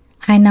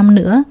 2 năm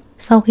nữa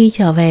sau khi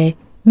trở về,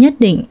 nhất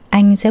định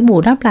anh sẽ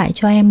bù đắp lại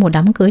cho em một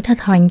đám cưới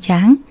thật hoành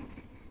tráng.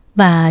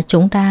 Và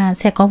chúng ta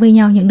sẽ có với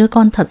nhau những đứa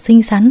con thật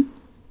xinh xắn.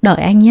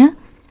 Đợi anh nhé,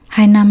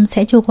 2 năm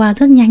sẽ trôi qua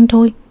rất nhanh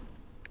thôi."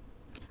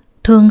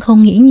 Thương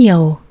không nghĩ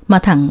nhiều mà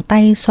thẳng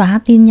tay xóa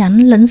tin nhắn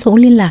lẫn số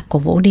liên lạc của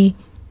Vũ đi.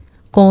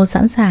 Cô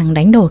sẵn sàng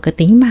đánh đổi cả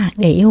tính mạng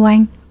để yêu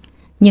anh,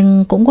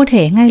 nhưng cũng có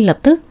thể ngay lập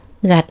tức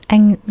gạt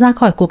anh ra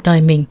khỏi cuộc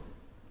đời mình.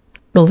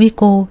 Đối với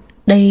cô,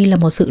 đây là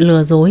một sự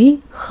lừa dối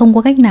không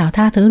có cách nào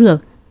tha thứ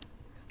được.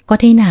 Có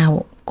thế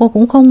nào cô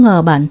cũng không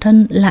ngờ bản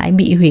thân lại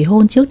bị hủy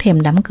hôn trước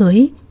thềm đám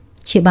cưới,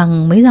 chỉ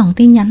bằng mấy dòng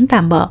tin nhắn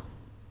tạm bợ.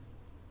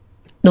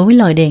 Đối với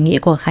lời đề nghị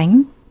của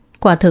Khánh,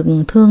 quả thực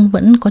Thương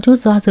vẫn có chút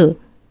do dự.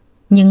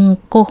 Nhưng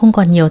cô không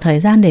còn nhiều thời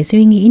gian để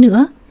suy nghĩ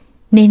nữa,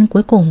 nên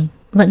cuối cùng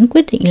vẫn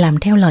quyết định làm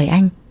theo lời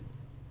anh.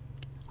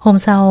 Hôm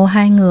sau,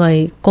 hai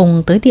người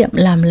cùng tới tiệm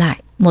làm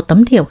lại một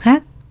tấm thiệp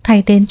khác,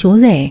 thay tên chú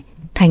rể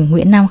thành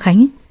Nguyễn Nam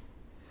Khánh.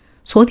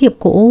 Số thiệp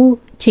cũ,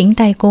 chính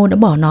tay cô đã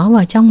bỏ nó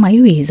vào trong máy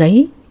hủy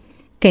giấy.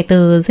 Kể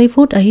từ giây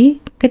phút ấy,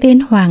 cái tên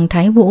Hoàng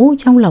Thái Vũ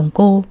trong lòng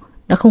cô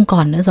đã không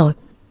còn nữa rồi.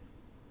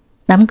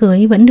 Đám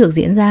cưới vẫn được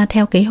diễn ra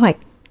theo kế hoạch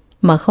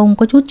mà không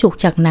có chút trục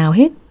trặc nào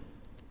hết.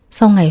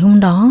 Sau ngày hôm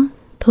đó,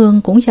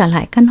 Thương cũng trả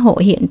lại căn hộ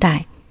hiện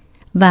tại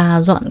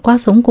và dọn qua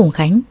sống cùng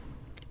Khánh.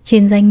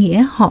 Trên danh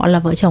nghĩa họ là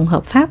vợ chồng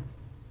hợp pháp,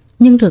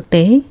 nhưng thực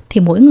tế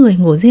thì mỗi người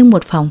ngủ riêng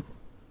một phòng.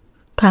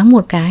 Thoáng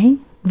một cái,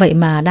 vậy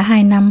mà đã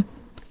 2 năm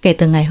kể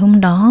từ ngày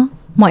hôm đó,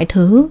 mọi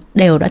thứ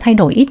đều đã thay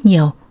đổi ít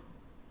nhiều.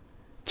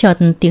 Chợt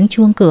tiếng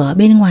chuông cửa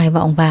bên ngoài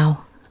vọng vào,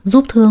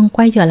 giúp Thương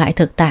quay trở lại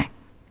thực tại.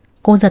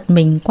 Cô giật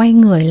mình quay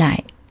người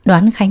lại,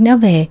 đoán Khánh đã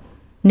về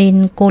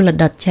nên cô lật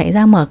đật chạy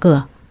ra mở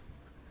cửa.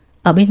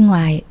 Ở bên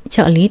ngoài,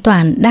 trợ lý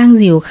Toàn đang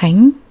dìu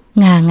Khánh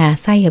ngà ngà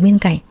say ở bên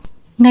cạnh.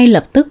 Ngay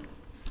lập tức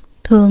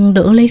Thương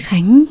đỡ lấy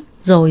Khánh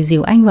rồi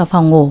dìu anh vào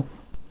phòng ngủ.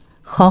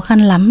 Khó khăn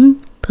lắm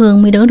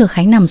Thương mới đỡ được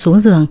Khánh nằm xuống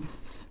giường.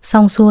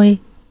 Xong xuôi,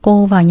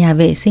 cô vào nhà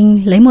vệ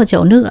sinh lấy một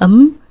chậu nước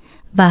ấm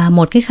và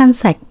một cái khăn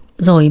sạch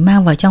rồi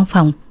mang vào trong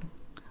phòng.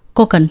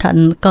 Cô cẩn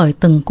thận cởi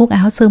từng cúc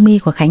áo sơ mi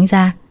của Khánh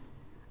ra.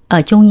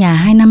 Ở chung nhà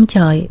 2 năm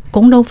trời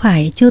cũng đâu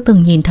phải chưa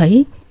từng nhìn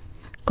thấy.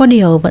 Có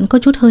điều vẫn có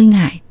chút hơi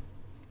ngại.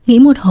 Nghĩ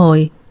một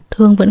hồi,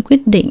 Thương vẫn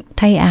quyết định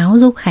thay áo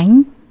giúp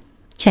Khánh,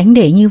 tránh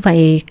để như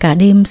vậy cả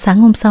đêm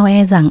sáng hôm sau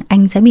e rằng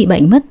anh sẽ bị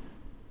bệnh mất.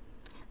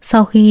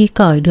 Sau khi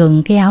cởi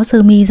đường cái áo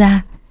sơ mi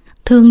ra,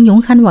 Thương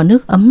nhúng khăn vào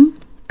nước ấm,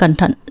 cẩn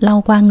thận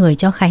lau qua người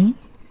cho Khánh.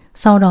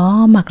 Sau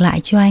đó mặc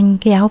lại cho anh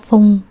cái áo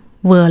phông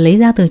vừa lấy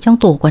ra từ trong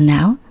tủ quần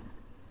áo.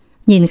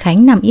 Nhìn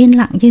Khánh nằm yên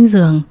lặng trên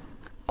giường,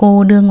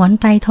 cô đưa ngón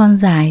tay thon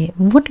dài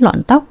vuốt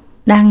lọn tóc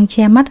đang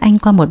che mắt anh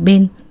qua một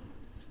bên.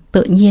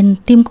 Tự nhiên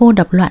tim cô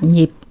đập loạn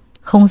nhịp,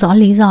 không rõ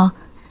lý do.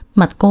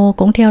 Mặt cô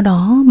cũng theo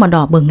đó mà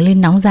đỏ bừng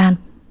lên nóng ran.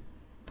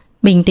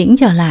 Bình tĩnh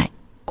trở lại,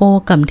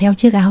 cô cầm theo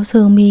chiếc áo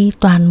sơ mi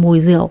toàn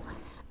mùi rượu,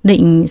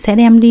 định sẽ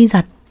đem đi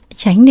giặt,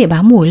 tránh để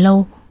bám mùi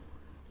lâu.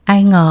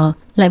 Ai ngờ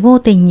lại vô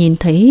tình nhìn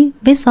thấy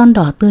vết son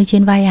đỏ tươi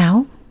trên vai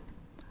áo.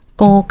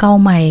 Cô cau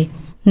mày,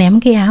 ném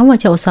cái áo vào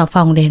chậu xà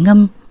phòng để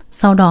ngâm,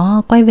 sau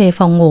đó quay về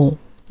phòng ngủ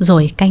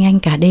rồi canh anh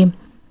cả đêm.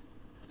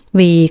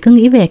 Vì cứ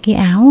nghĩ về cái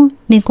áo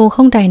nên cô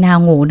không tài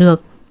nào ngủ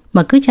được,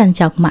 mà cứ trằn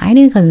trọc mãi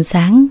đến gần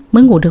sáng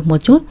mới ngủ được một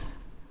chút.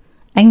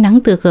 Ánh nắng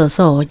từ cửa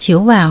sổ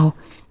chiếu vào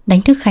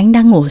đánh thức Khánh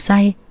đang ngủ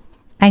say.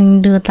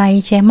 Anh đưa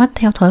tay che mắt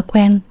theo thói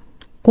quen,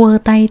 quơ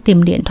tay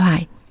tìm điện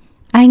thoại.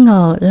 Ai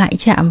ngờ lại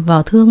chạm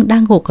vào Thương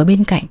đang gục ở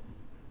bên cạnh.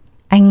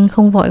 Anh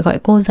không vội gọi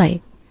cô dậy,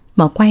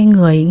 mà quay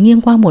người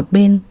nghiêng qua một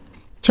bên,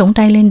 chống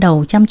tay lên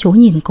đầu chăm chú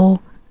nhìn cô.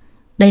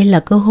 Đây là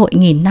cơ hội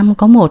nghìn năm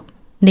có một,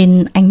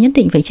 nên anh nhất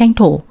định phải tranh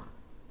thủ.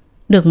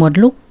 Được một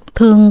lúc,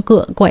 Thương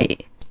cựa quậy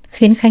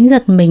khiến Khánh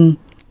giật mình,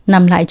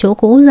 nằm lại chỗ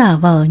cũ giả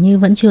vờ như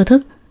vẫn chưa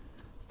thức.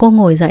 Cô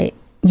ngồi dậy,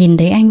 nhìn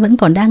thấy anh vẫn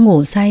còn đang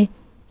ngủ say,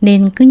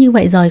 nên cứ như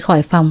vậy rời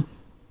khỏi phòng.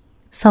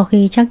 Sau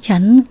khi chắc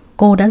chắn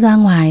cô đã ra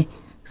ngoài,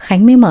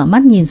 Khánh mới mở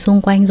mắt nhìn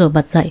xung quanh rồi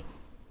bật dậy.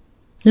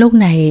 Lúc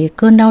này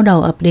cơn đau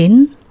đầu ập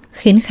đến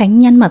khiến Khánh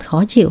nhăn mặt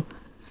khó chịu.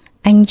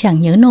 Anh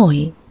chẳng nhớ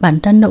nổi bản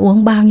thân đã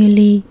uống bao nhiêu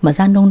ly mà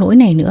ra nông nỗi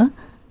này nữa.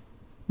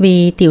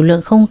 Vì tiểu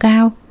lượng không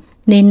cao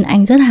nên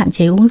anh rất hạn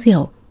chế uống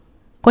rượu.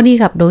 Có đi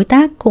gặp đối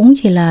tác cũng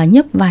chỉ là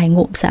nhấp vài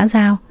ngụm xã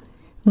giao.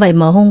 Vậy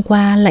mà hôm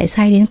qua lại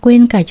say đến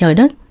quên cả trời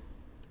đất.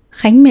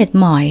 Khánh mệt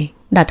mỏi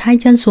đặt 2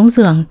 chân xuống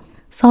giường,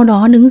 sau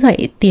đó đứng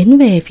dậy tiến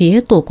về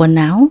phía tủ quần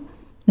áo,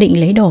 định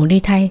lấy đồ đi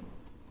thay.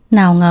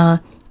 Nào ngờ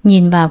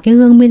nhìn vào cái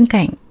gương bên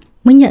cạnh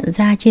mới nhận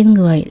ra trên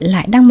người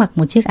lại đang mặc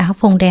một chiếc áo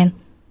phông đen.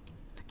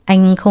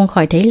 Anh không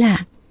khỏi thấy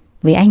lạ,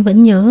 vì anh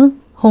vẫn nhớ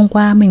hôm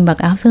qua mình mặc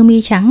áo sơ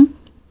mi trắng.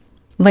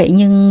 Vậy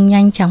nhưng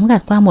nhanh chóng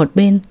gạt qua một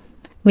bên,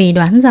 vì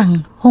đoán rằng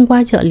hôm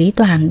qua trợ lý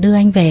Toàn đưa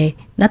anh về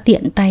đã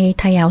tiện tay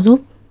thay áo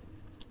giúp.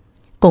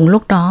 Cùng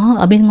lúc đó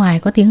ở bên ngoài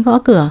có tiếng gõ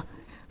cửa.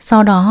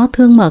 Sau đó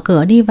Thương mở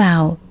cửa đi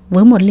vào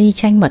với một ly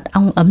chanh mật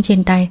ong ấm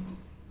trên tay.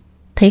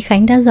 Thấy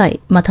Khánh đã dậy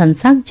mà thần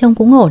sắc trông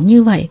cũng ổn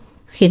như vậy,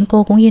 khiến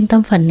cô cũng yên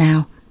tâm phần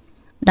nào.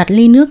 Đặt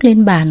ly nước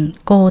lên bàn,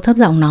 cô thấp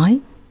giọng nói: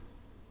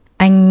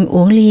 "Anh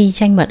uống ly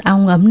chanh mật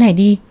ong ấm này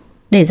đi,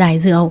 để giải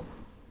rượu.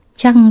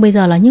 Chắc bây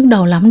giờ là nhức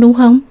đầu lắm đúng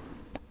không?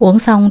 Uống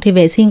xong thì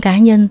vệ sinh cá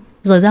nhân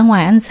rồi ra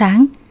ngoài ăn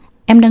sáng.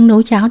 Em đang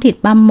nấu cháo thịt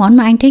băm, món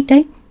mà anh thích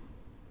đấy."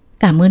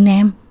 "Cảm ơn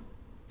em.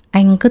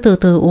 Anh cứ từ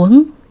từ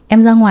uống,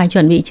 em ra ngoài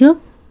chuẩn bị trước."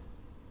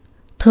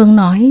 Thương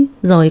nói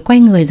rồi quay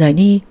người rời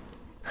đi.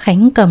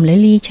 Khánh cầm lấy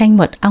ly chanh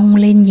mật ong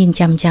lên nhìn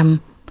chằm chằm,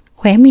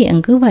 khóe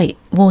miệng cứ vậy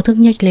vô thức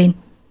nhếch lên.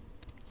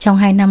 Trong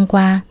 2 năm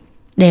qua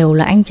đều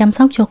là anh chăm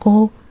sóc cho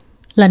cô,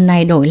 lần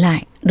này đổi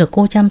lại được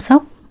cô chăm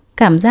sóc,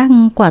 cảm giác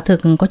quả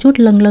thực có chút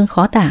lâng lâng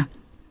khó tả.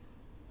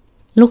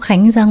 Lúc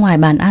Khánh ra ngoài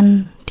bàn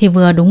ăn thì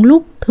vừa đúng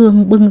lúc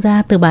Thương bưng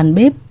ra từ bàn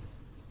bếp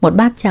một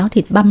bát cháo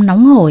thịt băm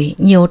nóng hổi,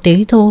 nhiều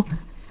tí thô,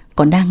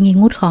 còn đang nghi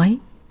ngút khói.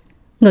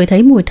 Ngửi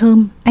thấy mùi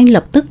thơm, anh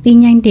lập tức đi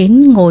nhanh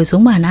đến ngồi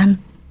xuống bàn ăn.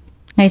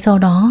 Ngay sau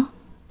đó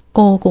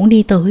cô cũng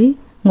đi tới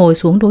ngồi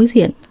xuống đối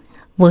diện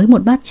với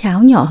một bát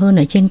cháo nhỏ hơn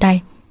ở trên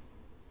tay.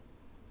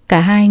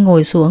 Cả hai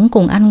ngồi xuống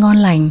cùng ăn ngon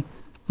lành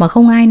mà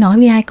không ai nói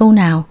với ai câu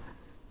nào.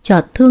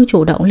 Chợt Thương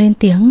chủ động lên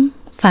tiếng,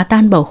 phá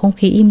tan bầu không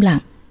khí im lặng: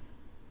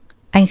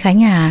 "Anh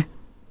Khánh à,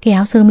 cái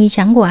áo sơ mi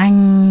trắng của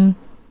anh..."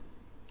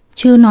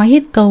 Chưa nói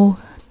hết câu,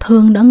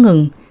 Thương đã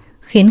ngừng,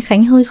 khiến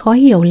Khánh hơi khó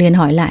hiểu, liền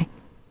hỏi lại: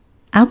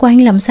 "Áo của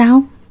anh làm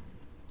sao?"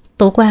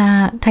 "Tối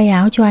qua thay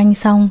áo cho anh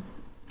xong,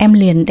 em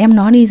liền đem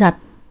nó đi giặt.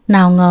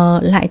 Nào ngờ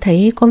lại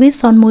thấy có vết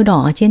son môi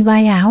đỏ trên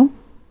vai áo.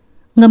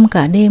 Ngâm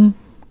cả đêm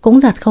cũng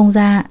giặt không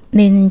ra,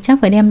 nên chắc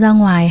phải đem ra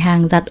ngoài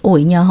hàng giặt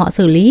ủi nhờ họ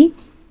xử lý."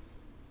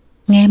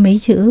 Nghe mấy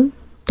chữ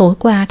 "tối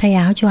qua thay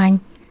áo cho anh",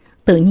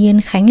 tự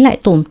nhiên Khánh lại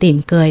tủm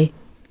tỉm cười.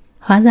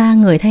 Hóa ra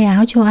người thay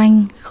áo cho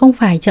anh không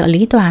phải trợ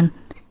lý Toàn,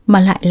 mà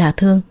lại là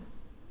Thương.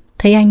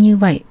 Thấy anh như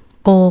vậy,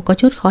 cô có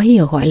chút khó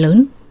hiểu gọi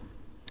lớn: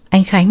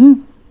 "Anh Khánh,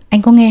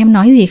 anh có nghe em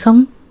nói gì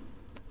không?"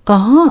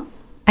 "Có,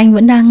 anh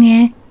vẫn đang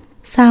nghe.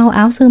 Sao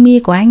áo sơ mi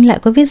của anh lại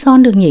có vết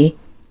son được nhỉ?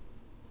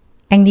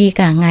 Anh đi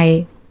cả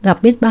ngày,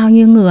 gặp biết bao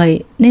nhiêu người,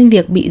 nên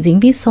việc bị dính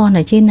vết son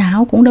ở trên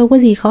áo cũng đâu có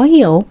gì khó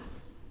hiểu.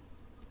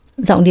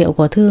 Giọng điệu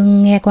của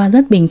Thương nghe qua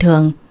rất bình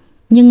thường,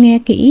 nhưng nghe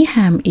kỹ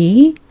hàm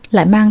ý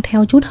lại mang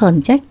theo chút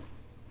hờn trách.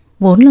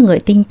 Vốn là người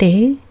tinh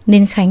tế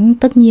nên Khánh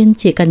tất nhiên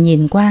chỉ cần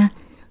nhìn qua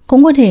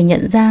cũng có thể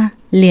nhận ra,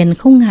 liền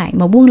không ngại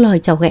mà buông lời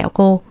chọc ghẹo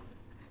cô.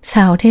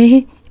 Sao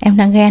thế? Em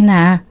đang ghen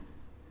à?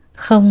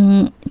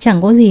 Không,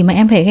 chẳng có gì mà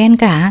em phải ghen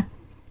cả.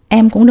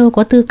 Em cũng đâu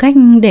có tư cách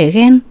để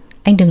ghen.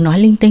 Anh đừng nói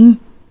linh tinh.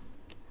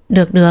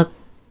 Được,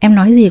 em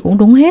nói gì cũng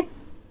đúng hết.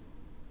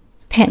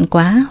 Thẹn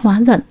quá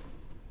hóa giận,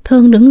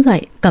 Thương đứng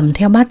dậy cầm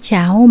theo bát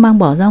cháo mang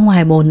bỏ ra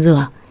ngoài bồn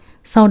rửa,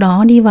 sau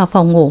đó đi vào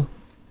phòng ngủ.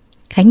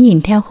 Khánh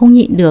nhìn theo không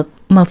nhịn được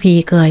mà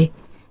phì cười,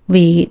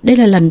 vì đây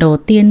là lần đầu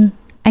tiên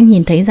anh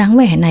nhìn thấy dáng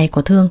vẻ này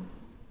của Thương.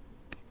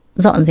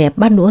 Dọn dẹp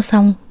bát đũa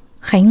xong,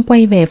 Khánh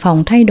quay về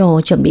phòng thay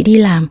đồ chuẩn bị đi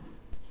làm.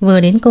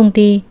 Vừa đến công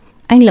ty,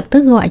 anh lập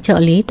tức gọi trợ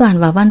lý Toàn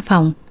vào văn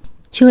phòng.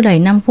 Chưa đầy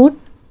 5 phút,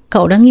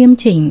 cậu đã nghiêm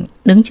chỉnh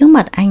đứng trước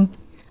mặt anh.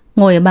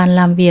 Ngồi ở bàn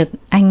làm việc,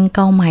 anh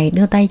cau mày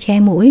đưa tay che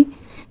mũi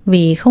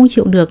vì không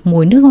chịu được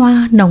mùi nước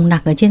hoa nồng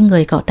nặc ở trên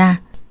người cậu ta.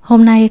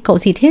 Hôm nay cậu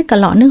xịt hết cả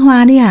lọ nước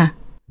hoa đi à?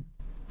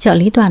 Trợ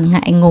lý Toàn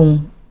ngại ngùng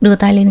đưa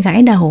tay lên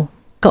gãi đầu.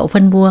 Cậu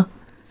phân bua.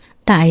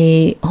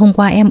 Tại hôm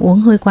qua em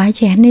uống hơi quá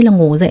chén nên là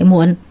ngủ dậy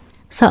muộn.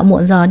 Sợ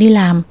muộn giờ đi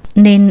làm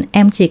nên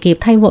em chỉ kịp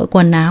thay vội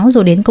quần áo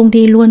rồi đến công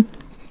ty luôn.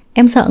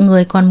 Em sợ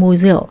người còn mùi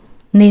rượu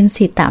nên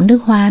xịt tạm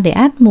nước hoa để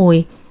át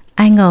mùi.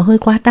 Ai ngờ hơi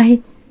quá tay.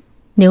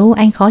 Nếu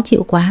anh khó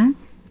chịu quá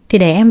thì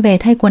để em về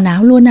thay quần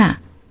áo luôn ạ.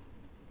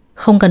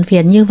 Không cần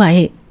phiền như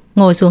vậy.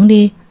 Ngồi xuống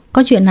đi,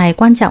 có chuyện này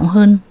quan trọng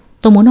hơn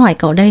tôi muốn hỏi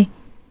cậu đây.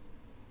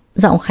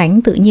 Giọng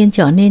Khánh tự nhiên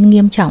trở nên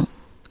nghiêm trọng,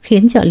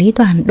 khiến trợ lý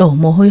Toàn đổ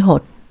mồ hôi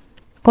hột.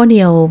 Có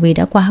điều vì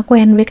đã quá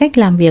quen với cách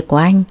làm việc của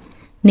anh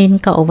nên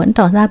cậu vẫn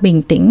tỏ ra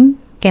bình tĩnh,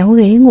 kéo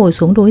ghế ngồi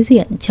xuống đối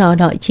diện chờ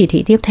đợi chỉ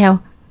thị tiếp theo.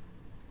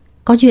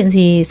 Có chuyện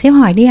gì sếp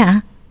hỏi đi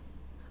ạ?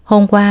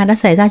 Hôm qua đã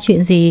xảy ra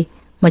chuyện gì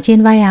mà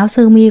trên vai áo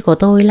sơ mi của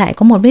tôi lại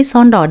có một vết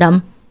son đỏ đậm?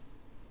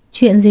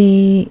 Chuyện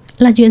gì?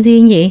 Là chuyện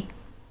gì nhỉ?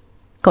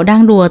 Cậu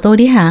đang đùa tôi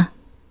đi hả?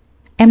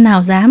 Em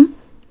nào dám.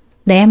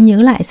 Để em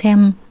nhớ lại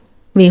xem,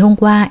 vì hôm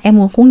qua em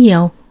uống cũng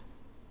nhiều.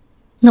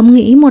 Ngẫm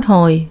nghĩ một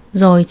hồi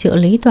rồi trợ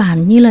lý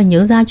Toàn như là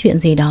nhớ ra chuyện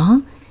gì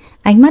đó,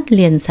 ánh mắt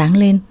liền sáng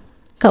lên.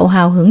 Cậu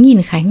hào hứng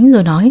nhìn Khánh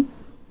rồi nói: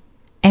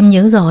 Em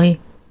nhớ rồi.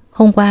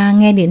 Hôm qua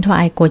nghe điện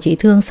thoại của chị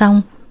Thương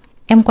xong,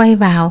 em quay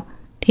vào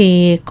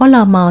thì có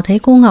lờ mờ thấy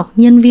cô Ngọc,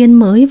 nhân viên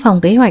mới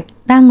phòng kế hoạch,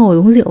 đang ngồi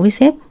uống rượu với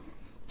sếp.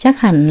 Chắc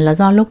hẳn là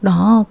do lúc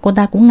đó cô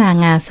ta cũng ngà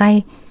ngà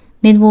say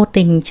nên vô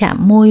tình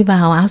chạm môi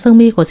vào áo sơ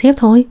mi của sếp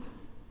thôi.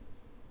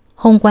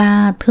 Hôm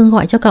qua Thương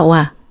gọi cho cậu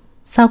à?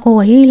 Sao cô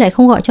ấy lại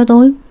không gọi cho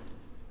tôi?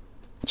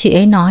 Chị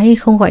ấy nói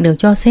không gọi được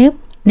cho sếp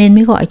nên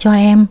mới gọi cho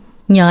em,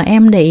 nhờ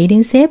em để ý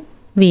đến sếp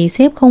vì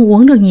sếp không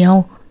uống được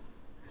nhiều.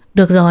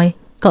 Được rồi,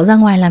 cậu ra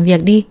ngoài làm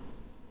việc đi.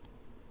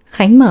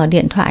 Khánh mở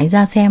điện thoại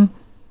ra xem.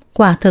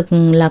 Quả thực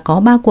là có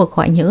 3 cuộc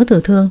gọi nhỡ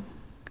từ Thương.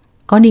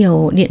 Có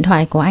điều điện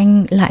thoại của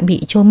anh lại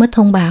bị trôi mất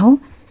thông báo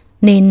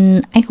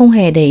nên anh không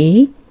hề để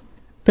ý.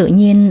 Tự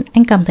nhiên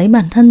anh cảm thấy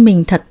bản thân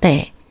mình thật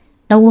tệ,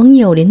 đã uống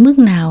nhiều đến mức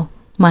nào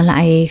mà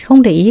lại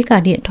không để ý cả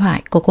điện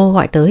thoại của cô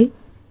gọi tới.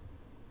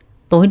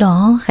 Tối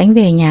đó Khánh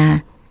về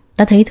nhà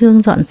đã thấy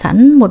Thương dọn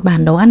sẵn một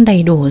bàn đồ ăn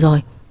đầy đủ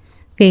rồi.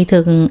 Kỳ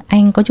thực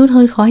anh có chút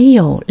hơi khó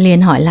hiểu,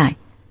 liền hỏi lại: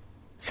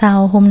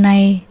 Sao hôm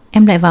nay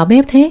em lại vào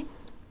bếp thế?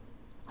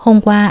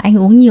 Hôm qua anh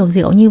uống nhiều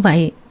rượu như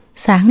vậy,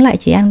 sáng lại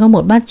chỉ ăn có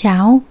một bát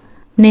cháo,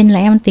 nên là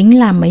em tính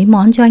làm mấy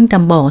món cho anh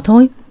tầm bổ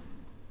thôi.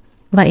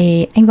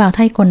 Vậy anh vào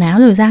thay quần áo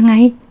rồi ra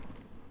ngay.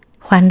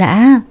 Khoan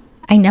đã,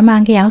 anh đã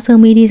mang cái áo sơ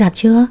mi đi giặt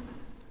chưa?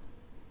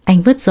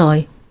 Anh vứt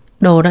rồi,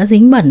 đồ đã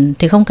dính bẩn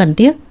thì không cần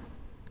tiếc.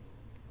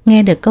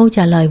 Nghe được câu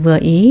trả lời vừa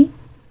ý,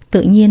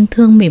 tự nhiên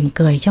Thương mỉm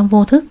cười trong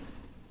vô thức.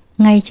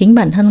 Ngay chính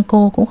bản thân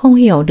cô cũng không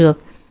hiểu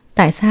được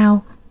tại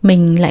sao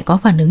mình lại có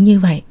phản ứng như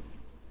vậy.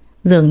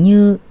 Dường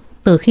như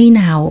từ khi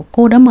nào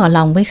cô đã mở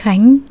lòng với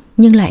Khánh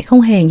nhưng lại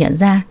không hề nhận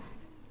ra.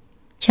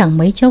 Chẳng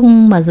mấy chốc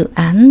mà dự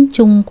án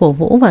chung của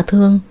Vũ và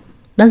Thương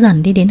đã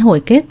dần đi đến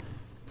hồi kết.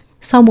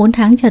 Sau 4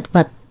 tháng chật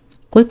vật,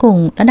 cuối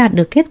cùng đã đạt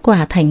được kết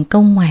quả thành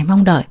công ngoài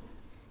mong đợi.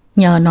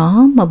 Nhờ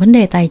nó mà vấn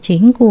đề tài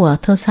chính của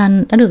Thơ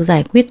Săn đã được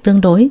giải quyết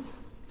tương đối.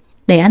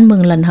 Để ăn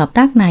mừng lần hợp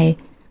tác này,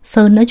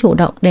 Sơn đã chủ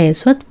động đề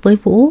xuất với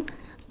Vũ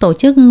tổ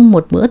chức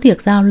một bữa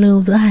tiệc giao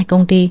lưu giữa hai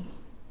công ty.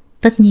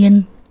 Tất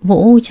nhiên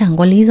Vũ chẳng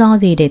có lý do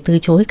gì để từ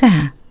chối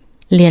cả,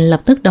 liền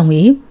lập tức đồng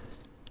ý.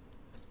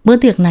 Bữa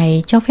tiệc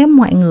này cho phép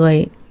mọi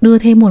người đưa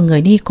thêm một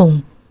người đi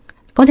cùng,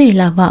 có thể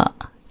là vợ,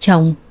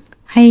 chồng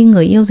hay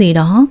người yêu gì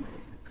đó,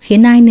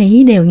 khiến ai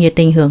nấy đều nhiệt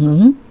tình hưởng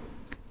ứng.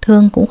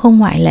 Thương cũng không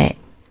ngoại lệ.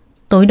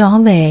 Tối đó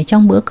về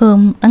trong bữa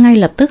cơm đã ngay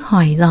lập tức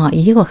hỏi dò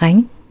ý của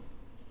Khánh.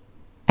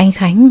 Anh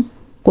Khánh,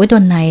 cuối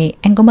tuần này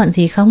anh có bận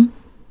gì không?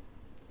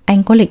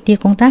 Anh có lịch đi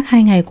công tác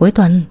 2 ngày cuối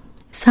tuần.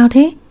 Sao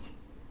thế?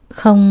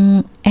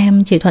 Không,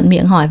 em chỉ thuận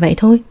miệng hỏi vậy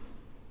thôi.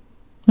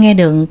 Nghe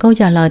được câu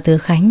trả lời từ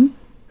Khánh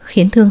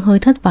khiến Thương hơi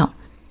thất vọng.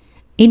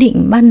 Ý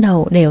định ban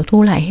đầu đều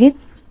thu lại hết.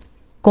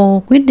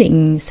 Cô quyết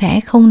định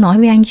sẽ không nói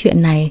với anh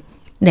chuyện này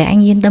để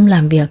anh yên tâm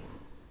làm việc.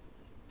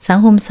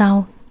 Sáng hôm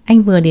sau,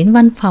 anh vừa đến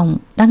văn phòng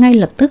đã ngay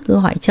lập tức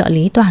gọi trợ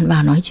lý Toàn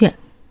vào nói chuyện.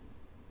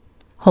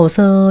 Hồ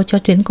sơ cho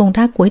chuyến công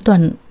tác cuối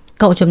tuần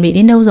cậu chuẩn bị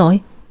đến đâu rồi?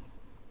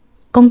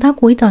 Công tác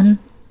cuối tuần?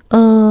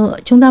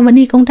 Chúng ta vẫn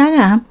đi công tác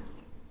à?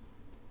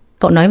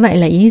 Cậu nói vậy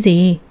là ý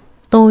gì?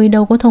 Tôi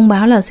đâu có thông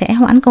báo là sẽ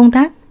hoãn công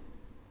tác.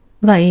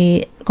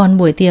 Vậy còn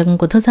buổi tiệc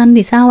của thợ săn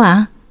thì sao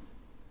ạ?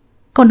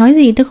 Cậu nói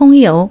gì tôi không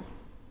hiểu.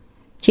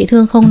 Chị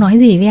Thương không nói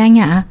gì với anh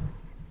ạ.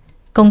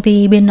 Công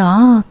ty bên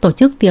đó tổ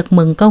chức tiệc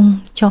mừng công,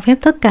 cho phép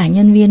tất cả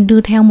nhân viên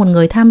đưa theo một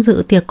người tham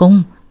dự tiệc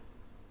cùng.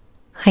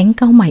 Khánh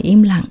cau mày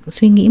im lặng,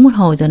 suy nghĩ một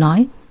hồi rồi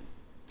nói: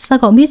 Sao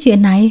cậu biết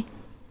chuyện này?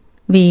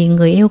 Vì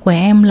người yêu của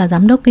em là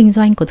giám đốc kinh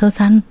doanh của thợ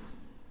săn.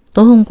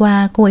 Tối hôm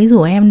qua cô ấy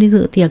rủ em đi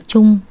dự tiệc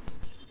chung,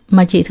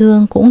 mà chị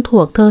Thương cũng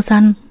thuộc thợ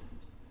săn,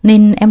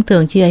 nên em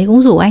tưởng chị ấy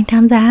cũng rủ anh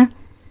tham gia.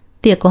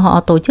 Tiệc của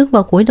họ tổ chức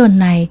vào cuối tuần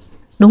này,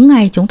 đúng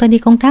ngày chúng ta đi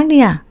công tác đi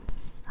à?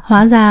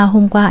 Hóa ra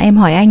hôm qua em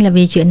hỏi anh là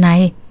vì chuyện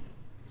này.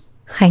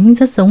 Khánh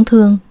rất giống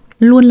Thương,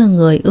 luôn là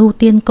người ưu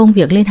tiên công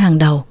việc lên hàng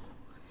đầu.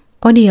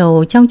 Có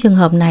điều trong trường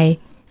hợp này,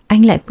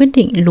 anh lại quyết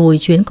định lùi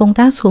chuyến công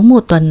tác xuống một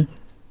tuần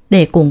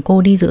để cùng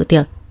cô đi dự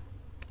tiệc.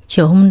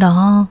 Chiều hôm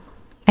đó,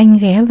 anh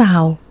ghé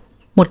vào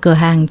một cửa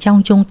hàng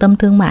trong trung tâm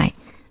thương mại,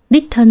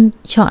 đích thân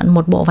chọn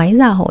một bộ váy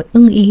dạ hội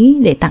ưng ý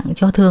để tặng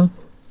cho Thương.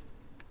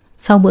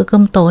 Sau bữa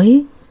cơm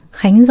tối,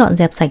 Khánh dọn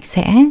dẹp sạch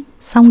sẽ,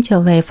 xong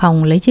trở về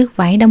phòng lấy chiếc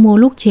váy đã mua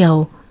lúc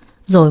chiều,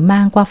 rồi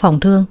mang qua phòng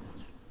Thương.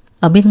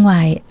 Ở bên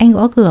ngoài, anh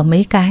gõ cửa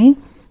mấy cái,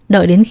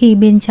 đợi đến khi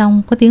bên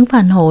trong có tiếng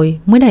phản hồi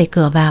mới đẩy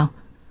cửa vào.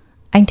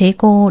 Anh thấy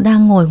cô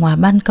đang ngồi ngoài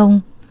ban công,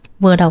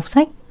 vừa đọc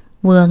sách,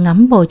 vừa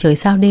ngắm bầu trời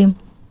sao đêm.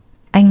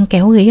 Anh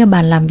kéo ghế ở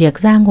bàn làm việc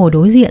ra ngồi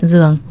đối diện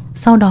giường,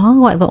 sau đó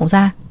gọi vọng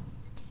ra: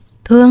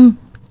 Thương,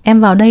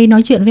 em vào đây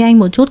nói chuyện với anh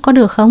một chút có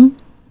được không?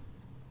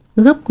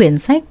 Gấp quyển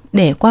sách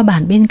để qua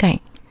bàn bên cạnh,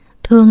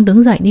 Thương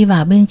đứng dậy đi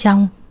vào bên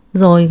trong,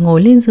 rồi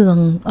ngồi lên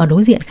giường ở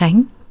đối diện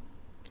Khánh.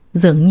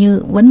 Dường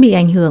như vẫn bị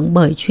ảnh hưởng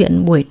bởi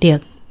chuyện buổi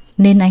tiệc,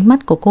 nên ánh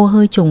mắt của cô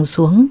hơi trùng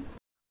xuống,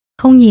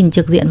 không nhìn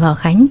trực diện vào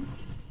Khánh.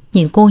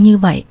 Nhìn cô như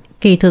vậy,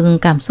 kỳ thực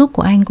cảm xúc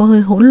của anh có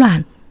hơi hỗn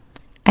loạn.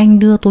 Anh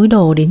đưa túi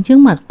đồ đến trước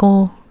mặt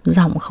cô,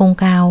 giọng không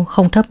cao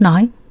không thấp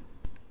nói: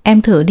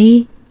 Em thử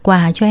đi,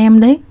 quà cho em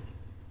đấy.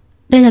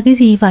 Đây là cái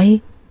gì vậy?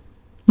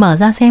 Mở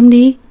ra xem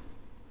đi.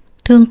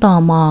 Thương tò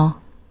mò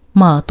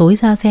mở túi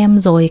ra xem,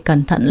 rồi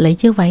cẩn thận lấy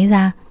chiếc váy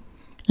ra.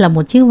 Là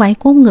một chiếc váy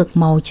cúp ngực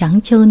màu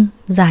trắng trơn,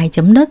 dài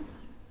chấm đất.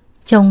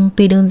 Trông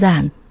tuy đơn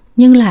giản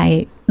nhưng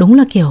lại đúng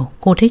là kiểu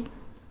cô thích.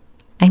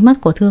 Ánh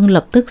mắt của Thương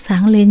lập tức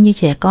sáng lên như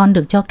trẻ con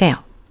được cho kẹo.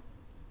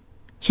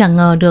 Chẳng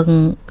ngờ được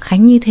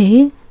Khánh như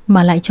thế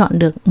mà lại chọn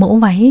được mẫu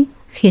váy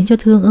khiến cho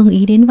Thương ưng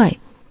ý đến vậy.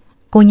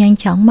 Cô nhanh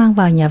chóng mang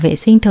vào nhà vệ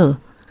sinh thử.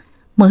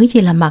 Mới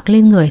chỉ là mặc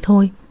lên người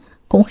thôi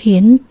cũng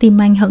khiến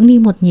tim anh hững đi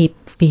một nhịp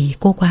vì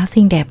cô quá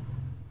xinh đẹp.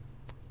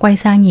 Quay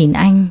sang nhìn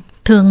anh,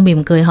 Thương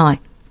mỉm cười hỏi: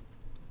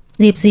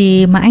 Dịp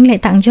gì mà anh lại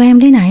tặng cho em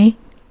thế này?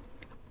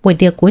 Buổi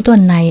tiệc cuối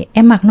tuần này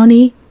em mặc nó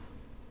đi.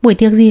 Buổi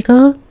tiệc gì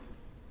cơ?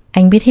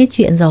 Anh biết hết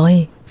chuyện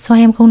rồi, sao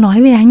em không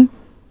nói với anh?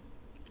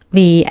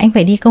 Vì anh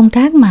phải đi công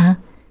tác mà.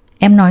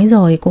 Em nói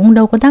rồi cũng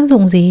đâu có tác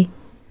dụng gì.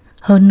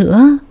 Hơn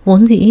nữa,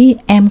 vốn dĩ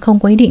em không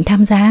có ý định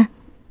tham gia.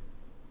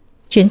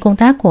 Chuyến công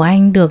tác của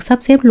anh được sắp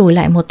xếp lùi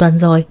lại một tuần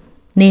rồi,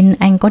 nên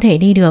anh có thể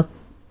đi được.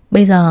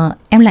 Bây giờ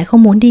em lại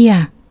không muốn đi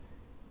à?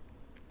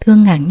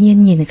 Thương ngạc nhiên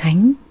nhìn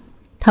Khánh,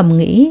 thầm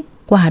nghĩ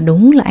quả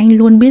đúng là anh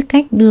luôn biết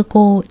cách đưa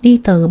cô đi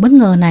từ bất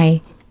ngờ này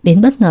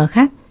đến bất ngờ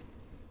khác.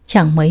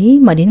 Chẳng mấy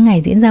mà đến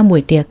ngày diễn ra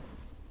buổi tiệc,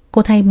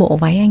 cô thay bộ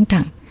váy anh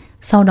tặng,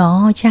 sau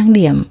đó trang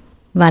điểm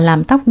và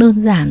làm tóc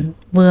đơn giản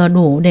vừa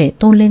đủ để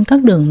tôn lên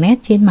các đường nét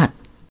trên mặt.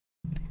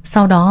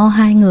 Sau đó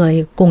hai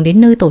người cùng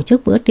đến nơi tổ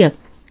chức bữa tiệc.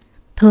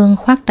 Thương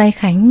khoác tay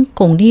Khánh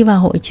cùng đi vào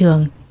hội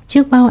trường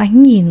trước bao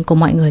ánh nhìn của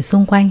mọi người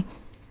xung quanh.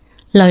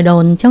 Lời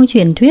đồn trong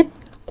truyền thuyết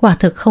quả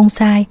thực không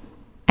sai.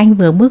 Anh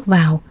vừa bước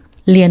vào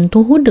liền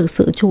thu hút được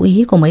sự chú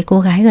ý của mấy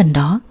cô gái gần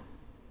đó.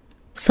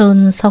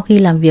 Sơn sau khi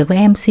làm việc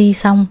với MC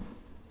xong,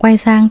 quay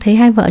sang thấy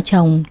hai vợ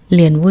chồng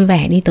liền vui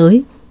vẻ đi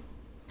tới.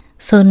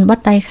 Sơn bắt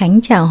tay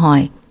Khánh chào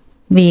hỏi,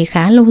 vì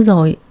khá lâu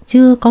rồi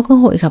chưa có cơ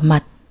hội gặp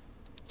mặt.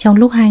 Trong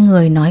lúc hai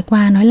người nói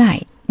qua nói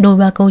lại đôi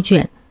ba câu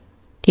chuyện,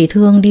 thì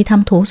Thương đi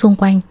thăm thú xung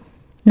quanh,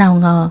 nào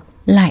ngờ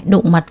lại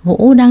đụng mặt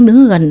Vũ đang đứng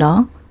ở gần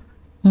đó.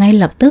 Ngay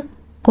lập tức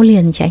cô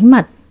liền tránh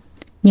mặt,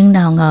 nhưng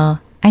nào ngờ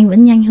anh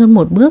vẫn nhanh hơn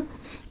một bước,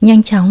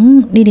 nhanh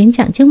chóng đi đến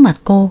chặn trước mặt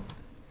cô.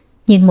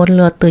 Nhìn một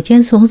lượt từ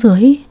trên xuống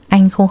dưới,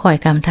 anh không khỏi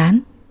cảm thán: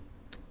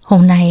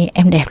 Hôm nay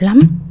em đẹp lắm.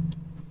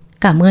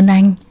 Cảm ơn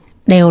anh,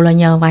 đều là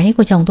nhờ váy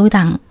của chồng tôi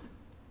tặng.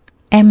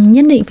 Em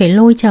nhất định phải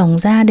lôi chồng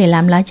ra để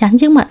làm lá chắn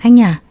trước mặt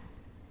anh à?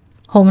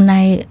 Hôm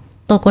nay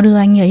tôi có đưa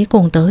anh ấy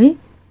cùng tới.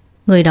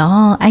 Người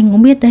đó anh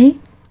cũng biết đấy,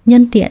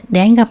 nhân tiện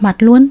để anh gặp mặt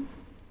luôn.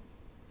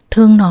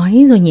 Thương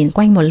nói rồi nhìn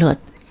quanh một lượt,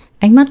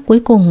 ánh mắt cuối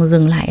cùng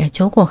dừng lại ở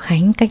chỗ của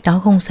Khánh cách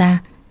đó không xa.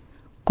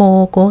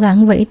 Cô cố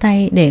gắng vẫy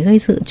tay để gây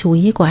sự chú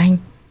ý của anh.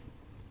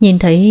 Nhìn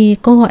thấy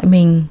cô gọi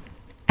mình,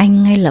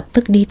 anh ngay lập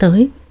tức đi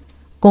tới.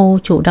 Cô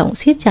chủ động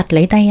siết chặt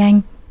lấy tay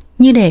anh,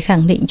 như để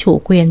khẳng định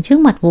chủ quyền trước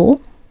mặt Vũ.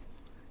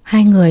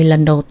 Hai người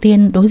lần đầu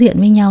tiên đối diện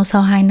với nhau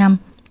sau 2 năm.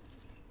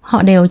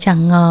 Họ đều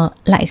chẳng ngờ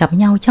lại gặp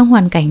nhau trong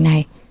hoàn cảnh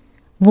này.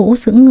 Vũ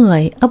sững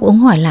người ấp úng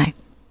hỏi lại: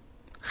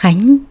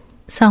 Khánh,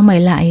 sao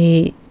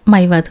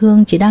mày và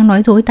Thương chỉ đang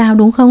nói dối tao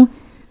đúng không?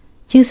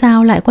 Chứ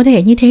sao lại có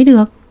thể như thế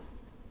được?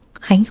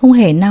 Khánh không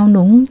hề nao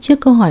núng trước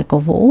câu hỏi của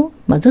Vũ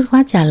mà dứt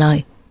khoát trả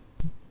lời: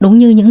 Đúng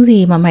như những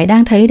gì mà mày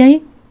đang thấy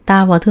đấy.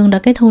 Tao và Thương đã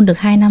kết hôn được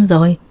 2 năm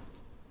rồi.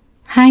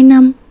 2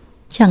 năm?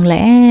 Chẳng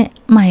lẽ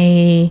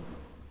mày...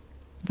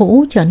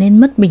 Vũ trở nên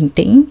mất bình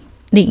tĩnh,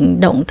 định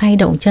động tay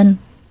động chân,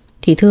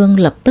 thì Thương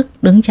lập tức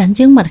đứng chắn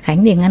trước mặt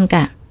Khánh để ngăn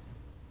cản.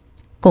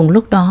 Cùng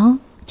lúc đó,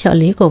 trợ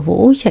lý của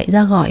Vũ chạy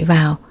ra gọi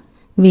vào.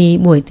 Vì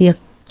buổi tiệc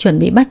chuẩn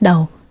bị bắt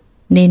đầu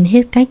nên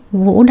hết cách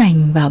Vũ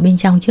đành vào bên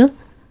trong trước.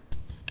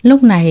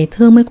 Lúc này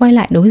Thương mới quay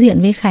lại đối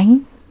diện với Khánh.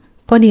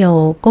 Có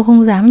điều cô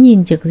không dám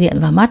nhìn trực diện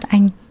vào mắt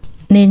anh,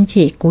 nên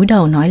chỉ cúi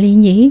đầu nói lý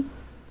nhí: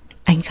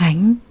 Anh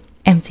Khánh,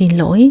 em xin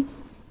lỗi.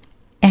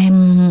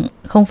 Em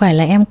không phải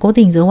là em cố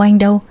tình giấu anh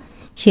đâu,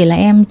 chỉ là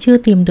em chưa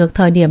tìm được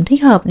thời điểm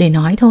thích hợp để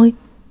nói thôi.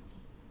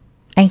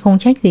 Anh không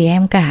trách gì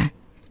em cả,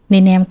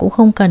 nên em cũng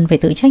không cần phải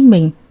tự trách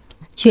mình.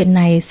 Chuyện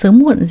này sớm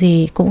muộn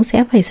gì cũng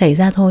sẽ phải xảy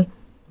ra thôi.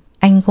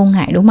 Anh không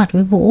ngại đối mặt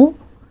với Vũ.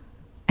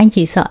 Anh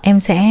chỉ sợ em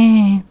sẽ...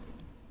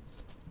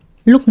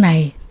 Lúc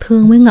này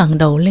Thương mới ngẩng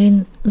đầu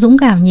lên, dũng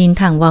cảm nhìn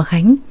thẳng vào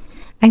Khánh.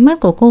 Ánh mắt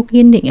của cô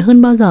kiên định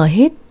hơn bao giờ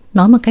hết,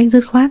 nói một cách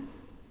dứt khoát: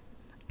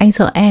 Anh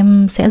sợ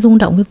em sẽ rung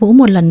động với Vũ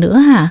một lần nữa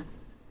hả?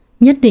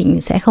 Nhất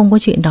định sẽ không có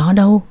chuyện đó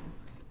đâu.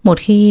 Một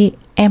khi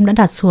em đã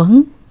đặt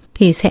xuống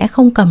thì sẽ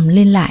không cầm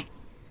lên lại.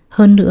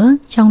 Hơn nữa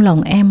trong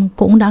lòng em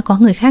cũng đã có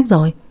người khác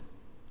rồi.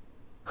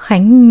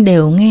 Khánh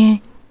đều nghe,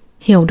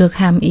 hiểu được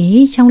hàm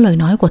ý trong lời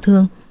nói của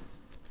Thương.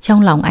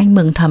 Trong lòng anh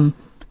mừng thầm,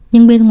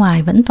 nhưng bên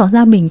ngoài vẫn tỏ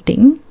ra bình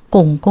tĩnh,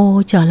 cùng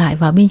cô trở lại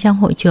vào bên trong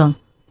hội trường.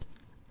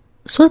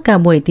 Suốt cả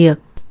buổi tiệc,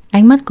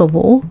 ánh mắt của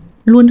Vũ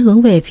luôn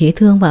hướng về phía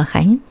Thương và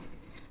Khánh.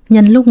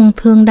 Nhân lúc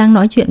Thương đang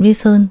nói chuyện với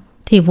Sơn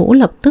thì Vũ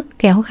lập tức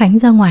kéo Khánh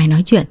ra ngoài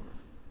nói chuyện.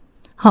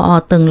 Họ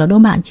từng là đôi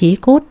bạn chí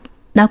cốt,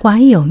 đã quá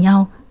hiểu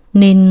nhau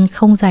nên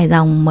không dài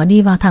dòng mà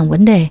đi vào thẳng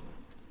vấn đề.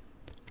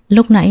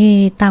 Lúc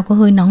nãy tao có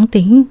hơi nóng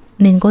tính,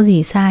 nên có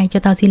gì sai cho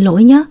tao xin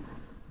lỗi nhé.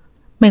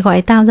 Mày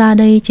gọi tao ra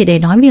đây chỉ để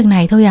nói việc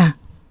này thôi à?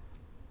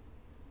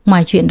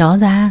 Ngoài chuyện đó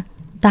ra,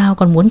 tao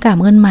còn muốn cảm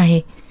ơn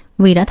mày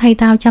vì đã thay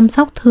tao chăm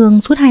sóc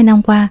Thương suốt 2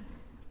 năm qua.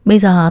 Bây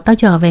giờ tao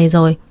trở về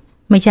rồi,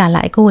 mày trả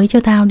lại cô ấy cho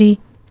tao đi.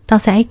 Tao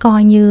sẽ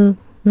coi như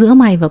giữa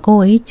mày và cô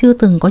ấy chưa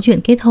từng có chuyện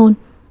kết hôn,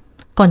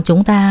 còn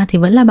chúng ta thì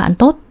vẫn là bạn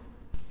tốt.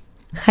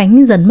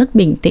 Khánh dần mất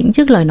bình tĩnh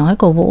trước lời nói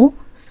của Vũ.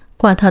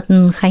 Quả thật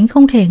Khánh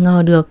không thể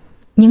ngờ được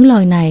những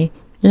lời này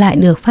lại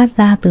được phát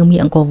ra từ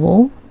miệng của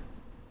Vũ.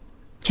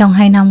 Trong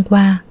 2 năm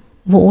qua,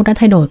 Vũ đã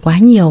thay đổi quá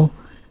nhiều,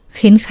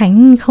 khiến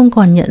Khánh không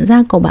còn nhận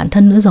ra cậu bạn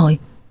thân nữa rồi.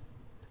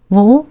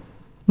 Vũ,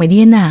 mày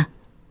điên à?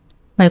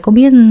 Mày có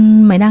biết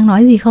mày đang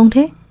nói gì không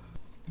thế?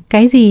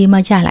 Cái gì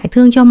mà trả lại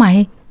Thương cho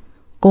mày?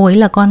 Cô ấy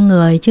là con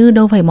người chứ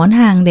đâu phải món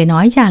hàng để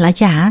nói trả là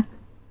trả.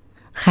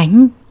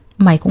 Khánh,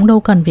 mày cũng đâu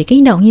cần phải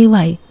kích động như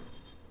vậy.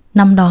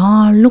 Năm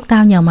đó lúc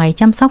tao nhờ mày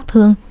chăm sóc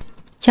Thương,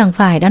 chẳng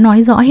phải đã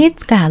nói rõ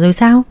hết cả rồi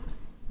sao?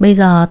 Bây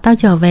giờ tao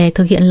trở về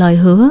thực hiện lời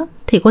hứa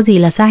thì có gì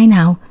là sai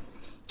nào?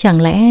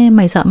 Chẳng lẽ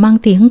mày sợ mang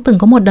tiếng từng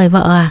có một đời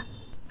vợ à?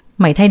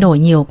 Mày thay đổi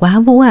nhiều quá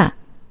Vũ ạ.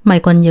 Mày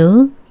còn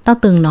nhớ tao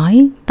từng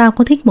nói tao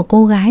có thích một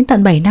cô gái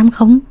tận 7 năm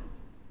không?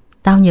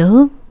 Tao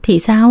nhớ, thì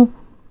sao?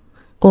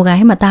 Cô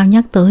gái mà tao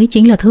nhắc tới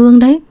chính là Thương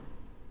đấy.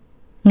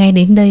 Nghe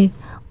đến đây,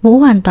 Vũ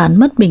hoàn toàn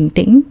mất bình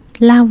tĩnh,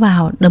 lao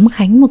vào đấm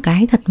Khánh một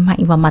cái thật mạnh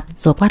vào mặt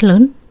rồi quát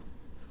lớn: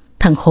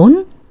 Thằng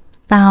khốn,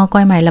 tao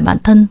coi mày là bạn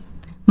thân,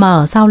 mà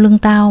ở sau lưng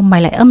tao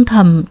mày lại âm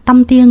thầm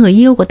tăm tia người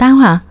yêu của tao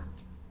hả?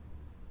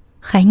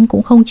 Khánh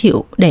cũng không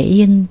chịu để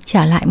yên,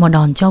 trả lại một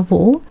đòn cho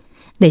Vũ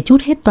để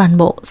trút hết toàn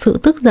bộ sự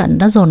tức giận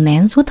đã dồn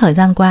nén suốt thời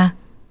gian qua.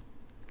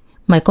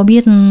 Mày có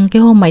biết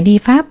cái hôm mày đi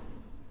Pháp,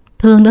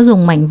 Thương đã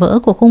dùng mảnh vỡ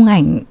của khung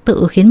ảnh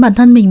tự khiến bản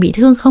thân mình bị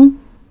thương không?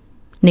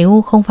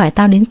 Nếu không phải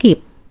tao đến kịp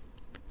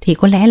thì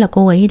có lẽ là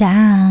cô ấy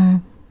đã...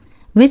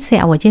 Vết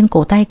sẹo ở trên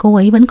cổ tay cô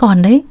ấy vẫn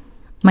còn đấy.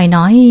 Mày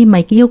nói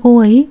mày yêu cô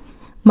ấy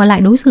mà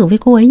lại đối xử với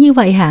cô ấy như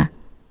vậy hả?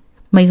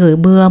 Mày gửi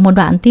bừa một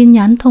đoạn tin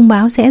nhắn thông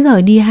báo sẽ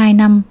rời đi 2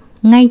 năm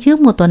ngay trước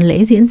một tuần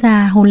lễ diễn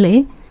ra hôn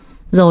lễ,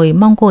 rồi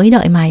mong cô ấy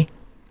đợi mày.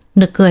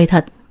 Nực cười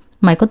thật.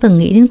 Mày có từng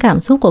nghĩ đến cảm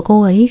xúc của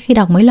cô ấy khi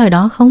đọc mấy lời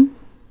đó không?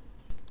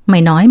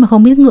 Mày nói mà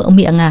không biết ngượng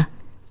miệng à?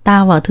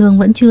 Tao và Thương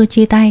vẫn chưa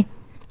chia tay,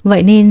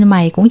 vậy nên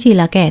mày cũng chỉ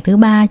là kẻ thứ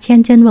ba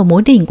chen chân vào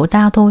mối tình của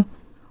tao thôi.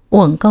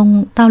 Uổng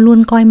công tao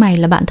luôn coi mày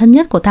là bạn thân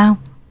nhất của tao.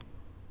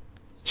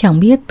 Chẳng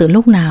biết từ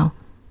lúc nào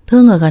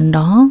Thương ở gần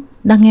đó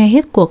đang nghe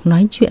hết cuộc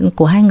nói chuyện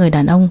của hai người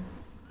đàn ông.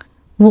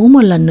 Vũ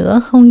một lần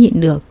nữa không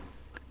nhịn được,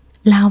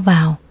 lao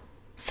vào,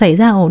 xảy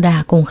ra ẩu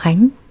đả cùng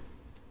Khánh.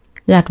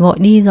 Gạt vội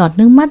đi giọt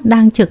nước mắt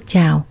đang trực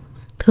trào,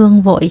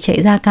 Thương vội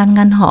chạy ra can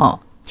ngăn họ,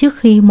 trước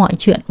khi mọi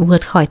chuyện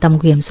vượt khỏi tầm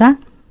kiểm soát.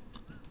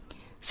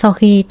 Sau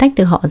khi tách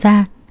được họ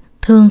ra,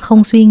 Thương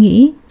không suy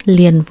nghĩ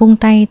liền vung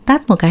tay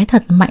tát một cái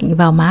thật mạnh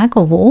vào má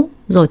của Vũ,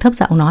 rồi thấp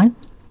giọng nói: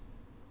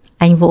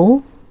 Anh Vũ,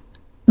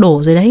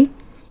 đổ rồi đấy.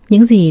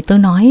 Những gì tôi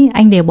nói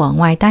anh đều bỏ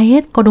ngoài tai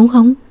hết, có đúng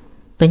không?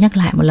 Tôi nhắc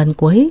lại một lần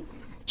cuối,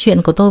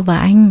 chuyện của tôi và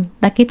anh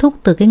đã kết thúc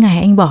từ cái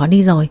ngày anh bỏ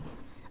đi rồi.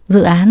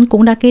 Dự án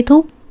cũng đã kết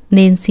thúc,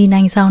 nên xin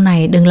anh sau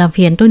này đừng làm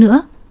phiền tôi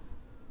nữa.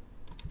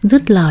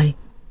 Dứt lời,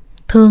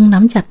 Thương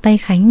nắm chặt tay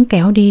Khánh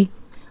kéo đi.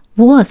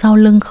 Vũ ở sau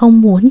lưng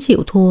không muốn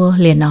chịu thua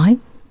liền nói: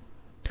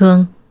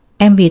 Thương,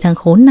 em vì thằng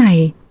khốn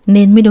này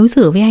nên mới đối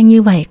xử với anh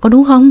như vậy, có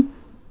đúng không?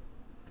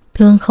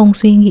 Thương không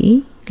suy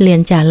nghĩ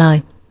liền trả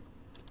lời: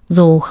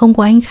 Dù không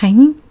có anh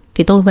Khánh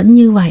thì tôi vẫn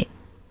như vậy,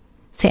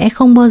 sẽ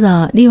không bao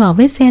giờ đi vào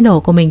vết xe đổ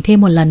của mình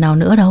thêm một lần nào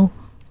nữa đâu.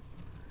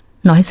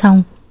 Nói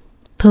xong,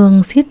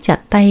 Thương siết chặt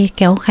tay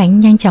kéo Khánh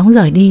nhanh chóng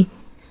rời đi.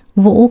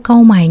 Vũ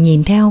cau mày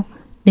nhìn theo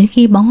đến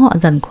khi bóng họ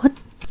dần khuất.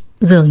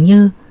 Dường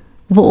như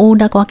Vũ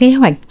đã có kế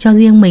hoạch cho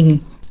riêng mình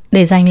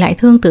để giành lại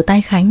Thương từ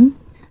tay Khánh.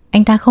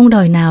 Anh ta không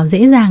đời nào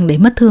dễ dàng để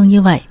mất Thương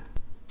như vậy.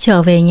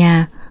 Trở về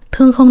nhà,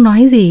 Thương không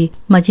nói gì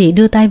mà chỉ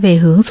đưa tay về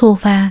hướng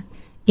sofa,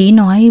 ý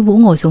nói Vũ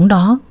ngồi xuống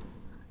đó.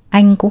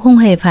 Anh cũng không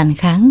hề phản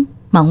kháng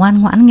mà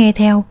ngoan ngoãn nghe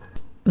theo,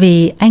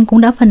 vì anh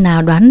cũng đã phần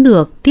nào đoán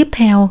được tiếp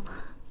theo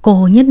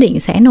cô nhất định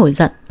sẽ nổi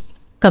giận.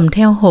 Cầm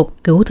theo hộp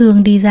cứu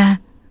thương đi ra,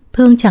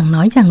 Thương chẳng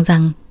nói chẳng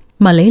rằng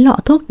mà lấy lọ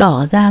thuốc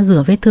đỏ ra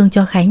rửa vết thương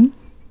cho Khánh.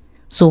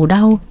 Dù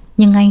đau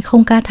nhưng anh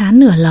không ca thán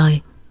nửa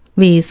lời,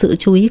 vì sự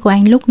chú ý của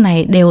anh lúc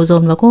này đều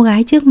dồn vào cô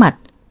gái trước mặt.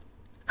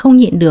 Không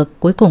nhịn được,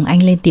 cuối cùng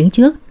anh lên tiếng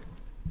trước: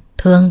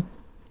 Thương,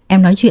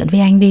 em nói chuyện với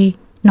anh đi,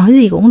 nói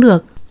gì cũng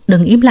được,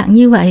 đừng im lặng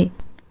như vậy.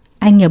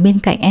 Anh ở bên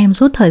cạnh em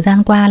suốt thời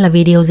gian qua là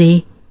vì điều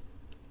gì?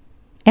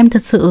 Em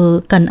thật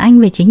sự cần anh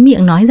về chính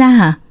miệng nói ra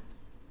hả?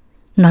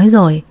 Nói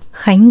rồi,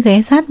 Khánh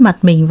ghé sát mặt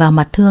mình vào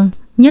mặt Thương.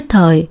 Nhất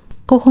thời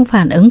cô không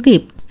phản ứng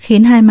kịp,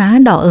 khiến hai má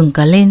đỏ ửng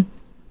cả lên.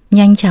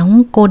 Nhanh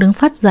chóng cô đứng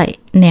phắt dậy,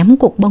 ném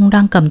cục bông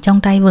đang cầm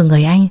trong tay vào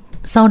người anh,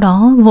 sau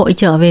đó vội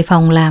trở về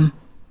phòng làm.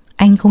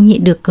 Anh không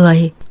nhịn được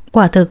cười.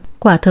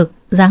 Quả thực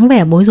dáng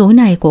vẻ bối rối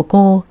này của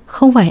cô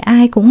không phải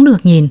ai cũng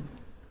được nhìn.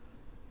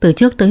 Từ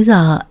trước tới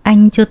giờ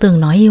anh chưa từng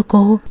nói yêu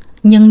cô,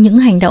 nhưng những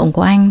hành động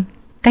của anh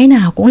cái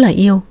nào cũng là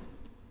yêu.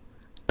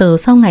 Từ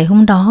sau ngày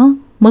hôm đó,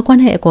 mối quan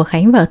hệ của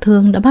Khánh và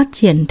Thương đã phát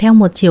triển theo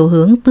một chiều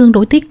hướng tương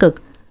đối tích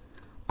cực.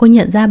 Cô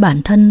nhận ra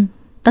bản thân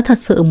đã thật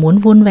sự muốn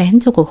vun vén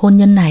cho cuộc hôn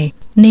nhân này,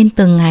 nên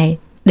từng ngày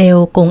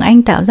đều cùng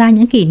anh tạo ra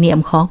những kỷ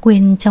niệm khó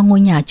quên trong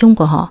ngôi nhà chung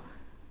của họ.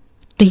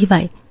 Tuy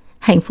vậy,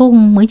 hạnh phúc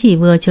mới chỉ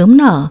vừa chớm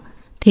nở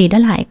thì đã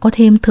lại có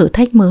thêm thử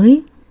thách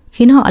mới,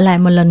 khiến họ lại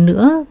một lần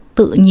nữa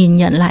tự nhìn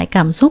nhận lại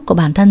cảm xúc của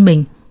bản thân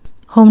mình.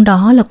 Hôm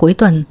đó là cuối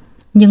tuần,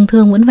 nhưng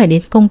Thương vẫn phải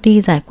đến công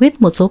ty giải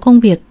quyết một số công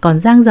việc còn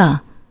dang dở.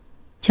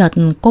 Chợt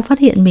cô phát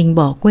hiện mình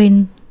bỏ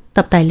quên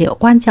tập tài liệu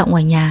quan trọng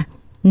ở nhà,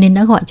 nên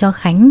đã gọi cho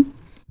Khánh,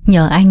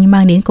 nhờ anh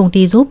mang đến công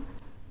ty giúp.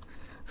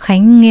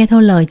 Khánh nghe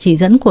theo lời chỉ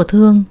dẫn của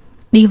Thương,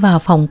 đi vào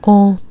phòng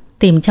cô,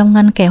 tìm trong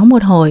ngăn kéo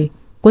một hồi,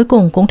 cuối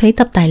cùng cũng thấy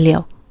tập tài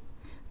liệu.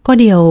 Có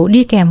điều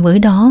đi kèm với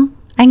đó,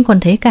 anh còn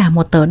thấy cả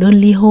một tờ đơn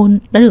ly hôn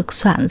đã được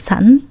soạn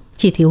sẵn,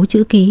 chỉ thiếu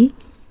chữ ký.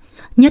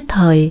 Nhất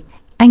thời,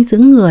 anh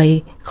sững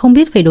người, không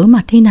biết phải đối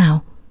mặt thế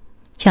nào.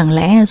 Chẳng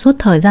lẽ suốt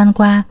thời gian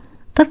qua,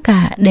 tất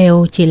cả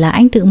đều chỉ là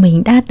anh tự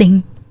mình đa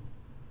tình?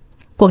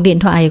 Cuộc điện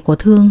thoại của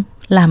Thương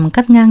làm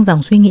cắt ngang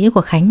dòng suy nghĩ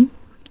của Khánh.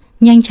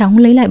 Nhanh chóng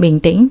lấy lại bình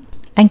tĩnh,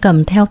 anh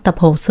cầm theo tập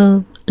hồ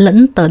sơ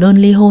lẫn tờ đơn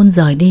ly hôn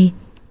rời đi.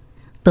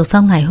 Từ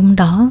sau ngày hôm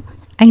đó,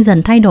 anh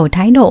dần thay đổi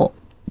thái độ,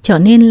 trở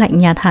nên lạnh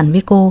nhạt hẳn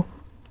với cô.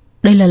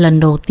 Đây là lần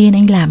đầu tiên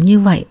anh làm như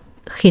vậy,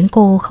 khiến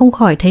cô không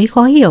khỏi thấy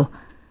khó hiểu,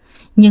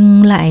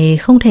 nhưng lại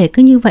không thể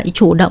cứ như vậy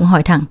chủ động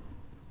hỏi thẳng.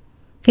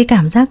 Cái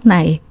cảm giác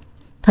này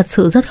thật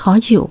sự rất khó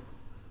chịu.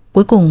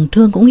 Cuối cùng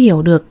Thương cũng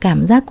hiểu được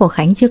cảm giác của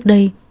Khánh trước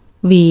đây,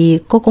 vì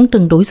cô cũng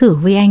từng đối xử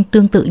với anh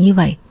tương tự như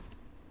vậy.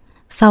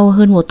 Sau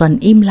hơn một tuần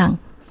im lặng,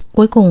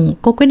 cuối cùng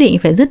cô quyết định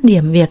phải dứt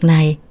điểm việc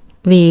này,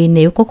 vì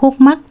nếu có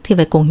khúc mắc thì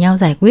phải cùng nhau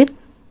giải quyết.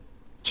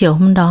 Chiều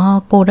hôm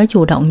đó cô đã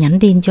chủ động nhắn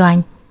tin cho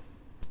anh: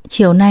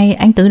 Chiều nay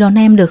anh tới đón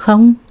em được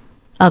không?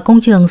 Ở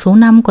công trường số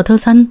 5 của Thơ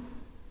Sân.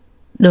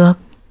 Được.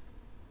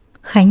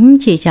 Khánh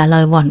chỉ trả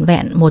lời vỏn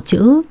vẹn một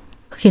chữ,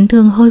 khiến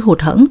Thương hơi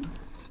hụt hẫng.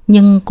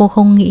 Nhưng cô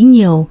không nghĩ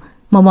nhiều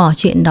mà bỏ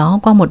chuyện đó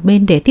qua một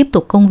bên để tiếp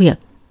tục công việc.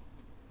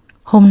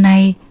 Hôm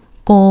nay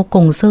cô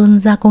cùng Sơn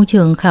ra công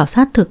trường khảo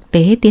sát thực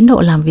tế tiến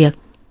độ làm việc.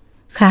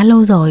 Khá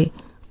lâu rồi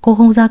cô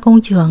không ra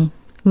công trường,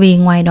 vì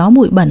ngoài đó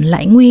bụi bẩn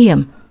lại nguy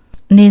hiểm,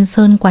 nên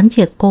Sơn quán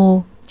triệt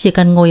cô chỉ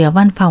cần ngồi ở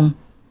văn phòng.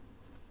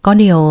 Có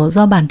điều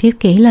do bản thiết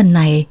kế lần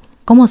này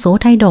có một số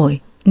thay đổi,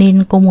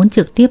 nên cô muốn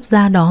trực tiếp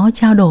ra đó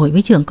trao đổi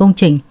với trưởng công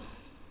trình.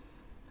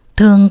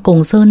 Thương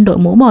cùng Sơn đội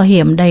mũ bảo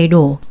hiểm đầy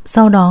đủ,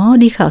 sau đó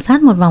đi khảo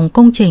sát một vòng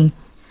công trình.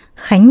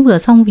 Khánh vừa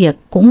xong việc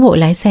cũng vội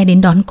lái xe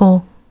đến đón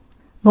cô.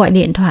 Gọi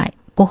điện thoại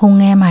cô không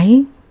nghe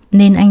máy,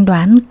 nên anh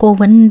đoán cô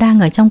vẫn đang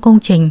ở trong công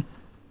trình,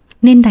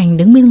 nên đành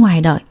đứng bên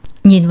ngoài đợi.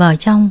 Nhìn vào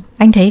trong,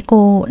 anh thấy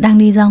cô đang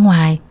đi ra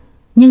ngoài.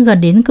 Nhưng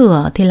gần đến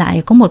cửa thì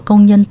lại có một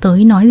công nhân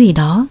tới nói gì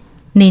đó,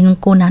 nên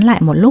cô nán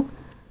lại một lúc.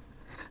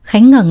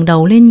 Khánh ngẩng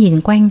đầu lên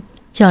nhìn quanh,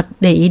 chợt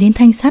để ý đến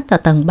thanh sắt ở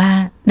tầng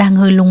 3 đang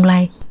hơi lung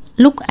lay.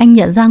 Lúc anh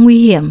nhận ra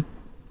nguy hiểm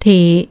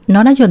thì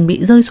nó đã chuẩn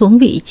bị rơi xuống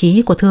vị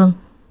trí của Thương.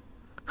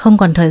 Không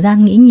còn thời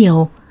gian nghĩ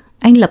nhiều,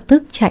 anh lập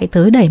tức chạy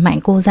tới đẩy mạnh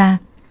cô ra,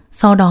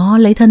 sau đó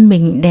lấy thân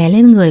mình đè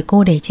lên người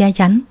cô để che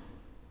chắn.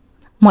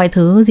 Mọi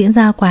thứ diễn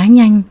ra quá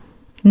nhanh,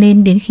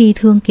 nên đến khi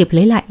Thương kịp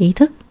lấy lại ý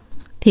thức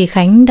thì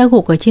Khánh đã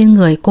gục ở trên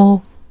người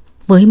cô,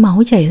 với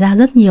máu chảy ra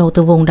rất nhiều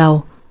từ vùng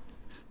đầu.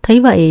 Thấy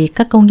vậy,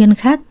 các công nhân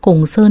khác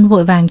cùng Sơn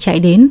vội vàng chạy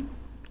đến.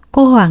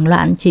 Cô hoảng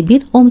loạn chỉ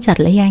biết ôm chặt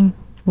lấy anh,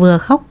 vừa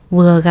khóc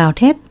vừa gào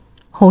thét,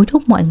 hối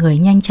thúc mọi người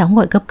nhanh chóng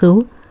gọi cấp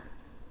cứu.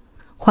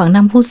 Khoảng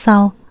 5 phút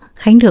sau,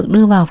 Khánh được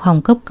đưa vào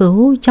phòng cấp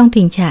cứu trong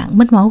tình trạng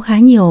mất máu khá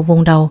nhiều ở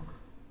vùng đầu.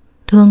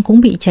 Thương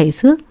cũng bị chảy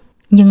xước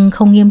nhưng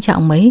không nghiêm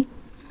trọng mấy.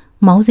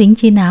 Máu dính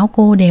trên áo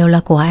cô đều là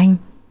của anh.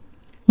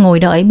 Ngồi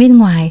đợi bên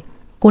ngoài,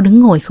 cô đứng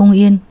ngồi không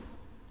yên.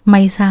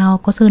 May sao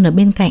có Sơn ở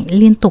bên cạnh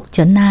liên tục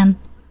trấn an,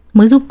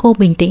 mới giúp cô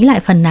bình tĩnh lại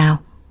phần nào.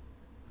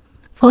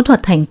 Phẫu thuật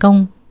thành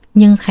công,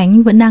 nhưng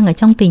Khánh vẫn đang ở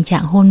trong tình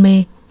trạng hôn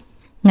mê.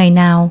 Ngày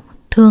nào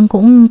Thương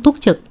cũng túc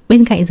trực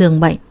bên cạnh giường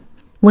bệnh,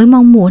 với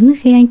mong muốn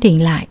khi anh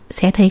tỉnh lại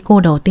sẽ thấy cô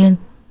đầu tiên.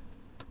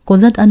 Cô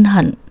rất ân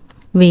hận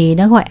vì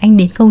đã gọi anh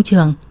đến công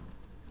trường.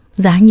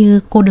 Giá như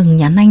cô đừng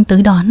nhắn anh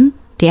tới đón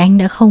thì anh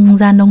đã không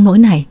ra nông nỗi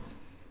này.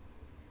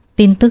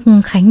 Tin tức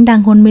Khánh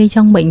đang hôn mê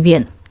trong bệnh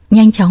viện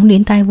nhanh chóng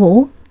đến tai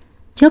Vũ.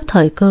 Chớp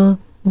thời cơ,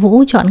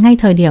 Vũ chọn ngay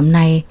thời điểm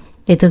này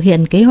để thực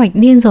hiện kế hoạch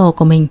điên rồ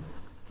của mình.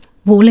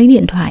 Vũ lấy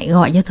điện thoại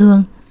gọi cho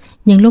Thương,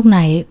 nhưng lúc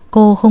này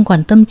cô không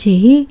còn tâm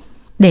trí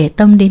để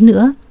tâm đến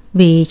nữa,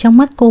 vì trong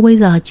mắt cô bây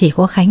giờ chỉ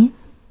có Khánh.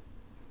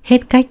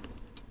 Hết cách,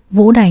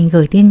 Vũ đành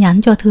gửi tin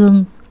nhắn cho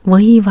Thương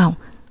với hy vọng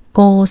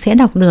cô sẽ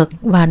đọc được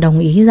và đồng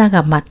ý ra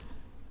gặp mặt.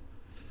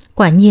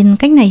 Quả nhiên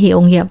cách này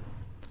hiệu nghiệm.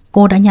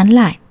 Cô đã nhắn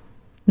lại: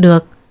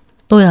 "Được,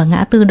 tôi ở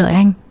ngã tư đợi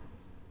anh."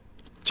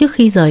 Trước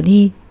khi rời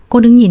đi, cô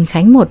đứng nhìn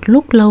Khánh một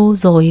lúc lâu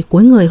rồi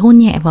cúi người hôn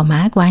nhẹ vào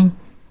má của anh.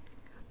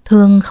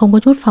 Thương không có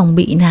chút phòng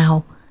bị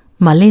nào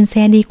mà lên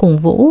xe đi cùng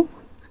Vũ.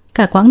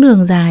 Cả quãng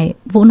đường dài,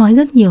 Vũ nói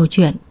rất nhiều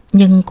chuyện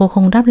nhưng cô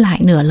không đáp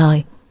lại nửa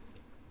lời.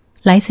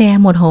 Lái xe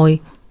một hồi,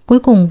 cuối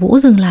cùng Vũ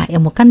dừng lại ở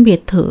một căn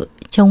biệt thự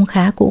trông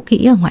khá cũ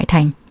kỹ ở ngoại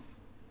thành.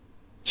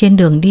 Trên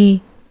đường đi,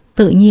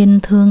 tự nhiên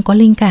Thương có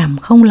linh cảm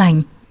không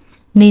lành,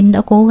 nên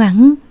đã cố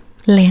gắng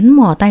lén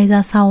mò tay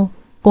ra sau,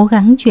 cố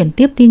gắng chuyển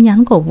tiếp tin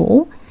nhắn của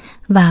Vũ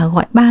và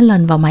gọi 3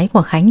 lần vào máy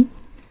của Khánh.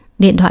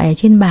 Điện thoại ở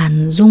trên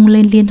bàn rung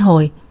lên liên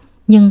hồi,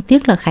 nhưng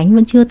tiếc là Khánh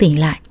vẫn chưa tỉnh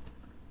lại.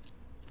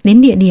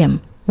 Đến địa điểm,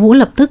 Vũ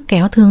lập tức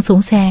kéo Thương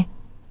xuống xe.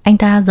 Anh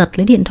ta giật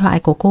lấy điện thoại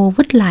của cô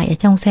vứt lại ở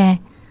trong xe,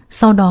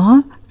 sau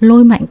đó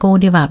lôi mạnh cô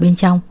đi vào bên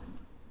trong.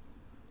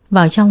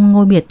 Vào trong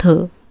ngôi biệt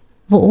thự,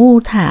 Vũ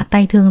thả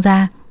tay Thương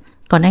ra,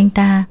 còn anh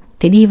ta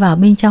thì đi vào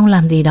bên trong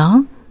làm gì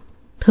đó.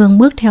 Thương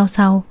bước theo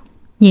sau,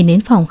 nhìn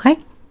đến phòng khách.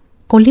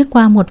 Cô liếc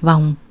qua một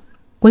vòng,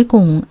 cuối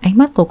cùng ánh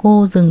mắt của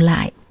cô dừng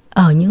lại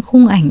ở những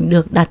khung ảnh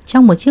được đặt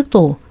trong một chiếc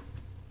tủ.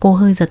 Cô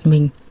hơi giật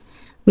mình,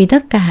 vì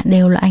tất cả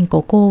đều là ảnh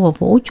của cô và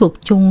Vũ chụp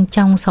chung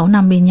trong 6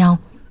 năm bên nhau.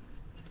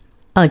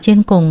 Ở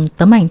trên cùng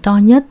tấm ảnh to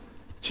nhất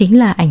chính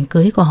là ảnh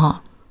cưới của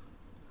họ.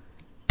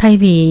 Thay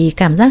vì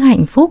cảm giác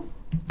hạnh phúc,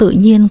 tự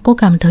nhiên cô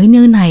cảm thấy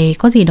nơi này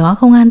có gì đó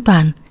không an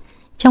toàn.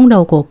 Trong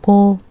đầu của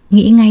cô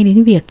nghĩ ngay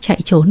đến việc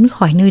chạy trốn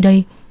khỏi nơi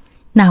đây.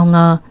 Nào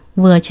ngờ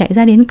vừa chạy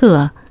ra đến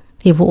cửa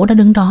thì Vũ đã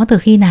đứng đó từ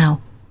khi nào.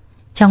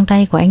 Trong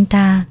tay của anh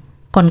ta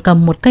còn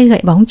cầm một cây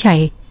gậy bóng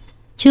chảy.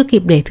 Chưa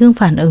kịp để Thương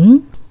phản ứng,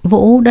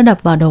 Vũ đã đập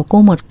vào đầu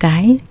cô một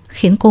cái,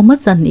 khiến cô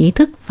mất dần ý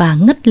thức và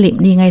ngất lịm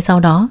đi ngay sau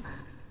đó.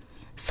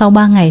 Sau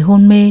 3 ngày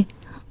hôn mê,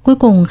 cuối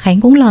cùng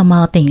Khánh cũng lờ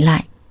mờ tỉnh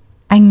lại.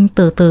 Anh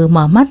từ từ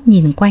mở mắt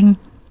nhìn quanh,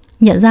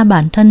 nhận ra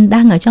bản thân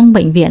đang ở trong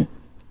bệnh viện,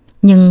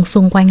 nhưng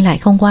xung quanh lại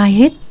không có ai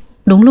hết.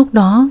 Đúng lúc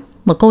đó,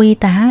 một cô y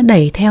tá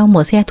đẩy theo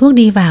một xe thuốc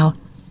đi vào.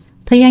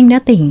 Thấy anh đã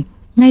tỉnh,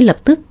 ngay lập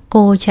tức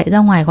cô chạy ra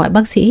ngoài gọi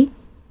bác sĩ.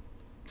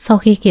 Sau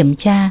khi kiểm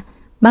tra,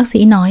 bác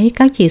sĩ nói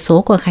các chỉ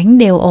số của Khánh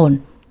đều ổn.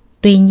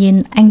 Tuy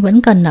nhiên anh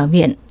vẫn cần ở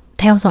viện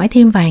theo dõi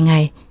thêm vài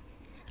ngày.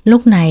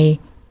 Lúc này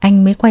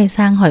anh mới quay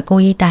sang hỏi cô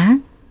y tá: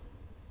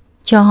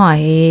 "Cho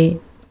hỏi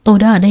tôi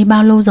đã ở đây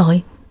bao lâu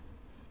rồi?"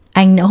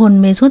 "Anh đã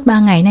hôn mê suốt 3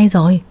 ngày nay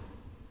rồi."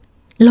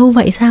 "Lâu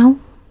vậy sao?"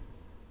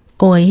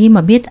 "Cô ấy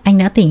mà biết anh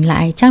đã tỉnh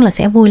lại chắc là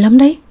sẽ vui lắm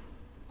đấy."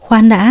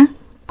 "Khoan đã,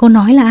 cô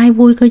nói là ai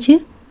vui cơ chứ?"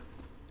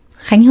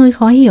 Khánh hơi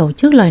khó hiểu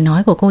trước lời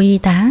nói của cô y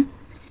tá,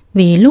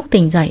 vì lúc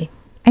tỉnh dậy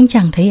anh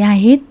chẳng thấy ai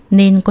hết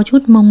nên có chút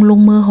mông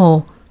lung mơ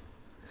hồ.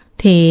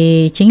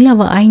 "Thì chính là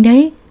vợ anh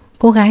đấy,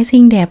 cô gái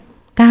xinh đẹp,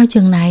 cao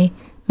chừng này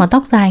mà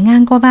tóc dài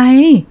ngang qua vai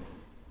ấy."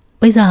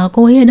 "Bây giờ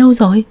cô ấy ở đâu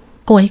rồi?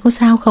 Cô ấy có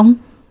sao không?"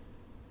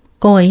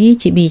 "Cô ấy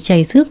chỉ bị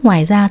chảy xước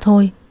ngoài da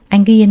thôi,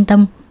 anh cứ yên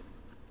tâm.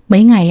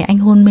 Mấy ngày anh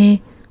hôn mê,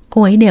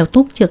 cô ấy đều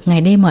túc trực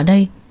ngày đêm ở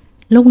đây.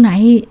 Lúc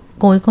nãy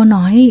cô ấy có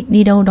nói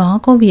đi đâu đó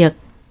có việc,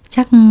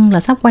 chắc là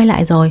sắp quay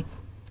lại rồi.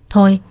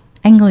 Thôi,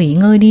 anh nghỉ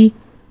ngơi đi,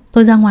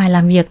 tôi ra ngoài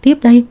làm việc tiếp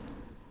đây."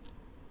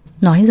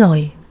 Nói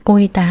rồi, cô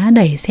y tá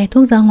đẩy xe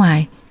thuốc ra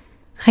ngoài.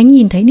 Khánh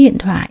nhìn thấy điện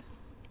thoại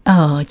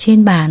ở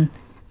trên bàn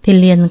thì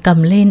liền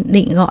cầm lên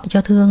định gọi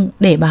cho Thương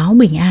để báo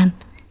bình an.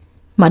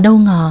 Mà đâu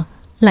ngờ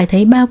lại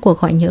thấy 3 cuộc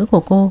gọi nhỡ của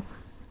cô.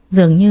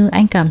 Dường như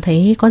anh cảm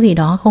thấy có gì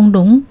đó không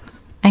đúng.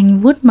 Anh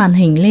vuốt màn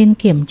hình lên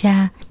kiểm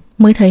tra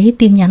mới thấy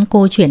tin nhắn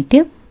cô chuyển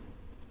tiếp.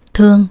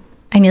 Thương,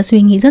 anh đã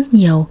suy nghĩ rất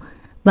nhiều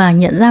và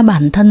nhận ra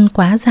bản thân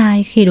quá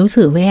sai khi đối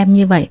xử với em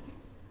như vậy.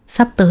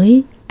 Sắp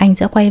tới anh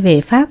sẽ quay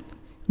về Pháp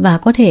và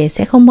có thể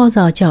sẽ không bao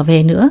giờ trở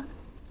về nữa.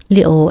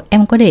 Liệu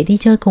em có để đi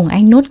chơi cùng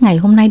anh nốt ngày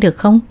hôm nay được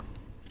không?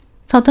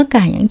 Sau tất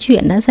cả những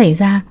chuyện đã xảy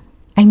ra,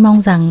 anh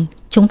mong rằng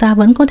chúng ta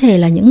vẫn có thể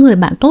là những người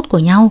bạn tốt của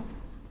nhau.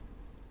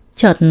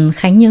 Chợt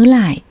Khánh nhớ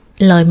lại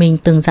lời mình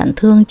từng dặn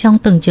Thương trong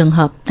từng trường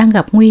hợp đang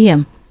gặp nguy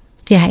hiểm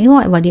thì hãy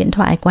gọi vào điện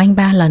thoại của anh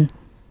 3 lần.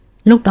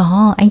 Lúc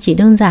đó anh chỉ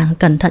đơn giản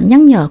cẩn thận nhắc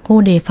nhở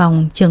cô đề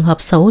phòng trường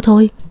hợp xấu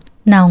thôi.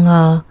 Nào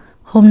ngờ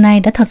hôm nay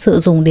đã thật sự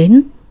dùng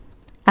đến.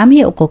 Ám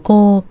hiệu của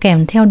cô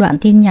kèm theo đoạn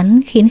tin nhắn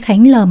khiến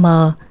Khánh lờ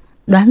mờ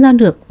đoán ra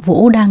được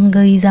Vũ đang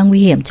gây ra nguy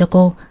hiểm cho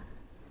cô.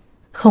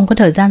 Không có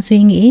thời gian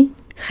suy nghĩ,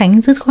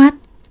 Khánh dứt khoát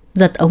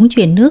giật ống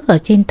truyền nước ở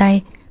trên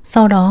tay,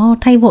 sau đó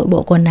thay vội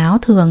bộ quần áo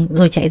thường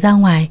rồi chạy ra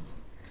ngoài.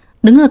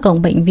 Đứng ở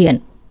cổng bệnh viện,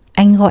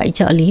 anh gọi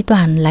trợ lý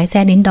Toàn lái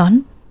xe đến đón.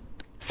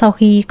 Sau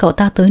khi cậu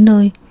ta tới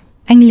nơi,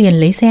 anh liền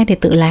lấy xe để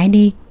tự lái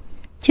đi.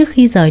 Trước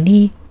khi rời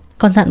đi,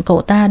 còn dặn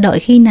cậu ta đợi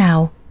khi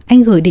nào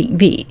anh gửi định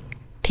vị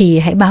thì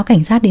hãy báo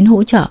cảnh sát đến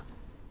hỗ trợ.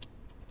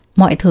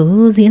 Mọi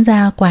thứ diễn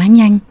ra quá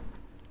nhanh.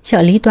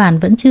 Trợ lý Toàn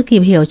vẫn chưa kịp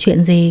hiểu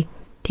chuyện gì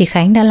thì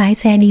Khánh đã lái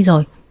xe đi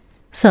rồi.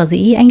 Sở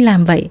dĩ anh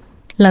làm vậy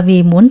là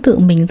vì muốn tự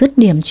mình dứt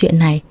điểm chuyện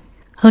này.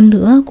 Hơn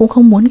nữa cũng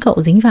không muốn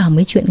cậu dính vào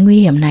mấy chuyện nguy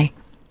hiểm này.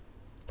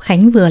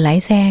 Khánh vừa lái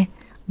xe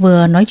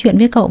vừa nói chuyện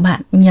với cậu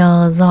bạn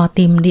nhờ dò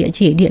tìm địa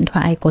chỉ điện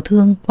thoại của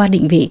Thương qua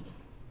định vị.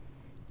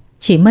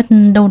 Chỉ mất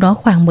đâu đó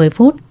khoảng 10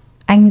 phút,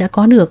 anh đã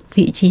có được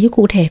vị trí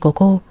cụ thể của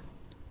cô.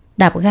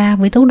 Đạp ga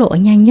với tốc độ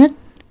nhanh nhất,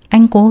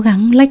 anh cố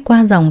gắng lách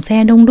qua dòng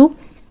xe đông đúc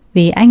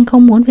vì anh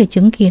không muốn phải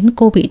chứng kiến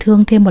cô bị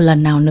thương thêm một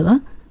lần nào nữa.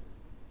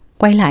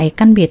 Quay lại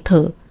căn biệt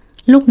thự,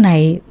 lúc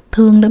này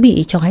Thương đã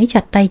bị trói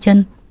chặt tay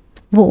chân.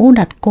 Vũ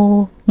đặt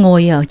cô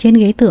ngồi ở trên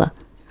ghế tựa.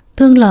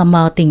 Thương lờ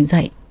mờ tỉnh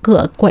dậy,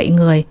 cựa quậy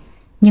người,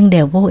 nhưng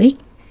đều vô ích.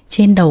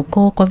 Trên đầu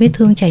cô có vết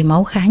thương chảy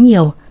máu khá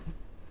nhiều.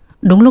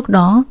 Đúng lúc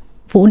đó,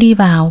 Vũ đi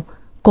vào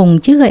cùng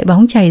chiếc gậy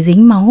bóng chày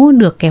dính máu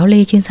được kéo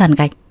lê trên sàn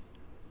gạch.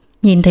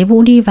 Nhìn thấy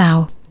Vũ đi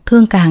vào,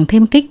 Thương càng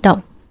thêm kích động,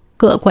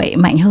 cựa quậy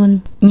mạnh hơn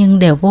nhưng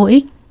đều vô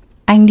ích.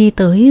 Anh đi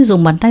tới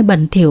dùng bàn tay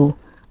bẩn thỉu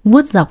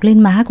vuốt dọc lên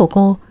má của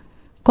cô.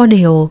 Có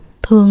điều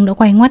Thương đã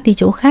quay ngoắt đi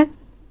chỗ khác.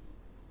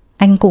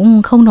 Anh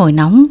cũng không nổi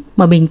nóng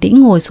mà bình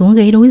tĩnh ngồi xuống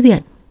ghế đối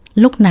diện.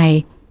 Lúc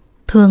này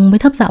Thương mới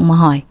thấp giọng mà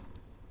hỏi: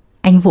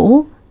 Anh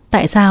Vũ,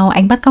 tại sao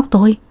anh bắt cóc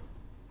tôi?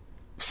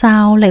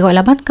 Sao lại gọi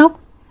là bắt cóc?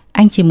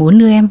 Anh chỉ muốn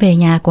đưa em về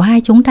nhà của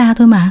hai chúng ta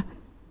thôi mà.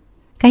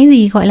 Cái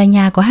gì gọi là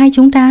nhà của hai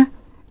chúng ta?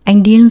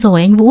 Anh điên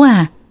rồi anh Vũ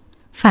à?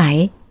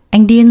 Phải,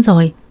 anh điên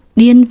rồi.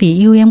 Điên vì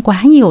yêu em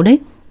quá nhiều đấy.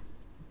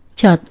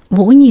 Chợt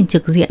Vũ nhìn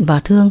trực diện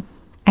vào Thương.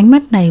 Ánh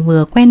mắt này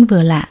vừa quen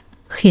vừa lạ,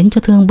 khiến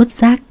cho Thương bất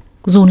giác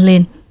run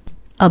lên.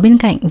 Ở bên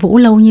cạnh Vũ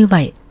lâu như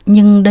vậy,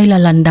 nhưng đây là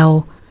lần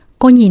đầu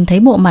cô nhìn thấy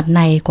bộ mặt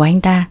này của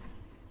anh ta.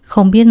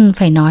 Không biết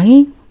phải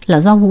nói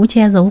là do Vũ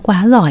che giấu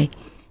quá giỏi,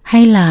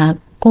 hay là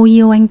cô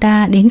yêu anh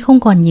ta đến không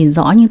còn nhìn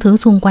rõ những thứ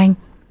xung quanh.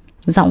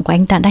 Giọng của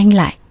anh ta đanh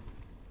lại: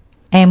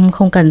 Em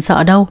không cần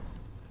sợ đâu.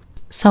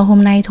 Sau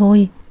hôm nay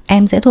thôi,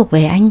 em sẽ thuộc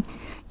về anh.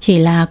 Chỉ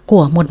là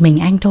của một mình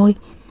anh thôi.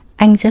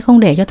 Anh sẽ không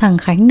để cho thằng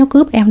Khánh nó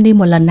cướp em đi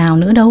một lần nào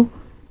nữa đâu.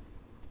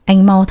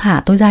 Anh mau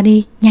thả tôi ra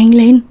đi, nhanh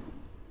lên.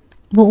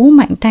 Vũ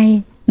mạnh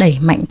tay đẩy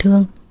mạnh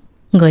Thương.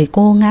 Người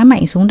cô ngã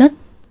mạnh xuống đất.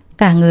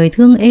 Cả người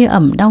Thương ê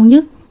ẩm đau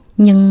nhức,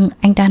 nhưng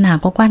anh ta nào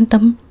có quan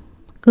tâm.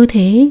 Cứ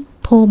thế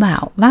thô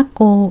bạo vác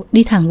cô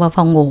đi thẳng vào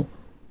phòng ngủ.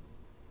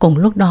 Cùng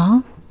lúc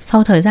đó,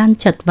 sau thời gian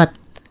chật vật,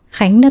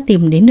 Khánh đã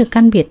tìm đến được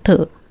căn biệt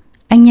thự.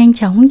 Anh nhanh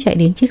chóng chạy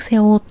đến chiếc xe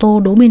ô tô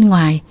đỗ bên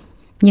ngoài,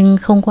 nhưng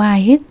không có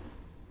ai hết.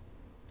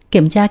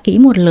 Kiểm tra kỹ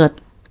một lượt,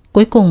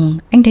 cuối cùng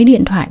anh thấy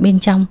điện thoại bên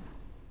trong.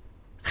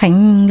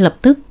 Khánh lập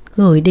tức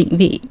gửi định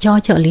vị cho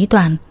trợ lý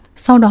Toàn,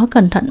 sau đó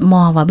cẩn thận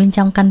mò vào bên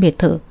trong căn biệt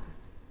thự.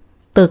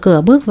 Từ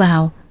cửa bước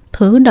vào,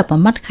 thứ đập vào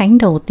mắt Khánh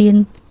đầu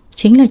tiên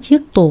chính là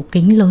chiếc tủ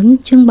kính lớn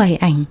trưng bày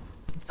ảnh.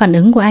 Phản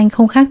ứng của anh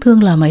không khác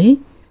Thương là mấy.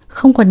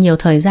 Không còn nhiều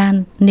thời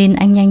gian nên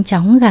anh nhanh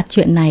chóng gạt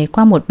chuyện này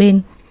qua một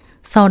bên,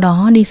 sau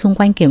đó đi xung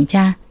quanh kiểm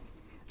tra.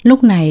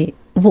 Lúc này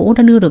Vũ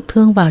đã đưa được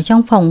Thương vào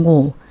trong phòng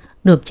ngủ,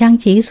 được trang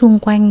trí xung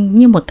quanh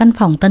như một căn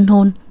phòng tân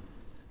hôn.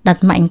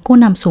 Đặt mạnh cô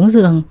nằm xuống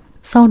giường,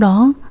 sau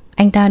đó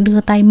anh ta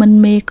đưa tay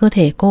mân mê cơ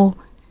thể cô,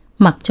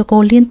 mặc cho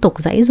cô liên tục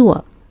giãy giụa.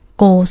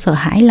 Cô sợ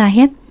hãi la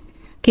hét: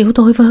 Cứu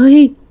tôi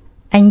với!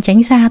 Anh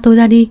tránh xa tôi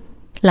ra đi,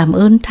 làm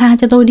ơn tha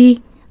cho tôi đi.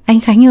 Anh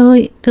Khánh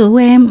ơi, cứu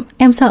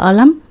em sợ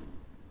lắm.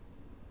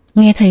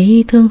 Nghe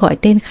thấy Thương gọi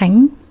tên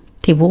Khánh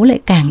thì Vũ lại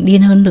càng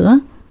điên hơn nữa.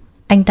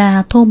 Anh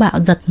ta thô bạo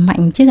giật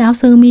mạnh chiếc áo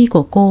sơ mi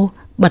của cô,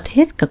 bật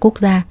hết cả cúc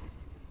ra.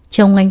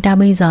 Trông anh ta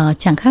bây giờ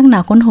chẳng khác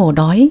nào con hổ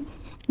đói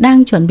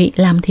đang chuẩn bị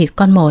làm thịt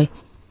con mồi.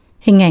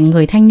 Hình ảnh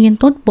người thanh niên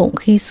tốt bụng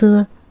khi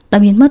xưa đã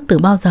biến mất từ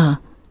bao giờ.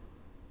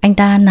 Anh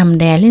ta nằm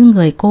đè lên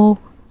người cô,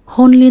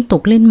 hôn liên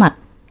tục lên mặt,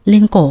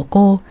 lên cổ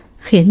cô,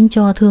 khiến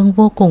cho Thương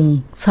vô cùng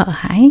sợ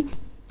hãi.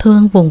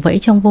 Thương vùng vẫy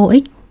trong vô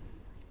ích.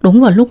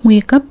 Đúng vào lúc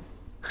nguy cấp,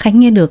 Khánh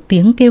nghe được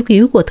tiếng kêu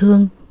cứu của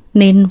Thương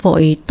nên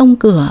vội tông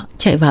cửa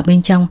chạy vào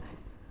bên trong.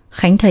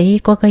 Khánh thấy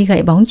có cây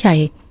gậy bóng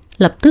chảy,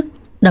 lập tức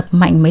đập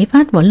mạnh mấy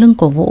phát vào lưng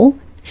của Vũ,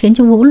 khiến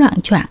cho Vũ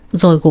loạng choạng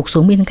rồi gục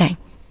xuống bên cạnh.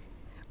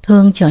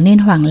 Thương trở nên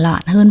hoảng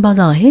loạn hơn bao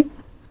giờ hết.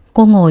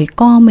 Cô ngồi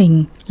co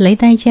mình, lấy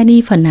tay che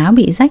đi phần áo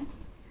bị rách.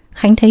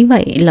 Khánh thấy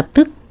vậy lập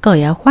tức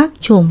cởi áo khoác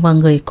trùm vào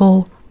người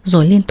cô,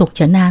 rồi liên tục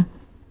trấn an.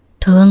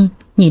 Thương,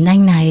 nhìn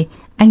anh này,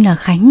 anh là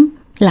Khánh,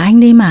 là anh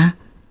đây mà.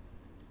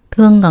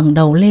 Thương ngẩng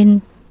đầu lên,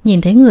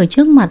 nhìn thấy người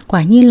trước mặt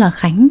quả nhiên là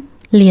Khánh,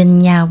 liền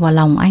nhào vào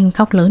lòng anh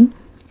khóc lớn.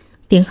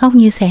 Tiếng khóc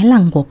như xé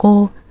lòng của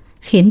cô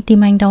khiến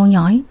tim anh đau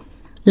nhói.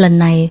 Lần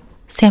này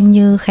xem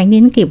như Khánh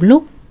đến kịp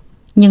lúc,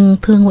 nhưng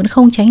Thương vẫn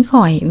không tránh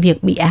khỏi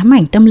việc bị ám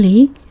ảnh tâm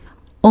lý.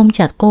 Ôm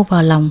chặt cô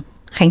vào lòng,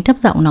 Khánh thấp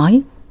giọng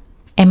nói: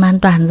 Em an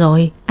toàn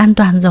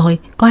rồi,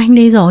 có anh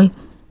đây rồi.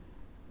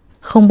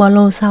 Không bao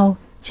lâu sau,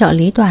 trợ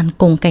lý Toàn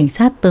cùng cảnh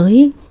sát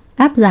tới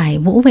áp giải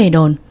Vũ về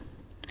đồn.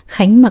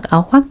 Khánh mặc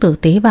áo khoác tử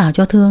tế vào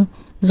cho Thương,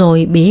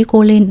 rồi bế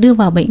cô lên đưa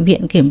vào bệnh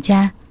viện kiểm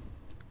tra.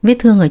 Vết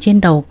thương ở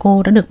trên đầu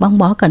cô đã được băng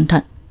bó cẩn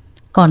thận,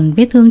 còn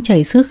vết thương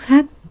chảy xước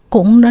khác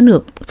cũng đã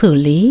được xử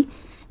lý,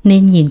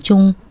 nên nhìn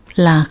chung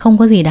là không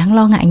có gì đáng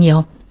lo ngại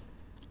nhiều.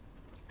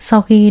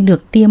 Sau khi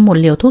được tiêm một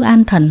liều thuốc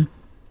an thần,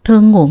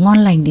 Thương ngủ ngon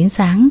lành đến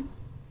sáng.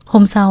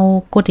 Hôm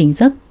sau cô tỉnh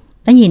giấc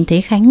đã nhìn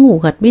thấy Khánh ngủ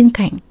gật bên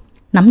cạnh,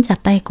 nắm chặt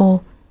tay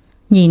cô.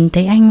 Nhìn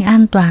thấy anh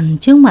an toàn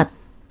trước mặt,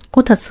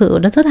 cô thật sự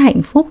đã rất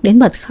hạnh phúc đến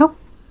bật khóc,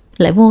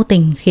 lại vô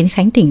tình khiến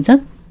Khánh tỉnh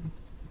giấc.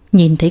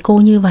 Nhìn thấy cô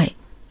như vậy,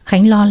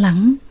 Khánh lo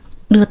lắng,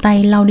 đưa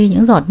tay lau đi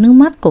những giọt nước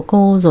mắt của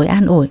cô rồi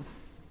an ủi.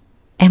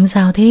 Em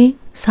sao thế?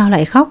 Sao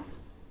lại khóc?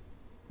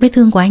 Vết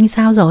thương của anh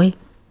sao rồi?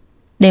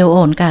 Đều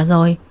ổn cả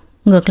rồi.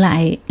 Ngược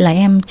lại là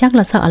em chắc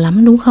là sợ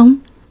lắm đúng không?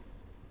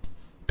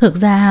 Thực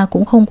ra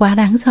cũng không quá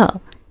đáng sợ,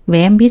 vì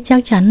em biết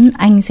chắc chắn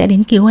anh sẽ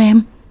đến cứu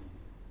em.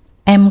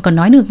 Em còn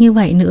nói được như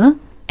vậy nữa,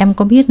 em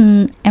có biết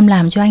em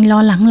làm cho anh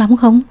lo lắng lắm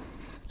không?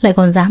 Lại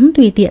còn dám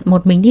tùy tiện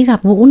một mình đi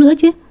gặp Vũ nữa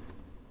chứ.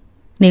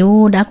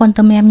 Nếu đã quan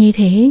tâm em như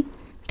thế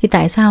thì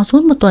tại sao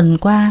suốt một tuần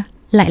qua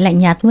lại lạnh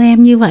nhạt với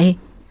em như vậy?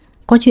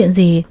 Có chuyện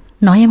gì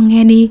nói em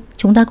nghe đi,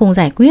 chúng ta cùng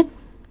giải quyết.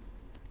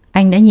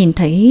 Anh đã nhìn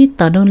thấy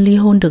tờ đơn ly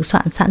hôn được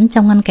soạn sẵn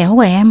trong ngăn kéo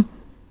của em.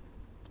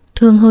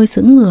 Thương hơi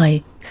sững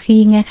người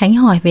khi nghe Khánh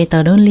hỏi về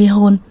tờ đơn ly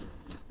hôn,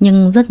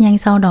 nhưng rất nhanh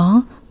sau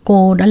đó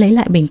cô đã lấy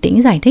lại bình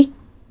tĩnh giải thích.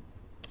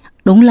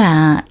 Đúng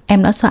là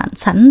em đã soạn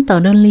sẵn tờ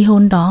đơn ly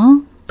hôn đó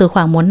từ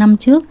khoảng 1 năm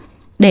trước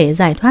để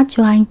giải thoát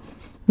cho anh,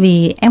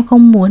 vì em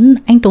không muốn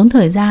anh tốn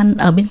thời gian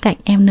ở bên cạnh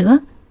em nữa.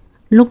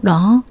 Lúc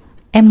đó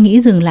em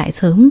nghĩ dừng lại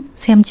sớm,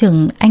 xem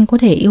chừng anh có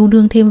thể yêu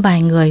đương thêm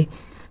vài người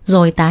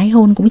rồi tái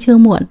hôn cũng chưa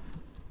muộn.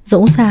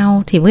 Dẫu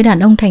sao thì với đàn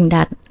ông thành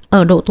đạt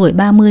ở độ tuổi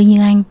 30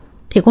 như anh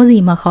thì có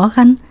gì mà khó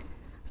khăn.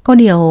 Có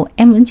điều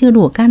em vẫn chưa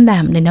đủ can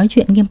đảm để nói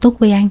chuyện nghiêm túc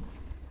với anh.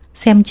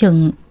 Xem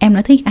chừng em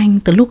đã thích anh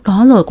từ lúc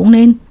đó rồi cũng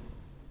nên.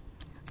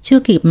 Chưa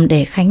kịp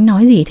để Khánh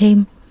nói gì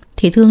thêm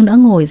thì Thương đã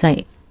ngồi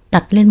dậy,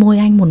 đặt lên môi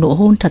anh một nụ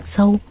hôn thật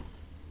sâu.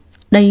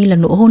 Đây là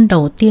nụ hôn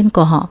đầu tiên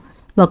của họ,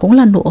 và cũng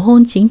là nụ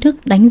hôn chính thức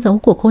đánh dấu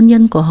cuộc hôn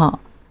nhân của họ,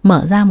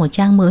 mở ra một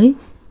trang mới.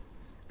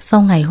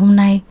 Sau ngày hôm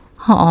nay,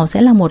 họ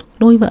sẽ là một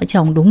đôi vợ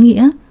chồng đúng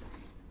nghĩa.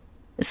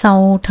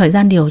 Sau thời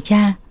gian điều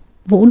tra,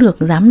 Vũ được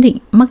giám định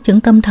mắc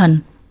chứng tâm thần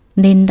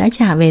nên đã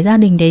trả về gia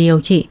đình để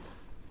điều trị.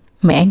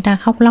 Mẹ anh ta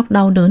khóc lóc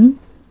đau đớn,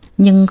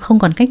 nhưng không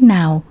còn cách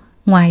nào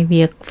ngoài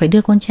việc phải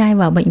đưa con trai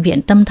vào bệnh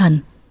viện tâm thần.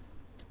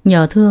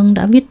 Nhờ Thương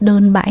đã viết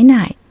đơn bãi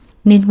nại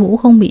nên Vũ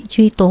không bị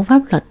truy tố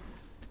pháp luật.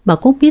 Bà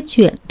Cúc biết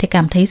chuyện thì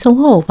cảm thấy xấu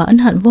hổ và ân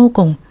hận vô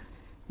cùng.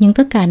 Nhưng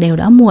tất cả đều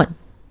đã muộn.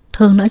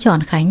 Thương đã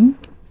chọn Khánh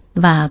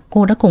và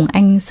cô đã cùng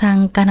anh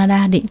sang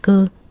Canada định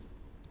cư.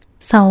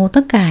 Sau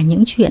tất cả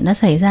những chuyện đã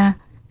xảy ra,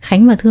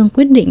 Khánh và Thương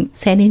quyết định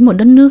sẽ đến một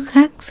đất nước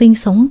khác sinh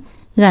sống,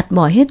 gạt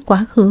bỏ hết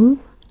quá khứ,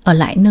 ở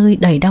lại nơi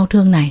đầy đau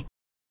thương này.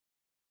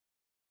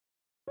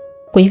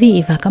 Quý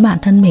vị và các bạn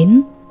thân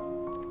mến,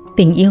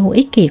 tình yêu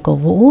ích kỷ của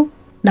Vũ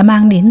đã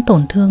mang đến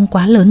tổn thương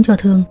quá lớn cho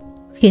Thương,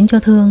 khiến cho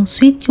Thương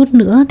suýt chút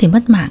nữa thì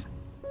mất mạng.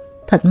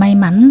 Thật may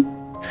mắn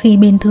khi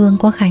bên Thương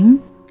có Khánh,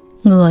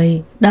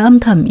 người đã âm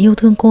thầm yêu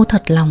thương cô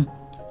thật lòng,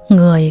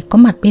 người có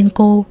mặt bên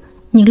cô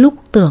những lúc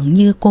tưởng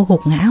như cô gục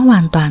ngã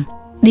hoàn toàn.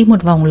 Đi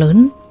một vòng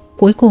lớn,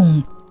 cuối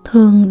cùng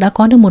Thương đã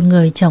có được một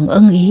người chồng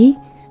ưng ý,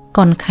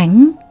 còn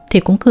Khánh thì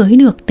cũng cưới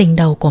được tình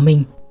đầu của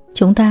mình.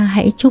 Chúng ta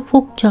hãy chúc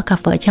phúc cho cặp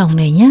vợ chồng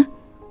này nhé.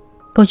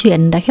 Câu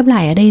chuyện đã khép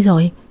lại ở đây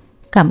rồi.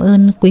 Cảm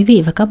ơn quý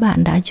vị và các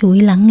bạn đã chú ý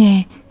lắng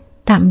nghe.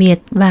 Tạm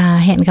biệt và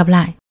hẹn gặp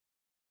lại.